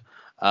Russia.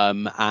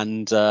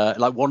 And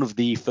one of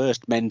the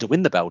first men to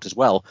win the belt as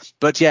well.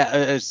 But yeah,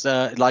 as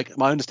my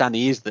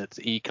understanding is that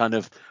he kind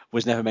of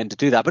was never meant to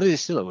do that, but it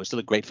is still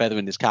a great feather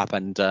in his cap.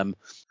 And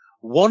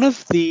one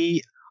of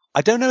the,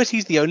 I don't know if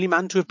he's the only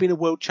man to have been a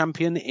world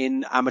champion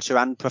in amateur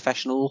and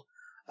professional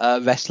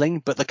wrestling,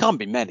 but there can't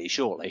be many,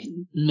 surely.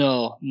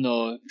 No,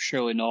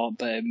 surely not.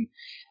 But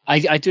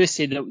I do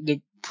say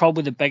that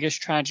probably the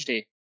biggest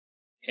tragedy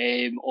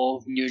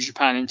of New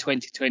Japan in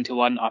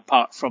 2021,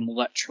 apart from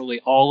literally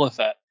all of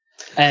it,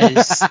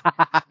 is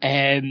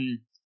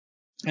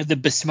the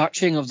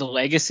besmirching of the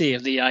legacy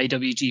of the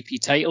IWGP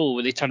title,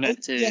 where they turn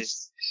it to.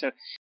 Yes. So,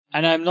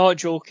 and I'm not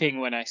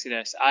joking when I say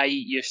this. I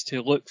used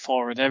to look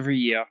forward every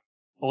year.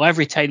 Well,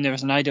 every time there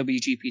was an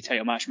IWGP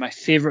title match, my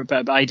favourite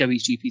bit about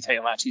IWGP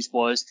title matches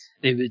was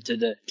they would do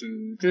the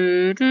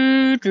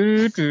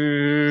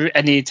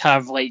and they'd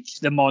have like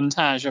the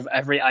montage of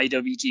every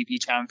IWGP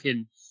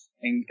champion,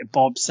 and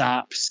Bob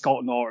Sapp,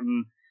 Scott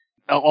Norton,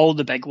 all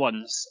the big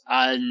ones,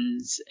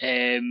 and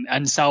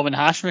Salman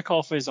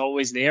Hashimikov is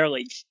always there,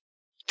 like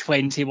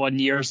 21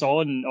 years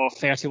on or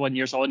 31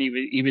 years on,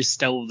 he was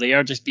still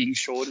there, just being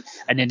shown,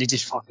 and then they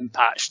just fucking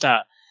patched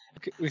that.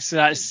 So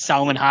that's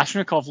Salman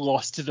Hashimikov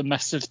lost to the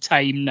mist of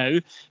time now.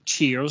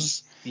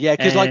 Cheers. Yeah,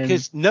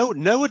 because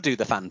Noah do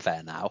the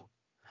fanfare now.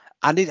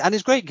 And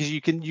it's great because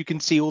you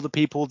can see all the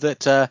people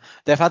that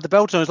they've had the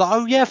belt on. It's like,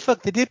 oh yeah,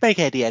 fuck, they did make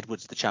Eddie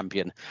Edwards the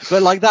champion.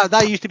 But like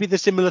that used to be the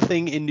similar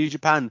thing in New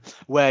Japan,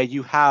 where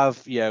you have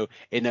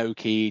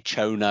Inoki,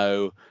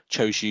 Chono,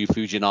 Choshu,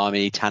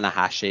 Fujinami,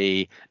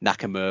 Tanahashi,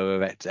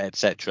 Nakamura,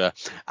 etc.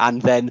 And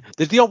then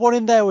there's the odd one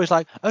in there where it's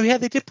like, oh yeah,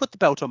 they did put the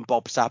belt on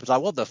Bob Sapp. It's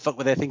like, what the fuck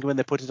were they thinking when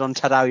they put it on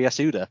Tadao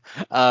Yasuda?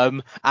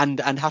 And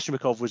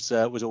Hashimikov was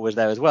always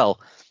there as well.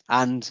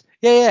 And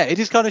yeah, it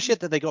is kind of shit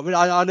that they got rid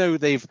of. I know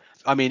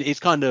it's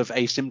kind of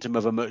a symptom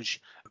of a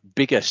much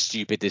bigger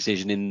stupid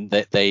decision in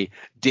that they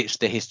ditched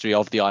the history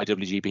of the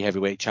IWGP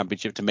Heavyweight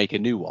Championship to make a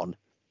new one,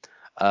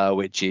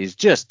 which is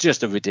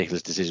just a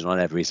ridiculous decision on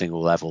every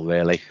single level,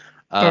 really.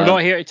 We're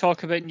not here to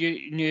talk about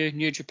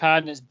New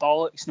Japan. It's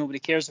bollocks. Nobody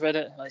cares about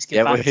it. Let's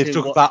get back we're here to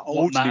talk about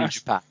old New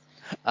Japan,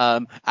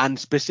 and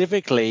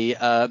specifically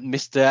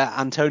Mr.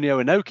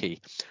 Antonio Inoki.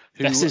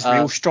 This is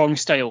real strong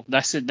style.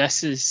 This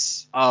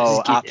is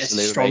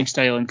absolutely strong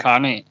style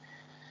incarnate.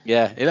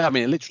 Yeah, it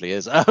literally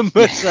is.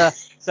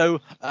 So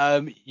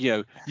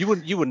you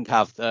wouldn't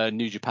have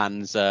New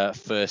Japan's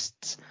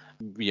first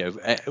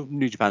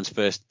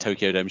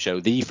Tokyo Dome show,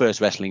 the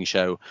first wrestling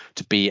show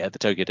to be at the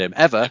Tokyo Dome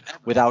ever,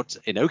 without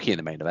Inoki in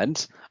the main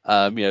event.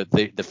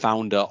 The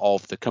founder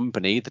of the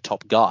company, the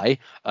top guy,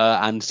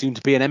 and soon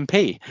to be an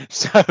MP.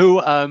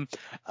 So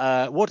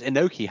what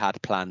Inoki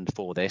had planned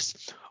for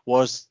this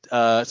was,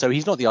 so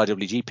he's not the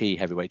IWGP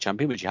heavyweight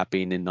champion, which he had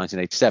been in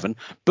 1987,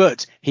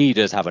 but he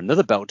does have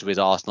another belt to his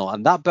arsenal,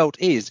 and that belt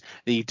is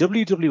the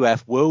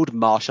WWF World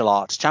Martial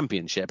Arts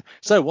Championship.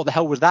 So what the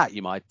hell was that,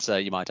 you might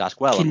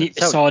ask? Well, can you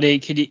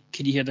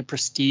hear the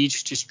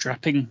prestige just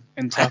dripping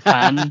into a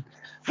pan?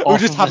 We'll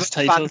just have a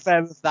fanfare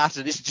of that,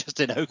 and it's just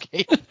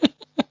Inoki.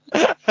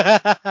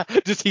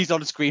 Just he's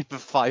on screen for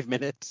 5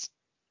 minutes.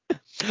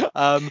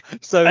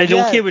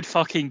 Inoki would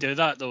fucking do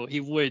that, though.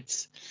 He would.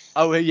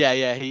 Oh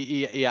yeah,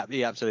 he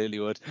absolutely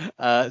would.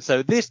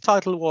 So this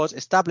title was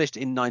established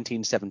in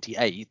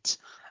 1978,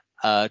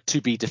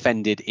 to be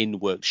defended in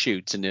worked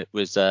shoots, and it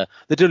was the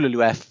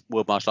WWF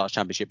World Martial Arts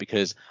Championship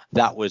because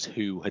that was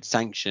who had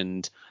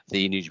sanctioned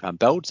the New Japan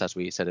belts, as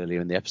we said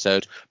earlier in the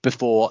episode,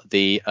 before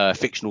the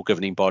fictional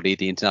governing body,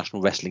 the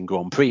International Wrestling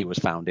Grand Prix, was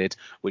founded,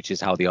 which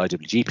is how the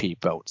IWGP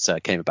belts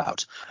came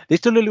about. This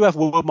WWF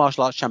World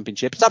Martial Arts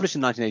Championship, established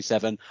in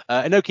 1987,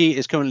 Inoki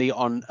is currently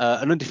on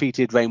an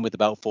undefeated reign with the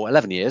belt for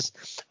 11 years,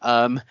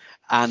 so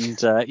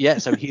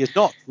he has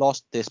not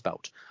lost this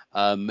belt.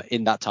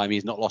 In that time,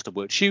 he's not lost a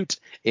worked shoot.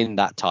 In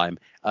that time,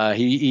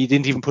 he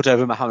didn't even put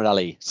over Muhammad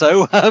Ali.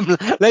 So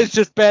let's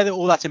just bear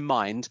all that in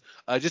mind,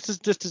 just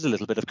as a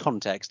little bit of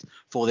context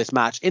for this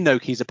match.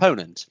 Inoki's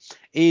opponent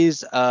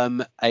is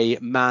a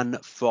man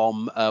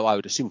from, I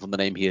would assume from the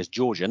name he is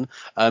Georgian,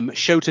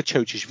 Shota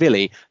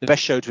Chochishvili, the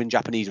best Shota in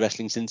Japanese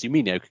wrestling since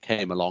Umino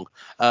came along.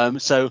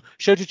 So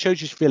Shota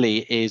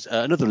Chochishvili is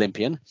another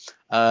Olympian.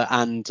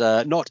 And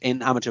not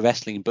in amateur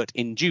wrestling, but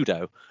in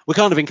judo. We're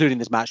kind of including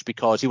this match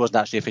because he wasn't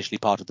actually officially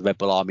part of the Red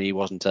Bull Army. He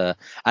wasn't an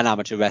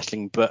amateur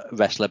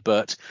wrestler,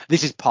 but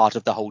this is part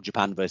of the whole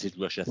Japan versus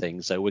Russia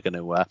thing. So we're going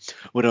to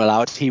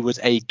allow it. He was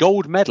a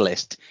gold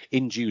medalist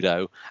in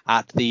judo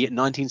at the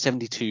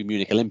 1972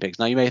 Munich Olympics.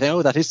 Now you may think,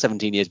 oh, that is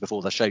 17 years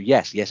before the show.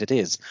 Yes, it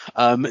is.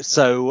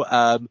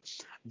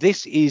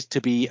 This is to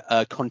be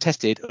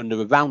contested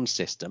under a round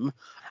system.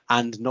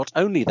 And not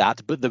only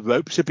that, but the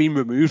ropes have been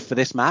removed for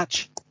this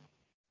match.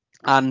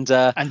 And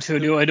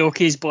Antonio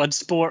Inoki's blood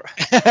sport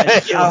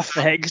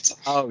effect.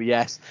 Oh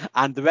yes,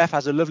 and the ref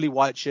has a lovely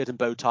white shirt and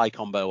bow tie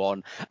combo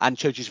on, and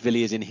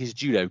Chochishvili is in his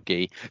judo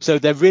gi. So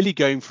they're really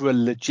going for a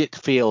legit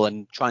feel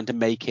and trying to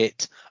make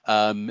it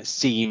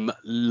seem,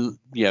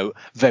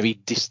 very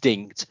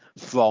distinct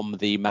from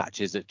the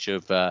matches that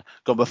have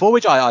gone before,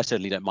 which I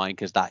certainly don't mind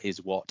because that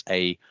is what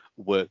a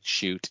worked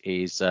shoot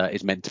is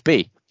meant to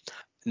be.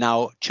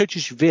 Now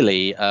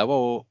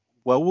Chochishvili,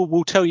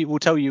 we'll tell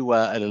you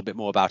a little bit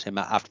more about him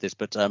after this,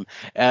 but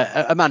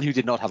a man who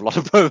did not have a lot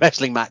of pro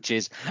wrestling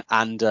matches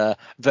and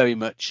very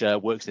much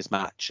works this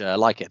match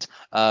like it,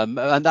 and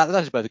that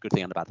is both a good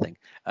thing and a bad thing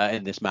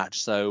in this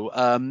match. So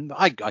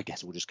I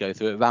guess we'll just go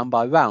through it round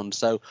by round.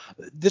 So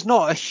there's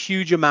not a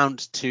huge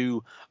amount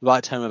to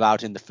write home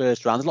about in the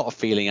first round. There's a lot of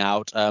feeling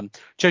out.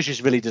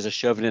 Chochis really does a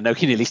shove and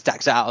Inoki nearly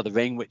stacks it out of the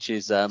ring, which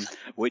is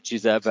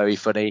very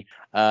funny.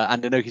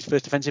 And Inoki's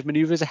first defensive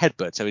maneuver is a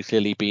headbutt, so he's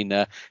clearly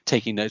been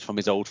taking notes from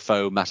his old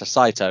foe Masa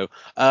Saito.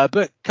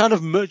 But kind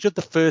of much of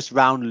the first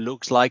round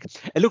looked like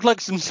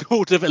some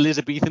sort of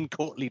Elizabethan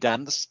courtly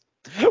dance,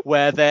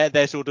 where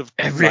they're sort of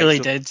it really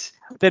did.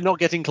 They're not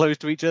getting close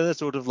to each other,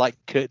 sort of like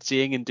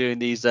curtsying and doing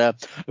these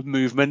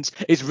movements.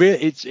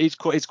 It's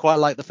quite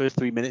like the first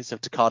 3 minutes of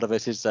Takada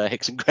versus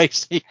Hickson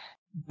Gracie.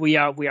 We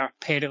are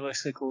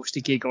perilously close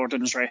to Gay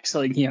Gordon's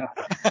wrestling here.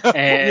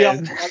 We are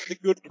like the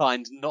good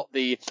kind, not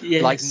the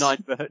yes. like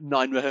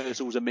nine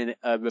reversals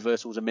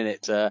a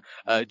minute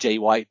Jay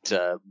White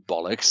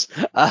bollocks.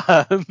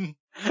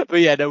 But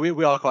yeah, no,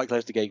 we are quite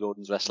close to Gay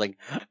Gordon's wrestling.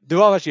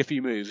 There are actually a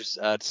few moves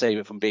to save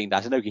it from being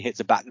that. Inoki hits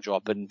a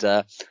backdrop and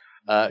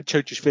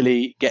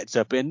Chochishvili gets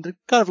up and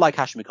kind of like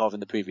Hashimikov in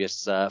the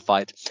previous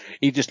fight.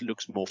 He just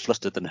looks more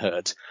flustered than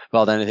hurt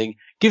rather than anything.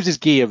 Gives his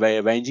gi a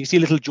rearrange. You can see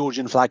little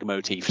Georgian flag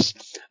motifs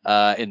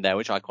in there,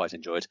 which I quite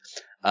enjoyed.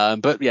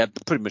 But yeah,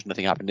 pretty much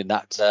nothing happened in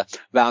that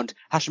round.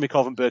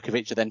 Hashimikov and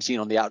Berkovich are then seen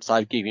on the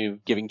outside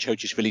giving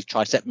Chochishvili's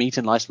tricep meat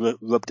a nice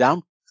rub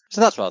down. So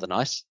that's rather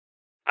nice.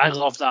 I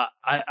love that.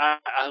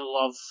 I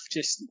love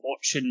just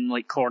watching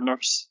like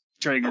corners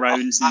during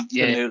rounds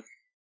and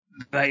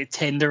by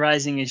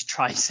tenderizing his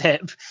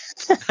tricep.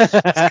 It's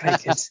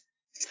quite good.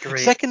 It's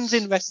great. Seconds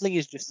in wrestling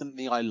is just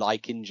something I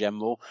like in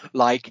general.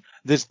 Like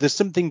there's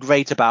something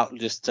great about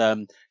just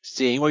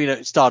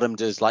seeing, Stardom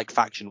does like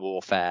faction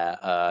warfare,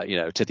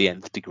 to the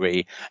nth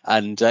degree,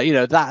 and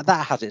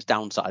that has its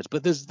downsides.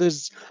 But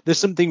there's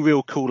something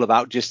real cool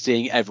about just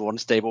seeing everyone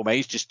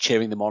stablemates just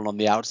cheering them on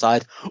the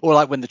outside, or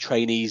like when the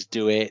trainees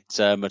do it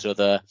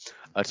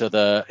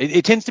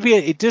it tends to be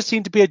it does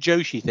seem to be a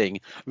Joshi thing,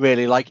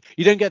 really. Like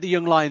you don't get the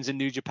young lions in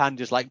New Japan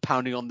just like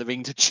pounding on the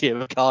ring to cheer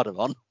Okada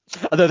on,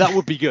 although that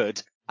would be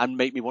good and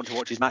make me want to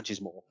watch his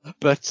matches more.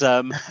 But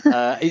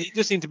it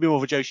does seem to be more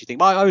of a Joshi thing.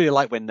 But I really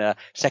like when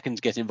seconds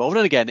get involved,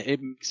 and again,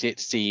 it makes it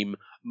seem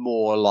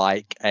more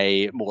like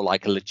a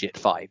legit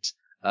fight,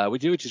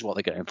 which is what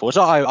they're going for.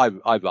 So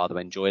I rather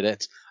enjoyed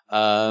it.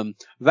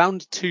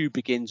 Round 2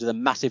 begins with a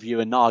massive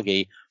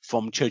Uranagi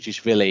from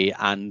Chochishvili,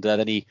 and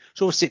then he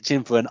sort of sits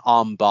in for an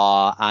arm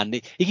bar, and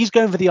he keeps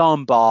going for the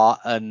arm bar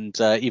and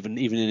even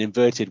an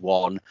inverted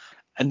one.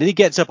 And then he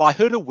gets up. I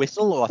heard a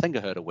whistle, or I think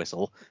I heard a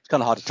whistle. It's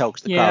kind of hard to tell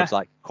because the crowd's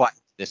like quite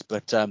this.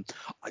 But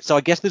so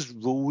I guess there's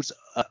rules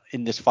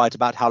in this fight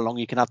about how long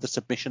you can have the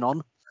submission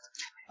on.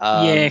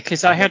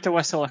 Because I heard the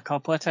whistle a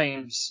couple of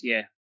times.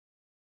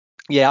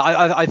 Yeah,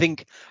 I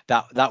think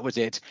that was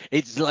it.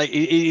 It's like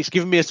it's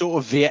given me a sort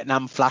of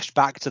Vietnam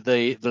flashback to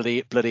the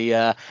bloody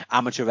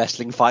amateur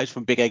wrestling fights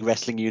from Big Egg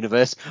Wrestling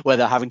Universe, where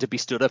they're having to be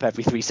stood up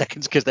every 3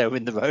 seconds because they were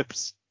in the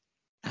ropes.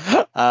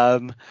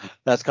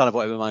 That's kind of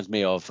what it reminds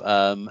me of.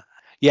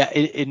 Yeah,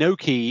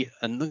 Inoki,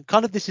 and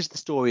kind of this is the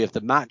story of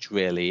the match,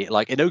 really.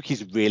 Like,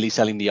 Inoki's really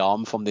selling the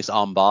arm from this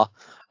armbar,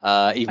 even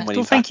I when don't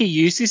he's think back. he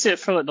uses it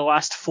for like the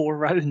last 4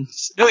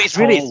 rounds No, at all. it's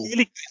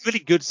really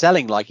good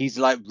selling. Like, he's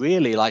like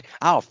really like,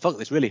 oh fuck,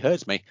 this really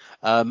hurts me.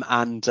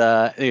 And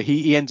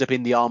he ends up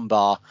in the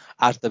armbar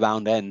as the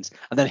round ends,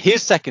 and then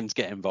his seconds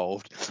get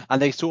involved, and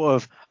they sort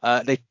of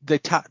they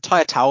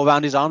tie a towel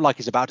around his arm like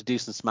he's about to do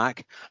some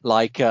smack,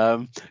 like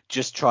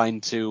just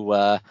trying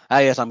to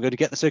yes, I'm going to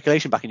get the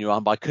circulation back in your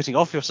arm by cutting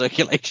off your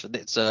circulation.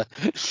 It's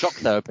shock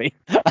therapy.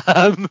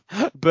 I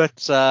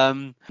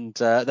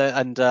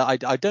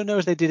don't know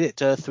if they did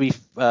it three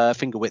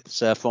finger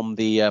widths from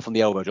the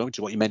elbow joint, which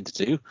is what you meant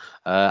to do,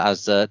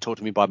 as taught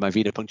to me by my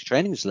venipuncture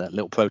training. It's a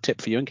little pro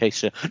tip for you in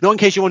case not in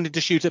case you wanted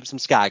to shoot up some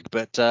skag,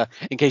 but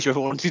in case you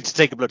ever wanted to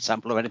take a blood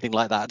sample or anything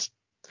like that.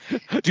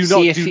 do See,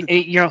 not if do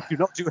you're, do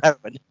not do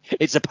heroin.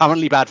 It's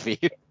apparently bad for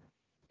you.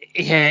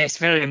 yeah, it's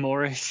very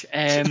Moorish.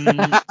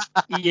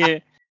 Yeah,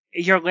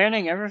 you're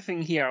learning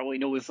everything here.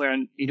 Well, we've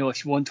learned,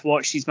 if you want to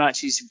watch these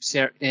matches,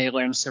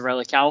 learn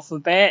Cyrillic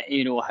alphabet.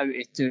 How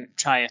to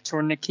try a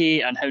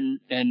tourniquet, and how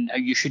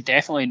you should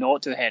definitely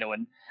not do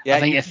heroin. Yeah, I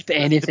think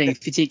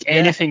if you take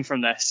anything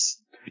from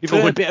this, you've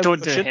learned a bit don't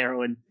of do Russian.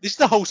 heroin. This is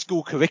the whole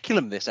school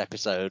curriculum. This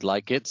episode,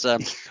 like it's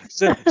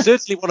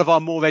certainly one of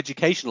our more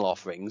educational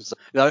offerings.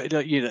 Even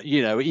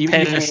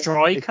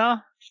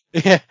Perestroika.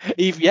 Yeah,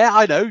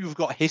 I know. You've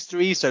got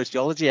history,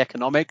 sociology,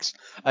 economics,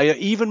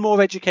 even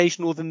more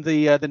educational than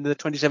the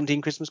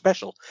 2017 Christmas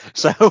special.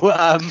 So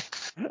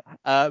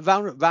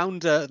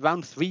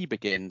round three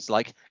begins.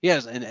 Like,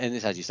 yes, and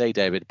it's as you say,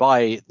 David.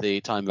 By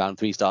the time round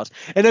three starts,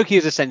 Inoki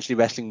is essentially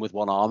wrestling with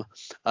one arm,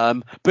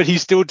 but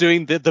he's still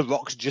doing the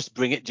Rock's just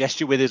bring it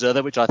gesture with his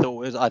other, which I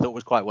thought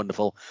was quite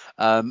wonderful.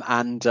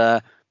 And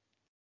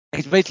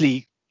he's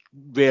basically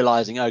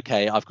realizing,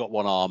 okay, I've got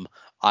one arm.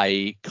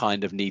 I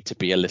kind of need to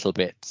be a little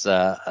bit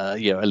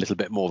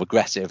more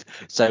aggressive.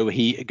 So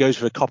he goes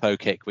for a Copo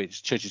kick,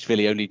 which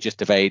Churchishvili only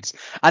just evades,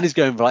 and is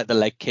going for like the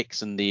leg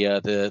kicks and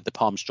the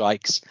palm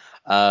strikes.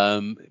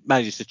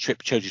 Manages to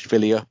trip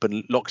Churchishvili up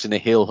and locks in a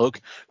heel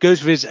hook. Goes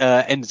for his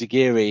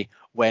enziguri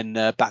when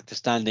back to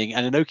standing,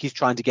 and Inoki's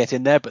trying to get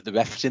in there, but the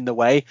ref's in the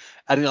way.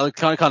 And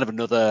kind of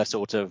another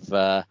sort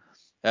of.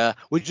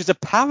 Which is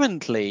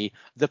apparently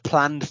the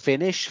planned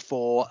finish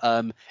for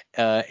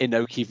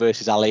Inoki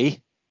versus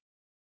Ali.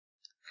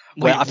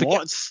 Where Wait, I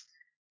forget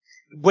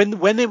what?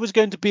 when it was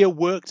going to be a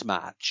worked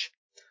match.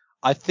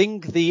 I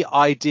think the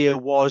idea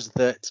was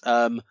that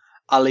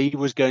Ali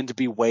was going to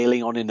be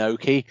wailing on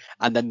Inoki,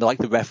 and then like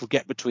the ref would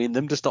get between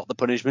them to stop the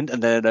punishment,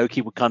 and then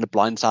Inoki would kind of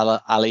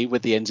blindside Ali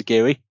with the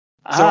enziguri.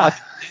 So I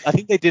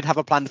think they did have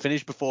a planned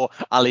finish before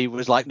Ali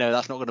was like, no,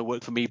 that's not going to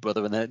work for me,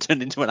 brother, and then it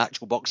turned into an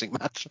actual boxing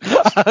match.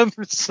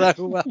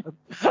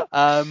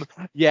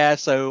 Yeah,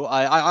 so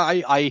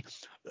I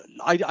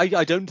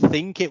don't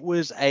think it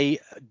was a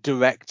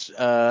direct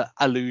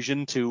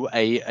allusion to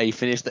a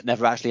finish that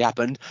never actually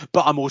happened,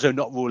 but I'm also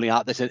not ruling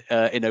out that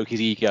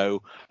Inoki's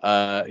ego,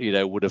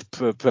 would have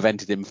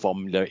prevented him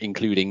from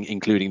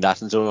including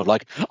that, and sort of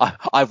like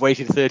I've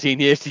waited 13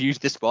 years to use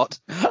this spot,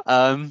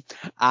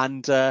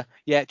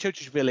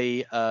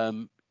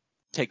 Churchishvili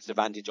takes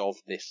advantage of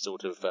this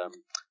sort of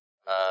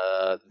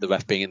the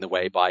ref being in the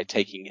way by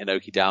taking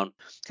Inoki down,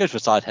 goes for a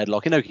side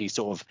headlock. Inoki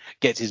sort of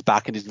gets his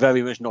back and is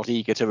very much not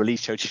eager to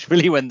release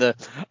Churchishvili when the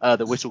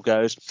whistle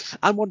goes.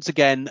 And once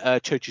again,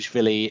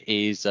 Churchishvili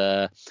is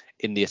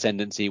in the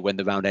ascendancy when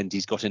the round ends.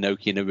 He's got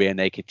Inoki in a rear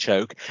naked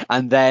choke.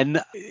 And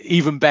then,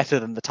 even better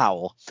than the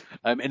towel,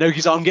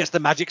 Inoki's arm gets the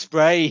magic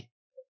spray.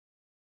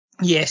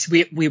 Yes,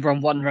 we were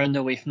 1 round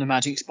away from the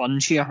magic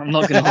sponge here. I'm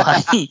not going to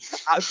lie.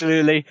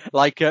 Absolutely.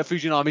 Like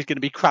Fujinami's going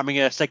to be cramming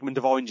a segment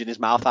of orange in his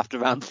mouth after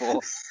round 4.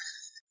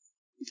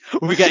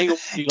 We're getting all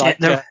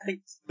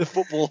the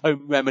football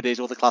home remedies,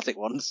 all the classic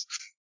ones.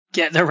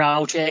 Get the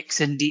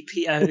Ralgex and deep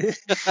heat out.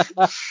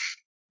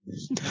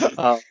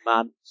 Oh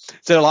man!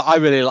 So like, I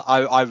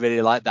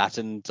really like that,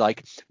 and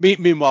like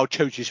meanwhile,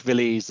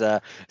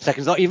 Churchishvili's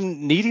seconds not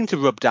even needing to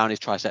rub down his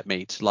tricep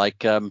meat.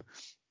 Like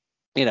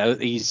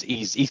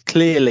he's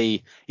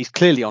clearly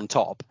on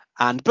top,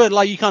 but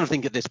like you kind of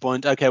think at this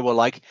point, okay, well,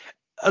 like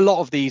a lot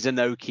of these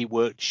Inoki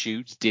worked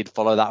shoots did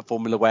follow that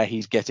formula where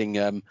he's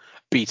getting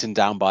beaten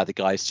down by the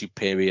guy's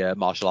superior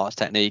martial arts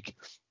technique,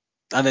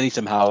 and then he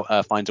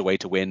somehow finds a way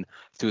to win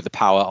through the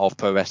power of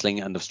pro wrestling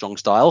and of strong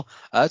style.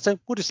 So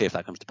we'll just see if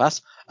that comes to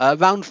pass.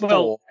 Round 4.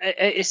 Well,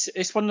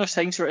 it's one of those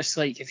things where it's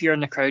like, if you're in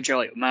the crowd, you're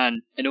like,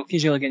 man,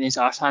 Inoki's really getting his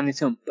arse handed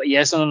to him. But he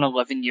is on an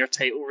 11-year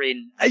title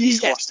reign.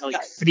 He's lost to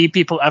like 3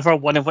 people ever,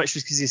 one of which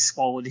was because he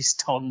swallowed his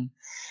tongue.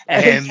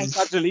 Yes,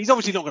 absolutely. He's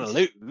obviously not going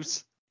to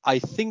lose. I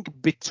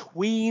think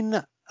between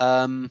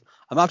I'm going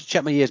to have to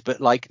check my years,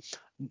 but like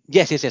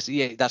yes,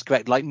 yeah, that's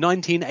correct. Like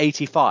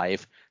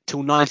 1985 till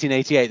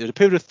 1988, there was a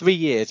period of 3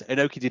 years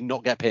Inoki did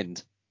not get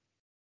pinned.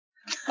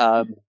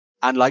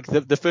 And like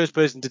the first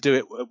person to do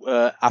it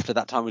after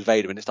that time was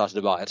Vader, and it started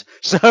a riot.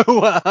 So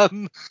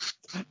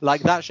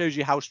like that shows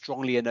you how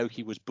strongly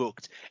Inoki was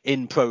booked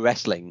in pro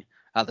wrestling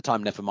at the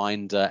time, never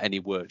mind any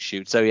work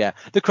shoot. So yeah,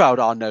 the crowd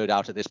are no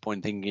doubt at this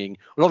point thinking,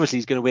 well, obviously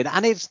he's going to win,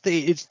 and it's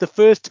the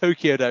first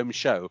Tokyo Dome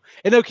show.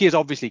 Inoki is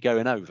obviously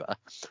going over.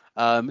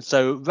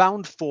 So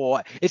round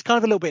 4, it's kind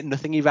of a little bit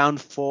nothingy. Round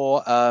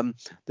 4,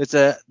 there's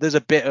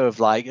a bit of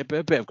like a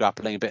bit of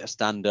grappling, a bit of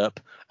stand up.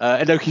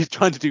 Inoki's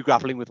trying to do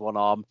grappling with one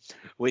arm,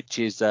 which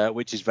is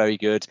very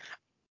good.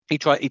 He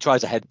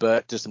tries a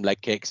headbutt, does some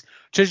leg kicks.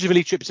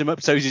 Tejashvili trips him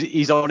up, so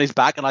he's on his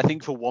back. And I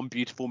think for one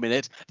beautiful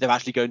minute, they're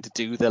actually going to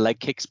do the leg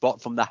kick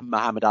spot from the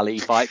Muhammad Ali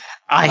fight.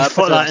 I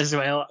thought that as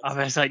well. I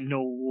was like,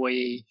 no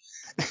way.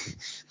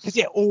 Because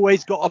it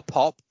always got a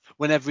pop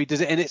whenever he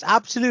does it. And it's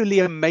absolutely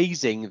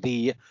amazing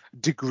the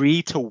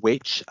degree to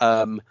which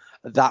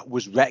that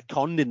was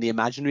retconned in the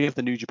imaginary of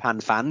the New Japan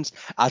fans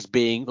as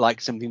being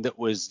like something that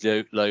was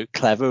like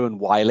clever and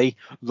wily,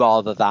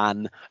 rather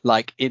than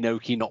like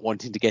Inoki not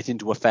wanting to get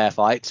into a fair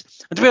fight.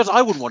 And to be honest,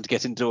 I wouldn't want to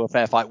get into a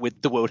fair fight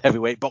with the world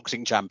heavyweight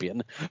boxing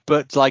champion,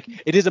 but like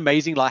it is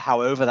amazing like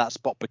how over that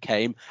spot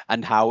became,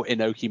 and how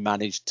Inoki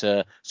managed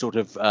to sort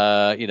of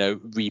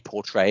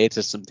re-portray it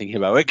as something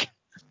heroic.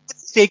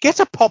 It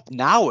gets a pop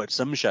now at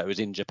some shows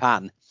in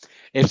Japan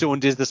if someone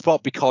does the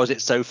spot, because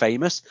it's so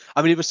famous.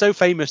 I mean, it was so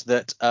famous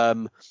that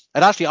and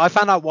actually I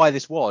found out why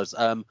this was.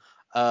 The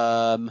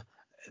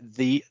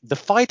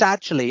fight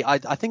actually, I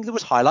think there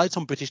was highlights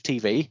on British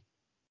TV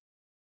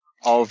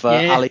of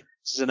Ali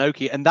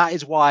Inoki, and that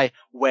is why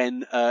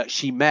when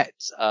she met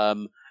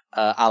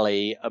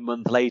Ali a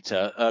month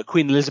later,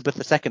 Queen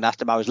Elizabeth II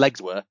asked him how his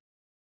legs were.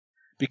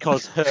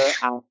 Because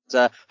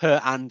her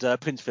and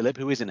Prince Philip,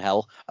 who is in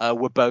hell,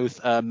 were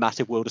both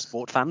massive World of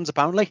Sport fans,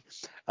 apparently.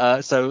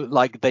 So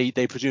like they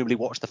presumably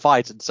watched the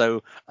fight, and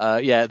so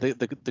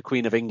the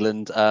Queen of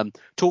England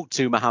talked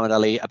to Muhammad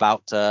Ali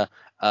about the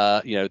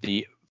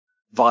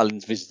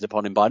violence visited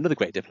upon him by another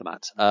great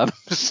diplomat. Do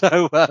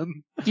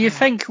you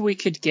think we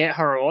could get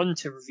her on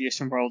to review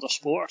some World of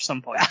Sport at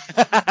some point?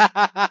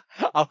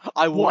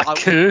 What a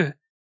coup!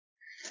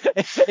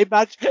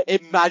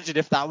 Imagine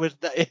if that was.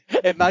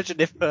 Imagine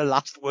if her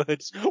last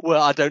words were,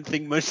 "I don't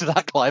think much of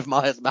that Clive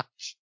Myers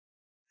match."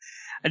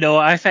 No,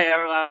 I think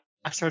her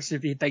last words would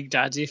be Big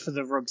Daddy for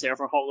the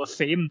Observer Hall of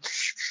Fame.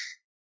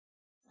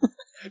 Do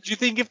you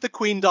think if the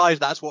Queen dies,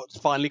 that's what's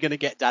finally going to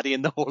get Daddy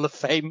in the Hall of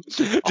Fame?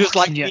 Just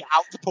like the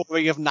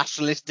outpouring of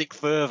nationalistic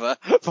fervour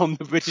from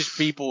the British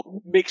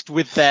people, mixed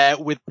with their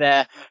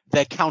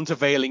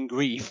countervailing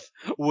grief,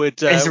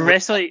 would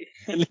wrestling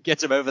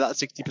get him over that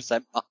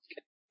 60% mark.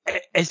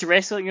 Is the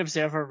Wrestling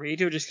Observer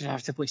Radio just going to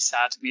have to play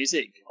sad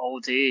music all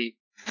day?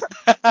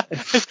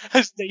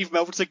 Has Dave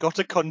Meltzer got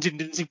a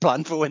contingency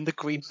plan for when the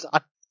Queen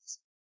dies?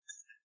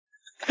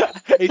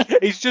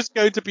 It's just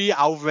going to be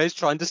Alvarez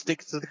trying to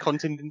stick to the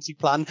contingency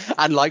plan,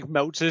 and like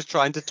Meltzer's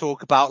trying to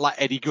talk about like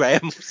Eddie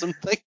Graham or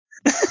something.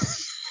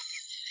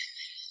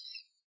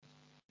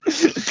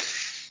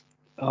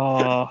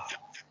 Oh.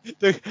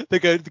 They're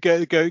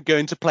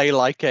going to play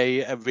like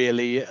a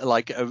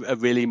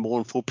really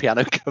mournful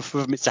piano cover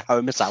of Mr.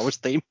 Haruo Misawa's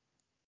theme.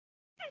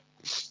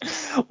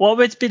 What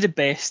would be the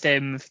best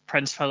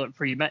Prince Philip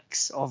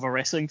remix of a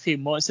wrestling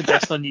theme? What's the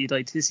best one you'd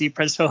like to see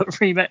Prince Philip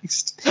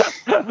remixed?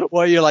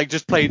 Well, you like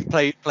just played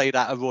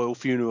at a royal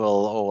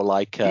funeral, or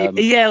like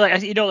yeah,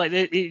 like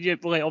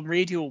like on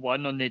Radio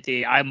 1 on the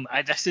day.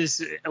 This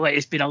is like,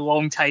 it's been a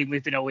long time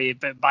we've been away,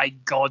 but by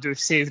God we've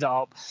saved it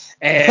up.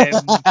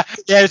 Yeah,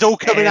 it's all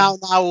coming out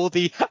now. All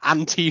the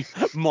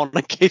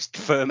anti-monarchist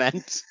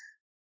ferment.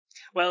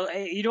 Well,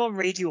 on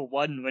Radio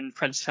 1 when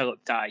Prince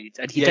Philip died,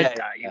 and he did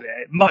die,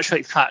 much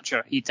like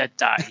Thatcher, he did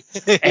die.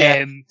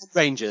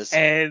 Rangers.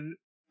 And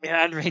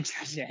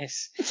Rangers,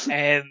 yes.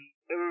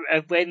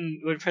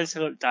 When Prince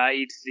Philip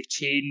died, they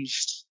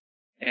changed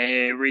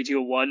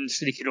Radio 1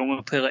 so they could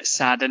only play like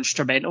sad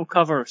instrumental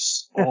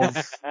covers of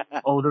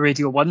all the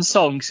Radio 1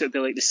 songs. So it'd be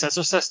like the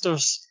Scissor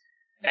Sisters.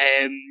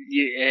 I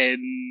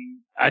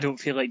Don't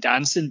Feel Like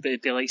Dancing, but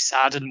it'd be like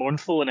sad and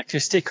mournful and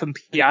acoustic on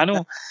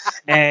piano.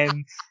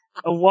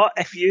 What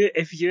if you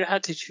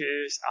had to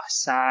choose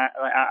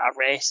a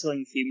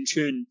wrestling theme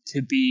tune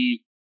to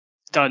be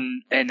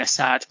done in a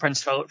sad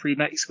Prince Philip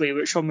remix way?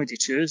 Which one would you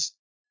choose?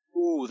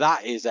 Ooh,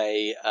 that is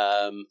a.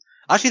 I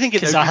actually think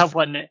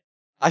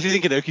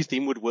Inoki's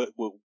theme would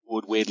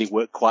weirdly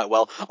work quite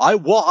well.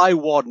 What I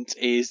want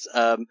is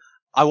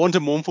I want a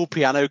mournful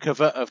piano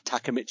cover of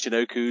Taka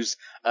Michinoku's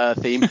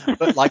theme,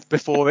 but like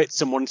before it,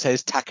 someone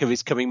says "Taka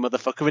is coming,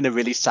 motherfucker" in a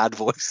really sad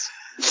voice.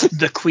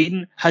 The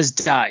Queen has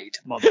died,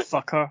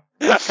 motherfucker.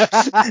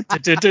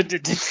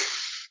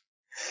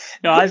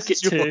 No, I've got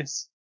two.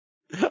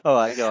 All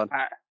right, go on.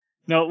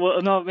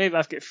 No, maybe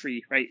I've got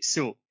three. Right,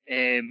 so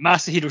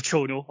Masahiro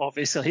Chono,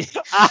 obviously.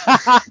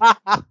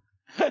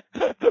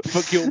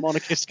 Fuck your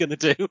monarchist gonna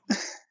do.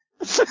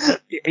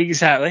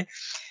 Exactly.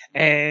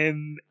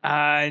 And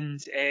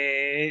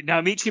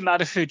Naomichi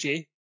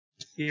Marufuji.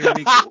 Here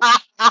we go.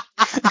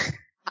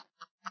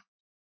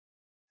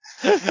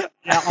 Yeah,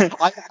 I'm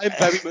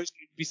very much going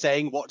to be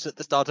saying what's at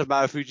the start of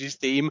Marufuji's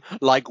theme,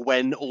 like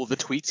when all the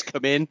tweets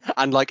come in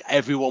and like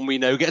everyone we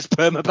know gets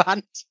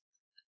permabanned.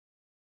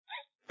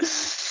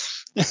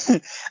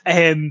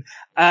 And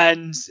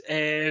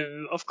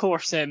of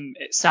course,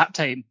 it's sap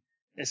time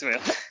as well.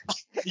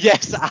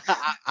 Yes,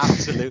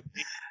 absolutely.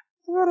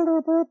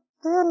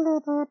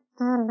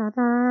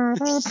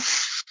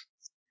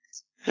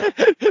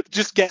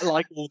 Just get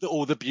like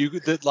all the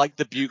bugle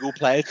the bugle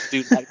players to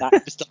do like that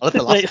at the start of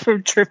the last. Like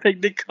from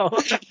Tripping the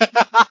Colour.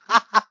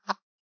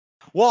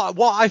 What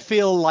I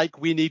feel like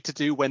we need to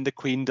do when the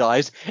Queen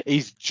dies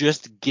is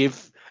just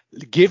give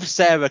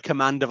Sarah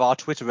command of our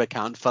Twitter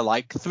account for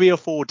like 3 or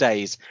 4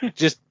 days.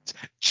 Just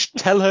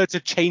tell her to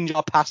change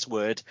our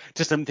password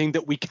to something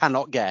that we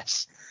cannot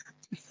guess.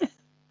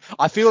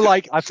 I feel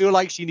like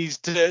she needs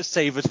to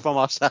save us from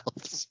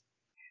ourselves.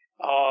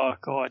 Oh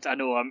God, I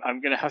know.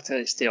 I'm gonna have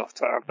to stay off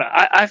Twitter, but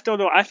I don't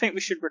know. I think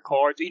we should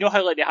record. You know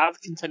how like they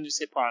have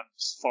contingency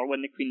plans for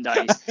when the Queen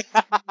dies.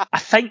 I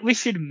think we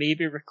should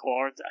maybe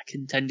record a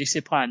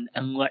contingency plan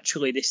and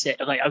literally they say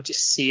like I'll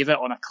just save it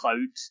on a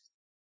cloud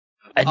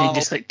and then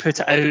just like put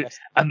it out. Yes.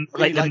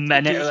 Like the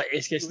minute do like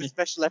it's a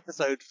special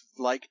episode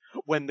like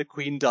when the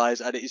Queen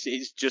dies, and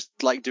it's just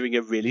like doing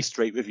a really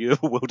straight review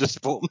of a World of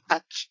Sport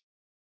match.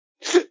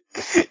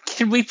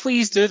 Can we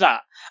please do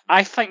that?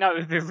 I think that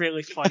would be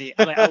really funny.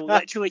 Like, I'll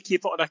literally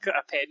keep it on a pen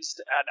and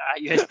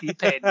a USB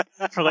pen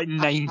for like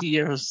 9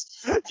 years.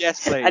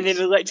 Yes, please. And then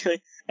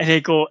literally, and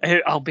then go,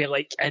 I'll be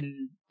like,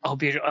 I'll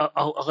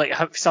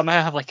like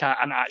somehow have like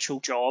an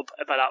actual job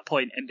by that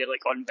point and be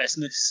like on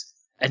business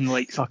in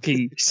like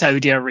fucking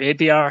Saudi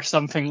Arabia or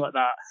something like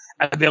that.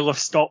 And they'll have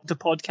stopped the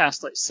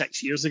podcast like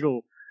 6 years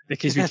ago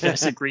because we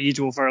disagreed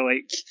over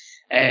like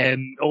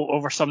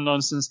over some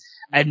nonsense,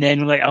 and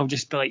then like I'll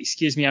just be like,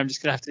 excuse me, I'm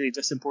just gonna have to leave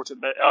this important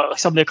bit.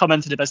 Somebody will come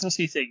into the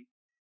businessy thing,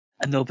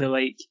 and they'll be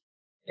like,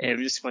 I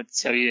just want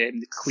to tell you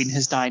the Queen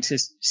has died. So,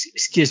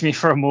 excuse me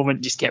for a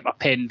moment, just get my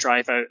pen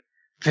drive out,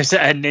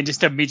 and then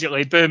just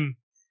immediately boom,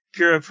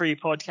 Pure Free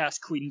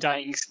Podcast Queen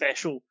dying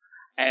special.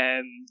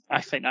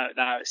 I think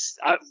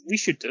we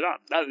should do that.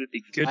 That would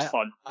be good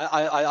fun.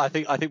 I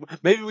think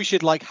maybe we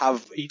should like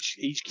have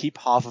each keep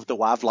half of the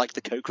WAV like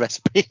the Coke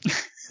recipe.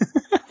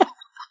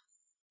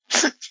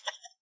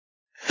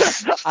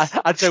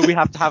 And so we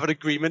have to have an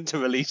agreement to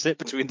release it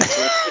between the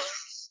two of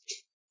us.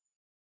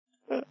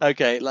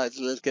 Okay, let's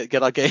get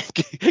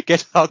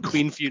our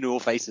Queen funeral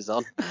faces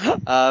on.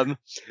 Round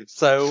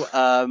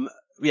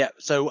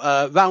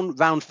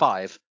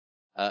 5.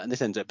 And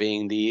this ends up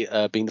being the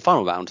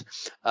final round.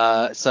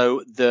 This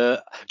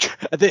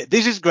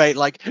is great.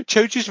 Like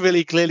Chochis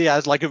really clearly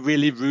has like a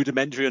really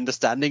rudimentary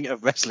understanding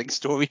of wrestling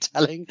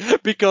storytelling,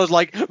 because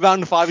like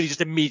round 5 he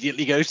just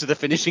immediately goes to the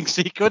finishing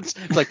sequence.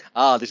 It's like,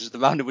 this is the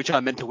round in which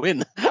I'm meant to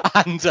win.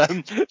 And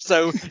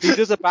so he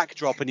does a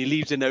backdrop and he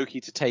leaves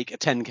Inoki to take a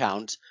 10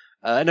 count.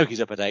 Inoki's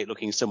up at 8,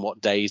 looking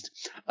somewhat dazed.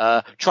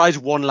 Tries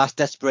one last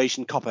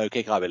desperation Koppo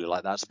kick. I really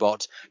like that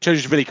spot.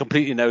 Chochis really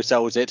completely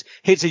no-sells it.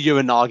 Hits a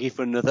Uranagi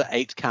for another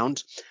 8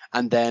 count.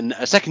 And then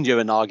a second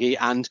Uranagi.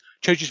 And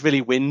Chochis really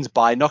wins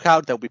by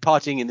knockout. They'll be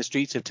partying in the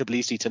streets of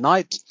Tbilisi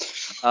tonight.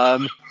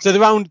 So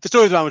the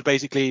story of the round was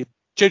basically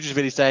Chochis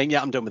really saying,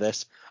 yeah, I'm done with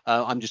this.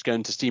 I'm just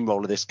going to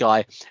steamroller this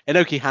guy.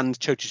 Inoki hands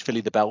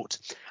Chochis the belt,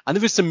 and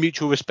there is some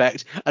mutual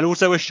respect, and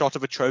also a shot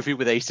of a trophy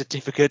with a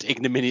certificate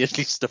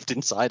ignominiously stuffed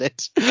inside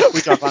it,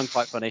 which I found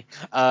quite funny.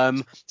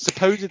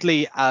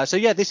 Supposedly,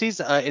 this is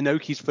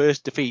Inoki's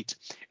first defeat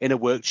in a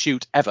worked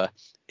shoot ever,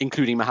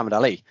 including Muhammad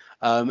Ali.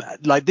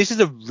 This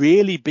is a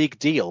really big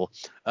deal.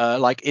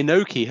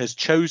 Inoki has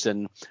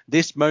chosen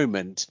this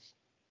moment.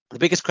 The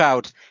biggest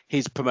crowd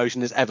his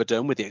promotion has ever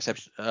done, with the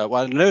exception, the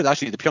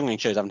Pyongyang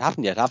shows haven't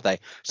happened yet, have they?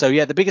 So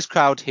yeah, the biggest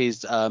crowd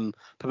his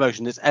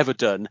promotion has ever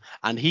done,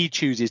 and he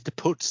chooses to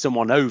put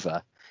someone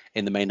over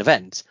in the main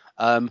event.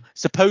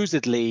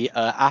 Supposedly,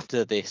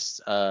 after this,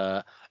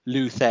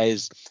 Lou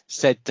Thez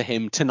said to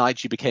him,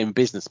 "Tonight you became a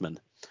businessman."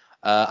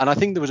 And I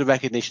think there was a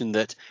recognition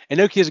that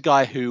Inoki is a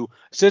guy who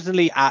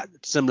certainly at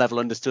some level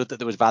understood that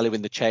there was value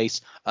in the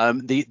chase.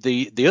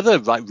 The other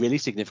really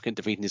significant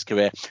defeat in his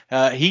career,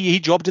 he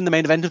jobbed in the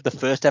main event of the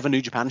first ever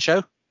New Japan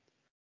show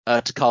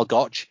to Karl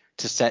Gotch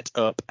to set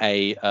up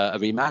a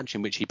rematch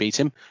in which he beat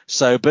him.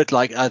 So, but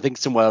I think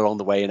somewhere along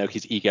the way,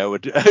 Inoki's ego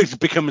had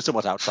become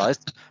somewhat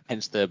outsized,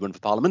 hence the run for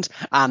Parliament,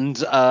 and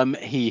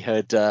he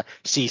had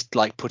ceased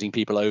putting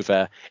people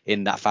over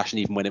in that fashion,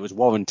 even when it was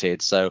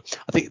warranted. So,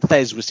 I think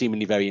Thez was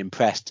seemingly very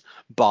impressed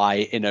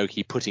by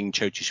Inoki putting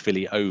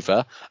Chochishvili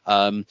over.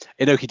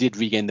 Inoki did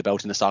regain the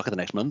belt in Osaka the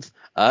next month.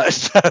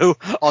 So,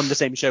 on the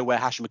same show where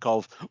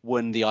Hashimov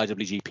won the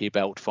IWGP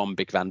belt from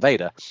Big Van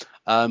Vader.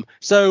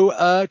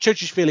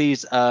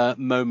 Chochishvili's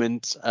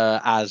moment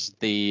as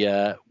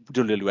the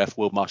WWF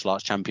World Martial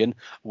Arts Champion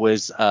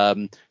was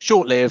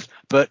short-lived,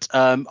 but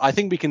I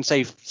think we can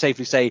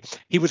safely say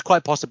he was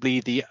quite possibly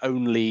the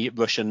only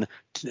Russian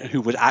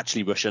who was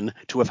actually Russian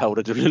to have held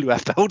a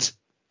WWF belt.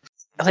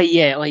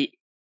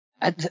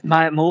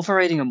 My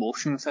overriding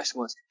emotion with this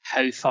was,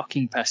 how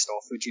fucking pissed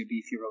off would you be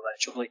if you were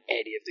literally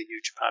any of the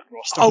New Japan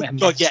roster members?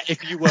 God, yeah,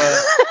 if you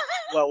were,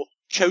 well,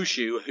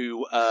 Choshu,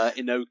 who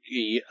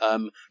Inoki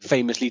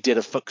famously did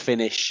a fuck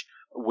finish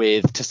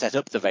to set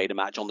up the Vader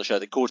match on the show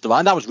that caused the riot.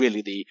 And that was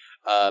really the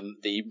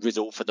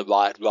result for the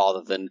riot,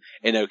 rather than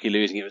Inoki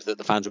losing. It was that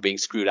the fans were being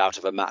screwed out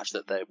of a match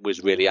that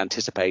was really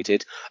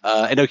anticipated.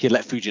 Inoki had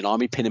let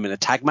Fujinami pin him in a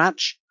tag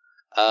match.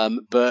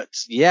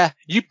 But yeah,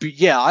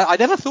 I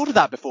never thought of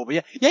that before,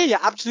 but you're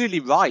absolutely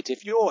right.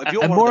 If you're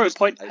and more at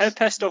point, how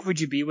pissed off would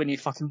you be when you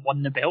fucking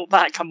won the belt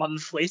back a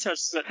month later?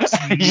 It's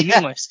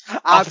meaningless.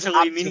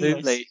 Absolutely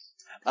meaningless.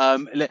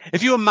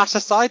 If you were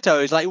Masa Saito,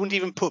 it's like, it wouldn't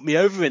even put me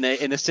over in a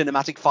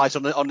cinematic fight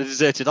on a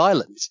deserted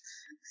island.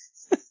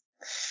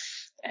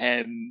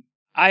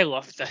 I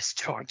love this,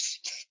 George.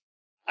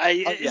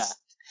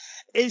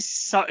 It's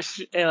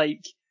such I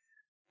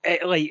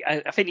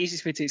think the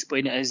easiest way to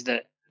explain it is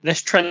that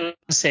this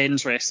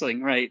transcends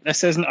wrestling, right?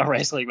 This isn't a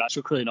wrestling match,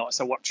 well, clearly not. It's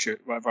a work shoot,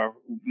 whatever,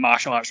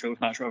 martial arts rules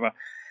match, whatever.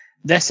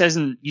 This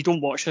isn't. You don't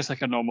watch this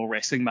like a normal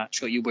wrestling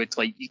match, like you would.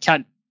 Like, you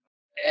can't.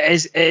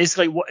 It's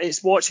like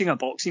it's watching a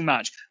boxing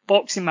match.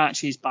 Boxing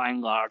matches, by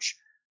and large,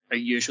 are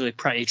usually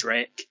pretty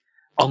dreck,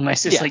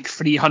 unless it's like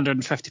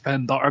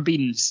 £350 butter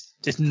beans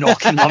just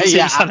knocking lumps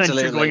at each other and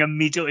you're going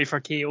immediately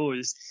for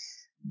KOs.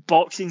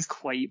 Boxing's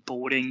quite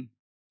boring,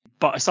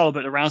 but it's all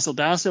about the razzle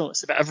dazzle.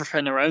 It's about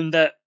everything around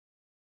it.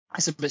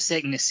 It's about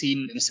setting the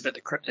scene, and it's about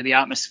the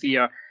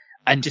atmosphere,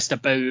 and just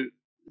about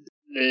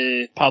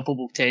the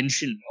palpable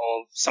tension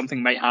of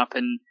something might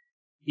happen.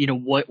 You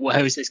know,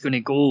 how is this going to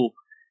go?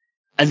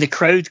 And the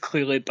crowd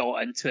clearly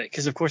bought into it,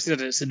 because of course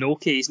it's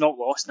Inoki. He's not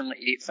lost in like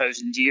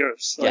 8,000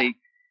 years.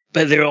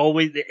 But they're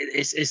always,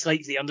 it's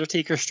like the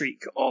Undertaker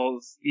streak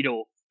of, you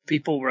know,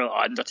 people were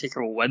like,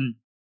 Undertaker will win,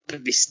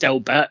 but they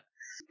still bit.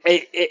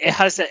 It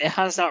has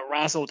that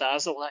razzle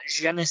dazzle, that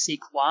je ne sais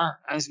quoi,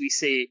 as we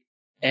say.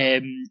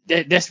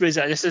 This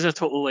is a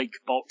total like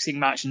boxing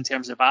match in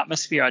terms of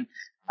atmosphere, and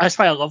that's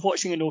why I love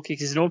watching Inoki,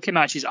 because Inoki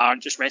matches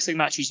aren't just wrestling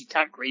matches. You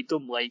can't grade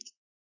them like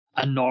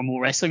a normal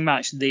wrestling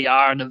match. They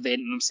are an event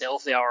in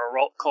themselves. They are a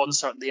rock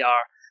concert. They are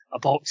a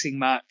boxing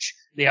match.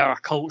 They are a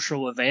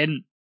cultural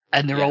event,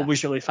 and they're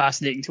always really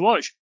fascinating to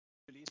watch.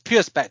 It's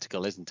pure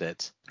spectacle, isn't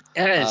it?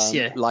 It is,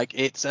 yeah. Like,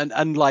 it's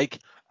and like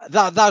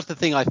that's the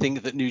thing I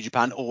think that New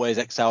Japan always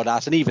excelled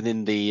at, and even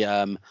in the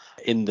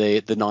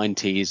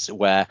 90s,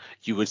 where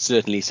you would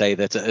certainly say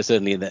that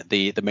certainly in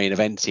the main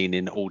event scene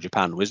in All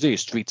Japan was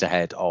streets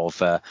ahead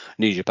of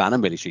New Japan,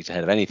 and really streets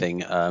ahead of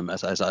anything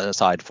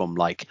aside from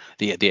like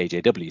the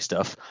AJW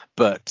stuff.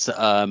 But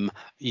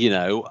you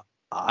know,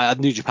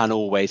 New Japan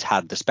always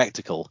had the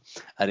spectacle,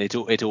 and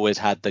it always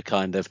had the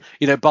kind of,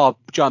 you know,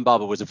 Giant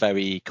Barber was a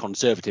very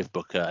conservative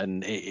booker,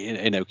 and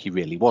Inoki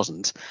really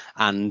wasn't.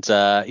 And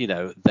you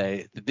know,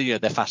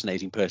 they're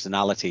fascinating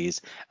personalities,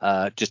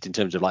 just in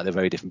terms of like they're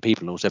very different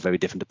people and also very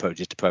different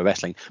approaches to pro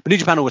wrestling. But New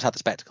Japan always had the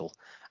spectacle,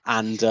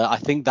 and I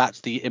think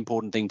that's the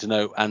important thing to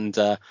know. And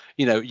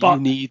you know, you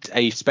need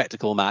a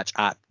spectacle match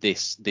at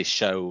this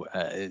show,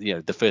 you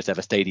know, the first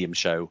ever stadium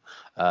show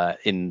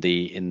in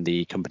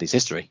the company's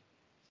history.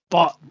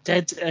 But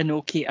did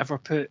Inoki ever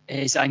put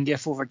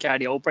Zangief over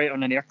Gary Albright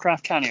on an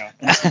aircraft carrier?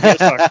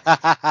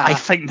 I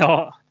think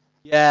not.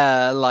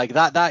 Yeah, like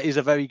that is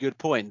a very good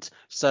point.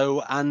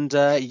 So, and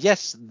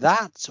yes,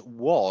 that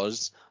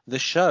was the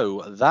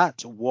show.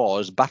 That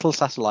was Battle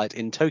Satellite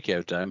in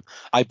Tokyo Dome.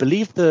 I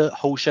believe the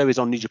whole show is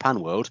on New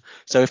Japan World.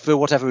 So if for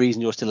whatever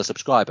reason you're still a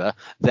subscriber,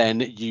 then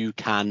you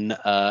can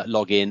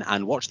log in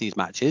and watch these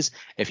matches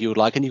if you would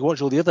like. And you can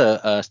watch all the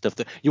other stuff.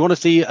 That you want to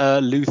see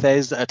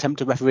Luthez attempt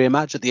to referee a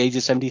match at the age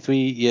of 73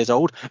 years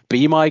old?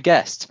 Be my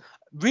guest.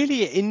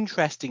 Really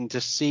interesting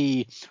to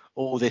see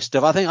all this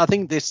stuff. I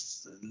think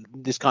this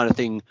kind of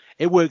thing,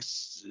 it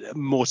works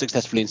more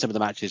successfully in some of the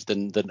matches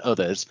than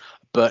others,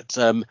 but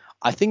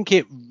I think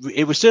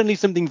it was certainly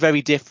something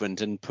very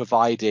different and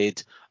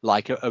provided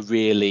like a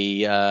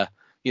really a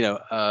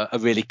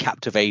really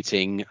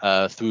captivating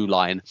through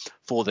line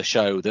for the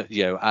show that,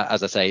 you know,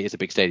 as I say, it's a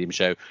big stadium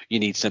show. You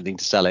need something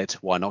to sell it.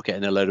 Why not get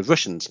in a load of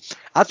Russians?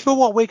 As for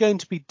what we're going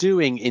to be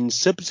doing in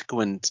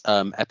subsequent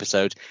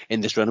episodes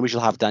in this run, we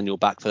shall have Daniel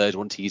back for those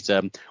once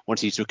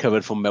he's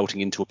recovered from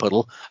melting into a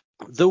puddle.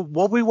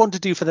 What we want to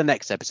do for the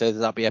next episode,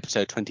 that'll be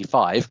episode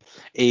 25,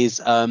 is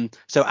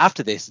so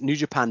after this, New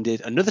Japan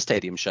did another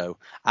stadium show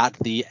at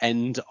the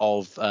end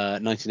of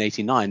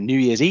 1989, New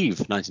Year's Eve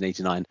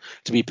 1989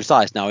 to be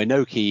precise. Now,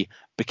 Inoki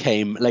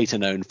became later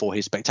known for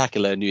his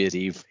spectacular New Year's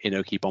Eve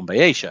Inoki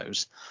Bombay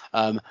shows.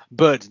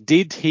 But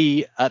did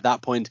he at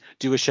that point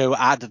do a show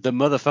at the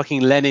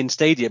motherfucking Lenin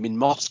Stadium in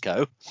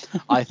Moscow?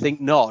 I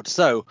think not.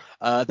 So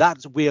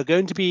we are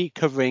going to be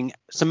covering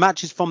some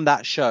matches from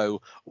that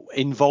show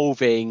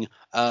involving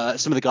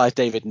some of the guys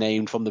David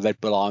named from the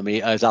Red Bull Army,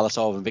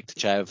 Zalasov and Viktor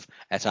Chev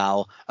et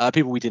al.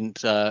 People we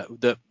didn't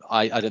that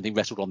I don't think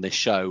wrestled on this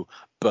show,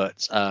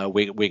 but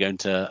we're going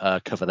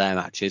to cover their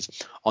matches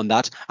on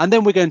that. And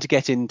then we're going to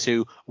get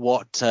into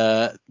what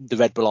the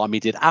Red Bull Army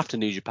did after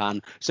New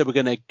Japan. So we're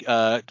going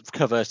to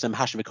cover some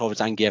Hashimikov,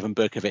 Zangief and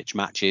Berkovich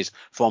matches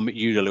from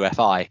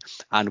UWFI,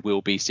 and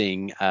we'll be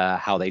seeing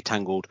how they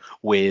tangled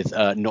with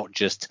not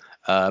just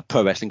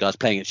pro wrestling guys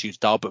playing at shoot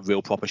style, but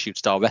real proper shoot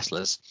style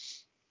wrestlers.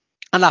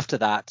 And after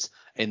that,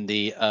 in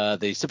the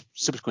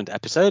subsequent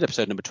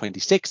episode number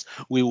 26,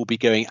 we will be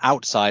going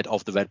outside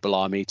of the Red Bull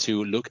Army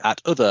to look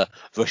at other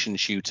Russian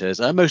shooters,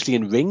 mostly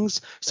in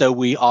rings. So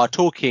we are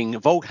talking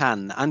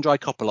Volkan, Andrei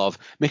Kopolov,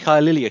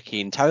 Mikhail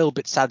Ilyukin, Tyrell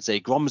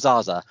Bitsadze, Grom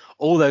Zaza,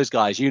 all those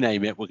guys, you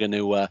name it. We're going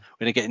to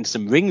get into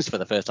some rings for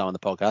the first time on the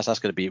podcast. That's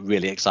going to be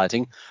really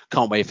exciting.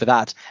 Can't wait for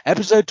that.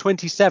 Episode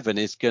 27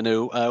 is we're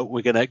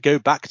going to go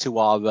back to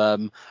our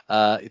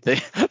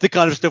the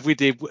kind of stuff we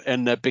did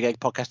in the Big Egg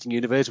Podcasting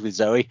Universe with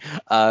Zoe.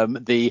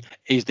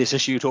 Is this a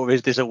shoot or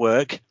is this a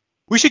work?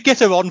 We should get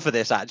her on for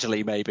this,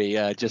 actually, maybe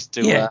just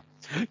to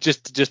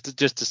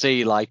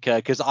see, like,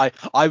 because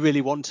I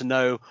really want to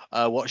know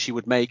what she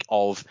would make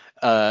of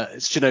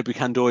Shinobu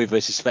Kandori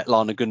versus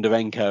Svetlana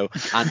Gundarenko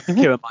and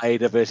Kira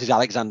Maeda versus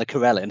Alexander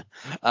Karelin.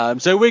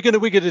 So we're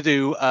gonna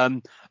do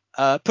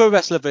pro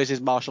wrestler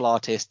versus martial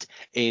artist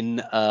in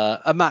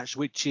a match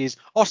which is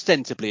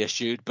ostensibly a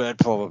shoot but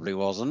probably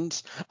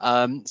wasn't.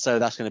 So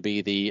that's going to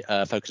be the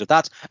focus of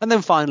that. And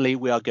then finally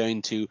we are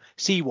going to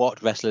see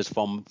what wrestlers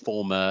from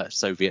former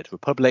Soviet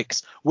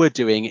republics were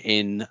doing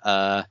in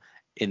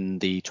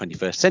the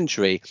 21st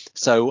century.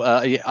 So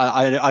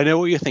I know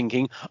what you're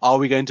thinking. Are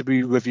we going to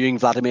be reviewing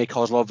Vladimir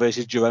Kozlov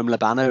versus Jerome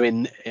Labana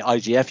in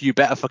IGF? You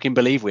better fucking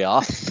believe we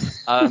are.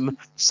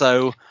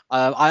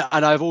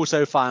 I've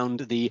also found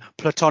the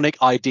platonic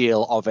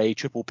ideal of a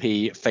Triple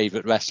P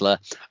favourite wrestler,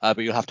 but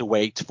you'll have to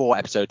wait for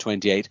episode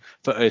 28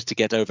 for us to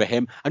get over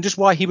him and just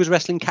why he was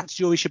wrestling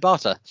Katsuyori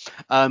Shibata.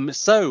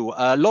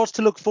 Lots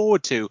to look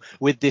forward to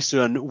with this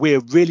run.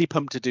 We're really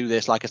pumped to do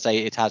this. Like I say,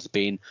 it has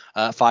been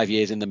 5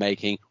 years in the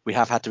making. We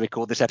have had to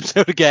record this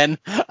episode again.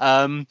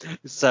 I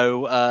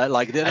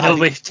know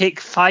we take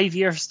 5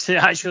 years to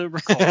actually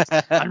record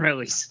and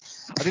release.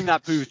 I think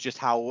that proves just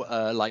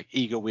how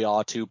eager we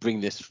are to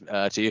bring this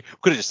to you. We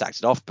could have just sacked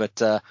it off,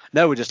 but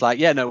no, we're just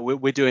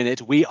we're doing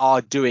it. We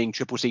are doing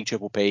Triple C,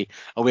 Triple P,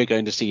 and we're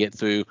going to see it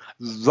through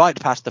right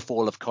past the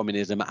fall of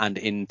communism and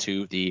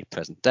into the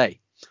present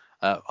day.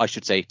 I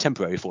should say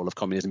temporary fall of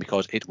communism,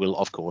 because it will,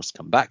 of course,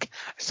 come back.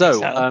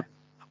 So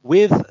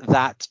with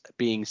that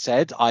being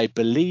said, I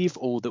believe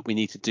all that we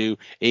need to do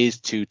is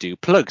to do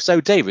plugs.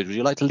 So, David, would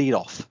you like to lead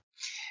off?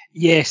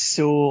 Yes,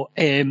 so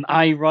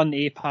I run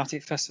a Party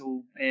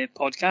Thistle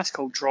podcast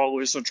called Draw,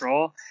 Lose or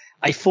Draw.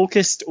 I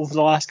focused over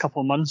the last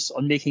couple of months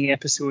on making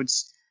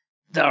episodes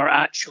that are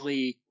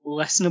actually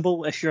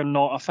listenable if you're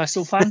not a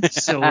Thistle fan.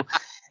 So,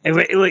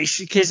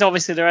 because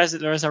obviously there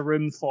is a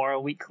room for a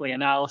weekly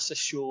analysis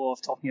show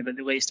of talking about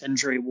the latest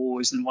injury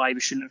woes and why we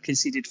shouldn't have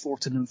conceded 4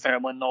 to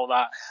Dunfermline and all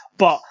that.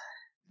 But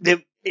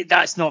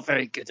that's not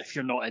very good if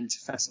you're not into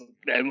Thistle,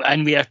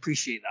 and we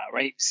appreciate that,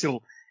 right?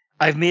 So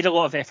I've made a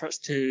lot of efforts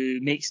to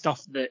make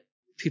stuff that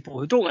people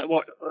who don't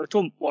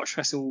watch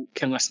Thistle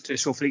can listen to.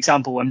 So, for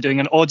example, I'm doing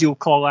an audio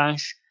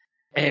collage.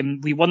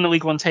 We won the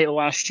League One title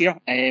last year.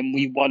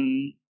 We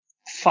won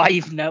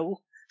 5-0,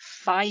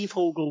 5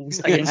 whole goals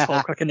against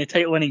Falkirk in the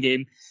title-winning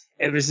game.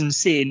 It was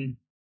insane.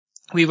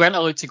 We weren't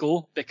allowed to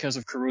go because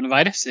of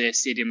coronavirus. The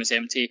stadium was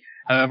empty.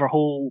 However, a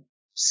whole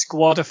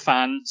squad of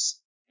fans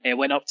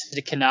went up to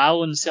the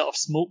canal and set off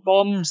smoke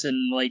bombs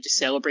and just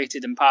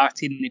celebrated and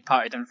partied, and they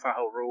partied on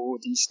Firhill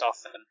Road and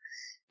stuff. And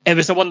it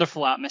was a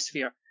wonderful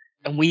atmosphere.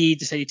 And we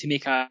decided to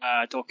make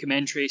a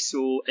documentary,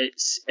 so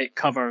it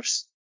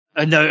covers.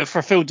 And now,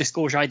 for full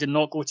disclosure, I did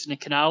not go to the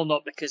canal,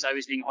 not because I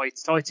was being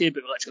hoity-toity,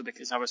 but literally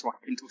because I was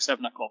working until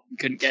 7 o'clock and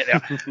couldn't get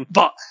there.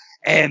 But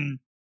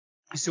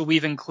so we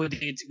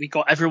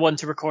got everyone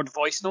to record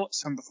voice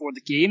notes from before the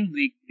game.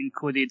 We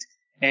included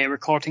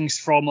recordings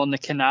from on the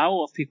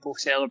canal of people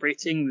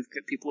celebrating. We've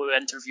got people who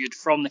interviewed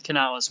from the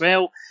canal as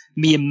well.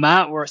 Me and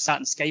Matt were sat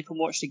in Skype and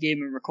watched the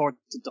game and recorded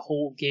the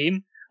whole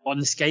game on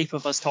the Skype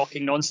of us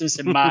talking nonsense,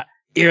 and Matt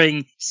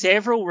airing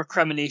several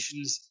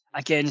recriminations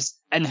against,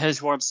 in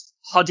his words,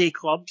 Huddy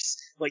clubs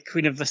like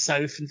Queen of the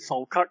South and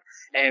Falkirk,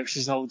 which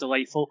is all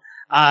delightful.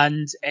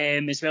 And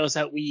as well as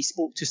that, we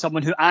spoke to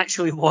someone who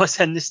actually was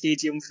in the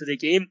stadium for the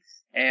game,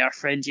 our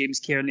friend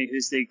James Kearney,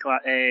 who's the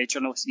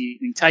journalist of the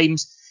Evening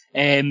Times.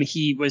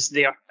 He was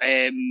there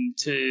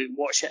to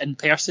watch it in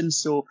person,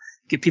 so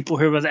good people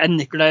who were in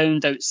the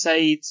ground,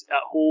 outside,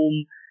 at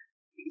home,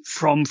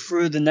 from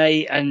through the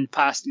night and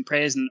past and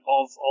present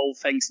of all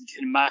things, and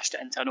kind of mashed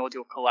it into an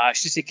audio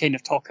collage just to kind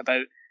of talk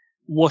about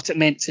what it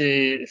meant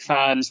to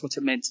fans, what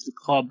it meant to the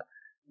club,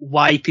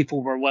 why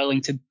people were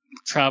willing to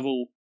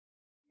travel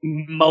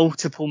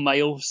multiple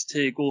miles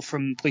to go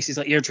from places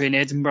like Airdrie and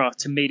Edinburgh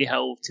to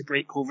Maryhill to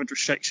break COVID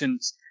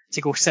restrictions,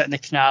 to go sit in the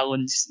canal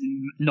and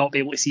not be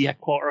able to see a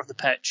quarter of the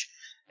pitch,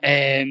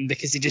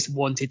 because they just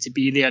wanted to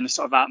be there in a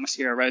sort of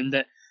atmosphere around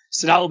it.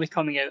 So that will be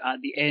coming out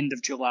at the end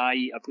of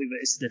July. I believe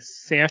it is the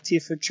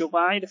 30th of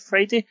July, the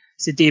Friday.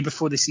 It's the day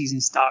before the season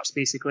starts,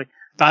 basically.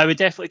 But I would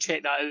definitely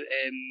check that out,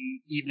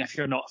 even if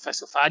you're not a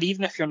Thistle fan,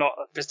 even if you're not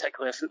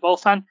particularly a football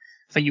fan.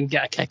 I think you'll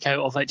get a kick out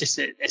of it. Just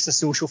it's a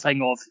social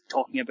thing of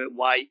talking about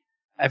why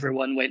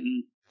everyone went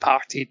and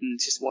partied and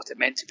just what it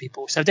meant to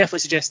people. So I definitely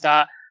suggest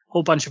that. A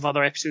whole bunch of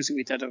other episodes that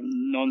we did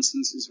on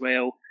nonsense as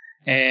well.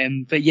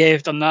 But yeah,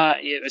 I've done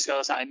that, as well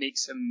as that I make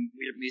some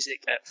weird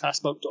music at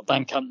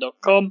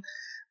fastbook.bandcamp.com.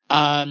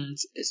 And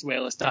as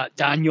well as that,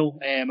 Daniel,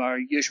 our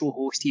usual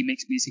host, he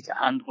makes music at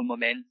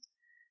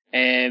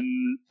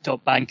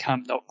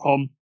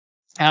handlemoment.bandcamp.com.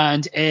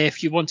 And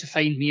if you want to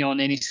find me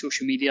on any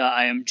social media,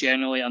 I am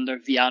generally under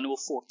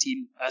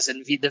Viano14, as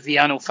in the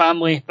Viano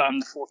family, but I'm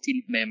the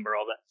 14th member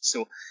of it.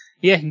 So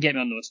yeah, you can get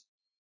me on those.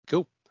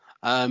 Cool.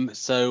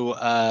 So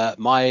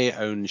my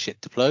own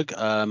shit to plug.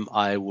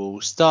 I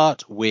will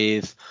start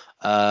with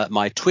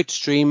my Twitch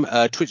stream,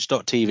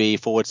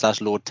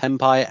 twitch.tv/Lord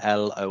Tenpai,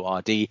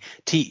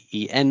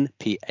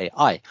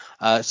 LORDTENPAI.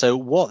 So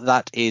what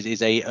that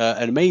is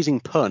an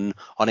amazing pun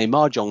on a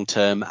mahjong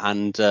term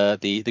and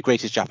the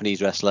greatest Japanese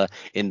wrestler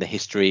in the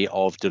history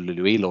of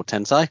WWE, Lord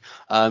Tensai.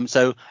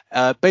 So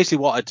basically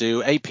what I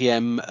do, 8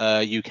 p.m.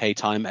 UK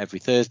time every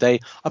Thursday,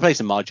 I play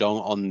some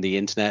mahjong on the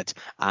internet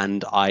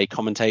and I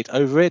commentate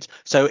over it.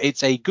 So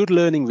it's a good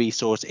learning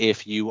resource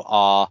if you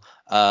are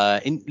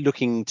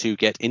looking to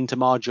get into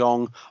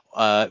mahjong.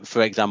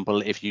 For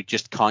example, if you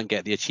just can't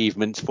get the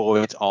achievements for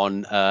it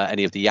on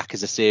any of the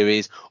Yakuza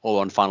series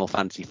or on Final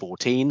Fantasy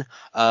 14,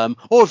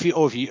 or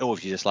if you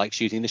just like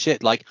shooting the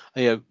shit, like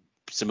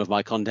some of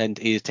my content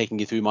is taking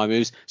you through my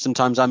moves.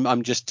 Sometimes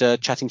I'm just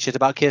chatting shit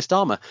about Keir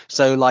Starmer.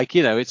 So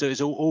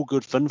it's all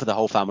good fun for the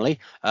whole family.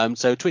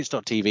 So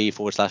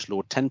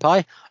twitch.tv/Lord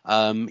Tenpai.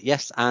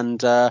 Yes,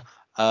 and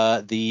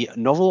the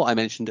novel I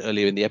mentioned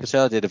earlier in the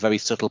episode, I did a very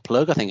subtle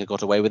plug. I think I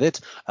got away with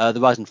it. The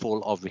Rise and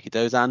Fall of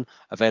Rikidozan,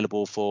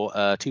 available for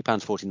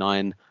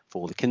 £2.49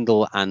 for the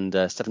Kindle and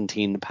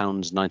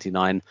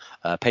 £17.99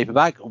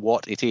 paperback.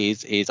 What it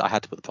is I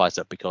had to put the price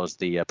up because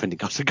the printing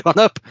costs had gone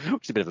up,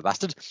 which is a bit of a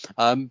bastard.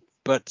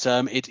 But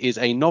it is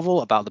a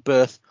novel about the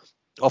birth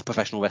of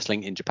professional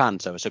wrestling in Japan,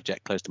 so a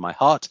subject close to my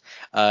heart.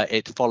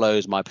 It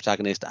follows my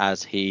protagonist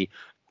as he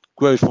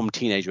grows from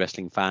teenage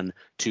wrestling fan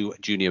to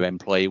junior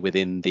employee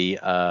within the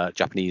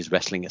Japanese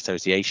Wrestling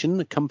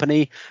Association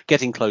company,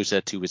 getting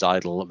closer to his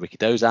idol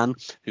Rikidozan,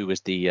 who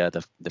was the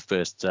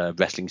first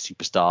wrestling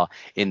superstar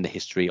in the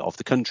history of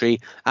the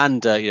country,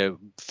 and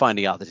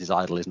finding out that his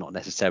idol is not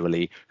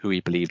necessarily who he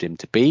believed him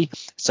to be.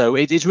 So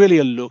it is really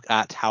a look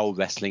at how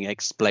wrestling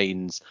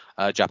explains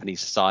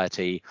Japanese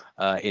society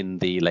in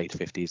the late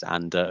 50s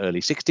and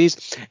early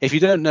 60s. If you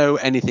don't know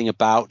anything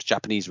about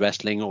Japanese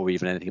wrestling or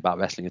even anything about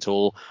wrestling at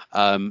all,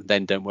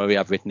 then don't worry,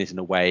 I've written it in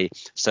a way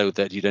so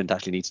that you don't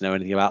actually need to know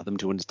anything about them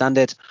to understand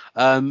it.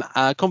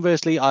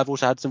 Conversely, I've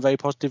also had some very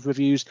positive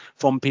reviews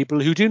from people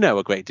who do know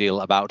a great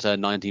deal about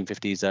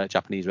 1950s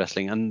Japanese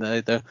wrestling, and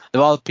there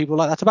are people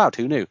like that about.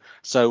 Who knew?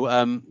 So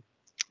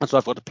that's what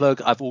I've got to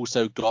plug. I've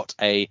also got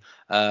a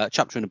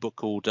chapter in a book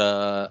called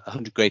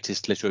 100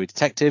 Greatest Literary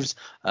Detectives.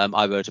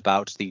 I wrote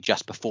about the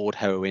Jasper Ford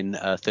heroine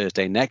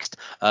Thursday Next.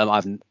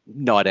 I've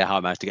no idea how I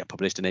managed to get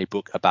published in a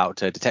book about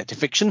detective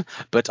fiction,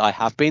 but I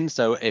have been.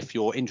 So if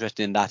you're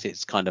interested in that,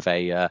 it's kind of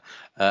a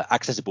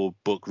accessible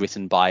book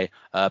written by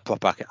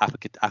proper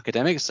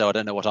academics. So I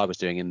don't know what I was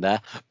doing in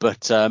there,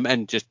 but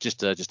and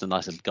just a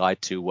nice little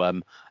guide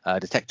to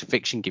detective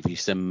fiction, give you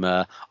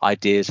some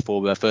ideas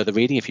for further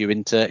reading if you're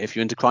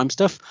into crime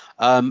stuff.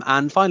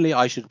 And finally,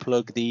 I should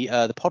plug the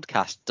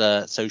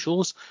podcast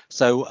socials.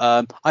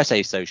 So I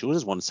say socials,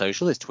 there's one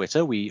social, it's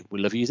Twitter. We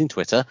love using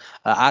Twitter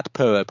at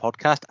Puro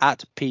Podcast,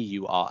 at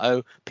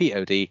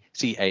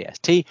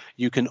PUROPODCAST.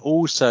 You can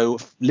also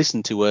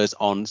listen to us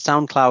on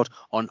SoundCloud,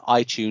 on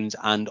iTunes,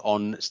 and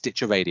on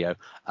Stitcher Radio.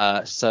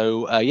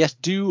 So yes,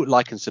 do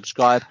like and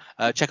subscribe.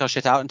 Check our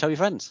shit out and tell your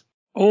friends.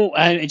 Oh,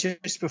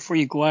 just before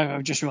you go out,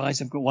 I've just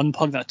realised I've got one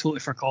plug that I totally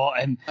forgot.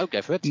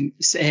 Go for it.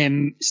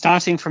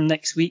 Starting from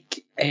next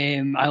week,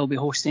 I'll be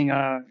hosting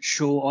a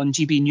show on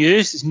GB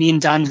News. It's me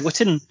and Dan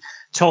Wotton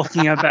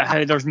talking about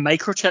how there's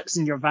microchips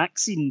in your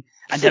vaccine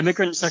and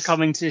immigrants are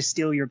coming to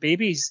steal your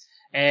babies.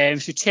 So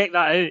check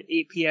that out,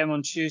 8 p.m.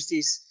 on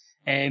Tuesdays.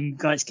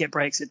 Let's get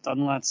Brexit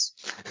done, lads.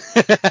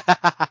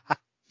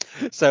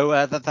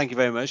 So thank you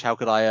very much. How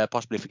could I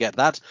possibly forget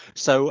that?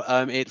 So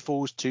it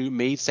falls to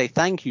me to say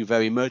thank you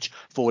very much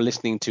for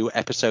listening to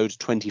episode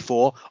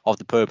 24 of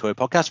the Puro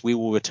podcast. We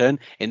will return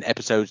in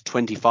episode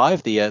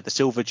 25, the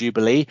Silver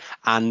Jubilee,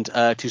 and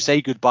to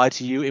say goodbye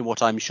to you in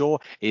what I'm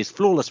sure is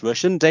flawless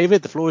Russian.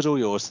 David, the floor is all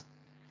yours.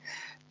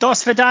 Do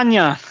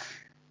svidaniya.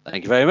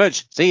 Thank you very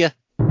much. See ya.